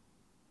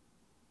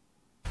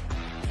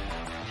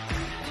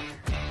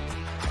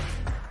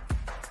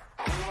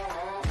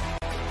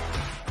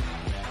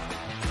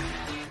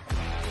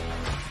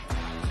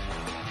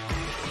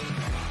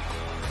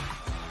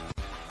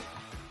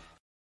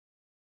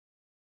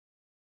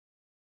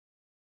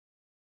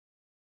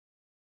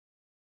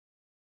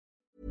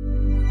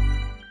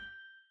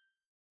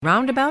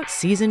 Roundabout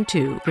Season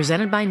 2,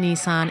 presented by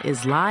Nissan,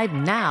 is live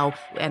now,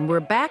 and we're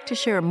back to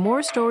share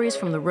more stories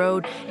from the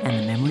road and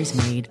the memories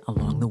made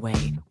along the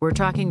way. We're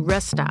talking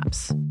rest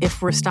stops, if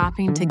we're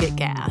stopping to get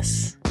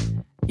gas.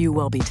 You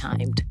will be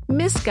timed.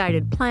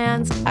 Misguided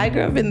plans. I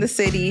grew up in the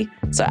city,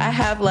 so I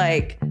have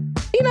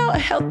a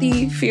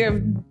healthy fear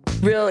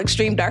of real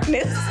extreme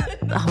darkness.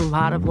 A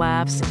lot of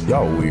laughs.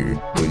 Y'all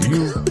weird, but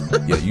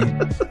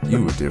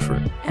you were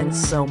different. And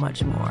so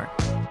much more.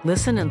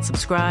 Listen and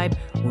subscribe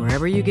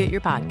wherever you get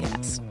your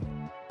podcasts.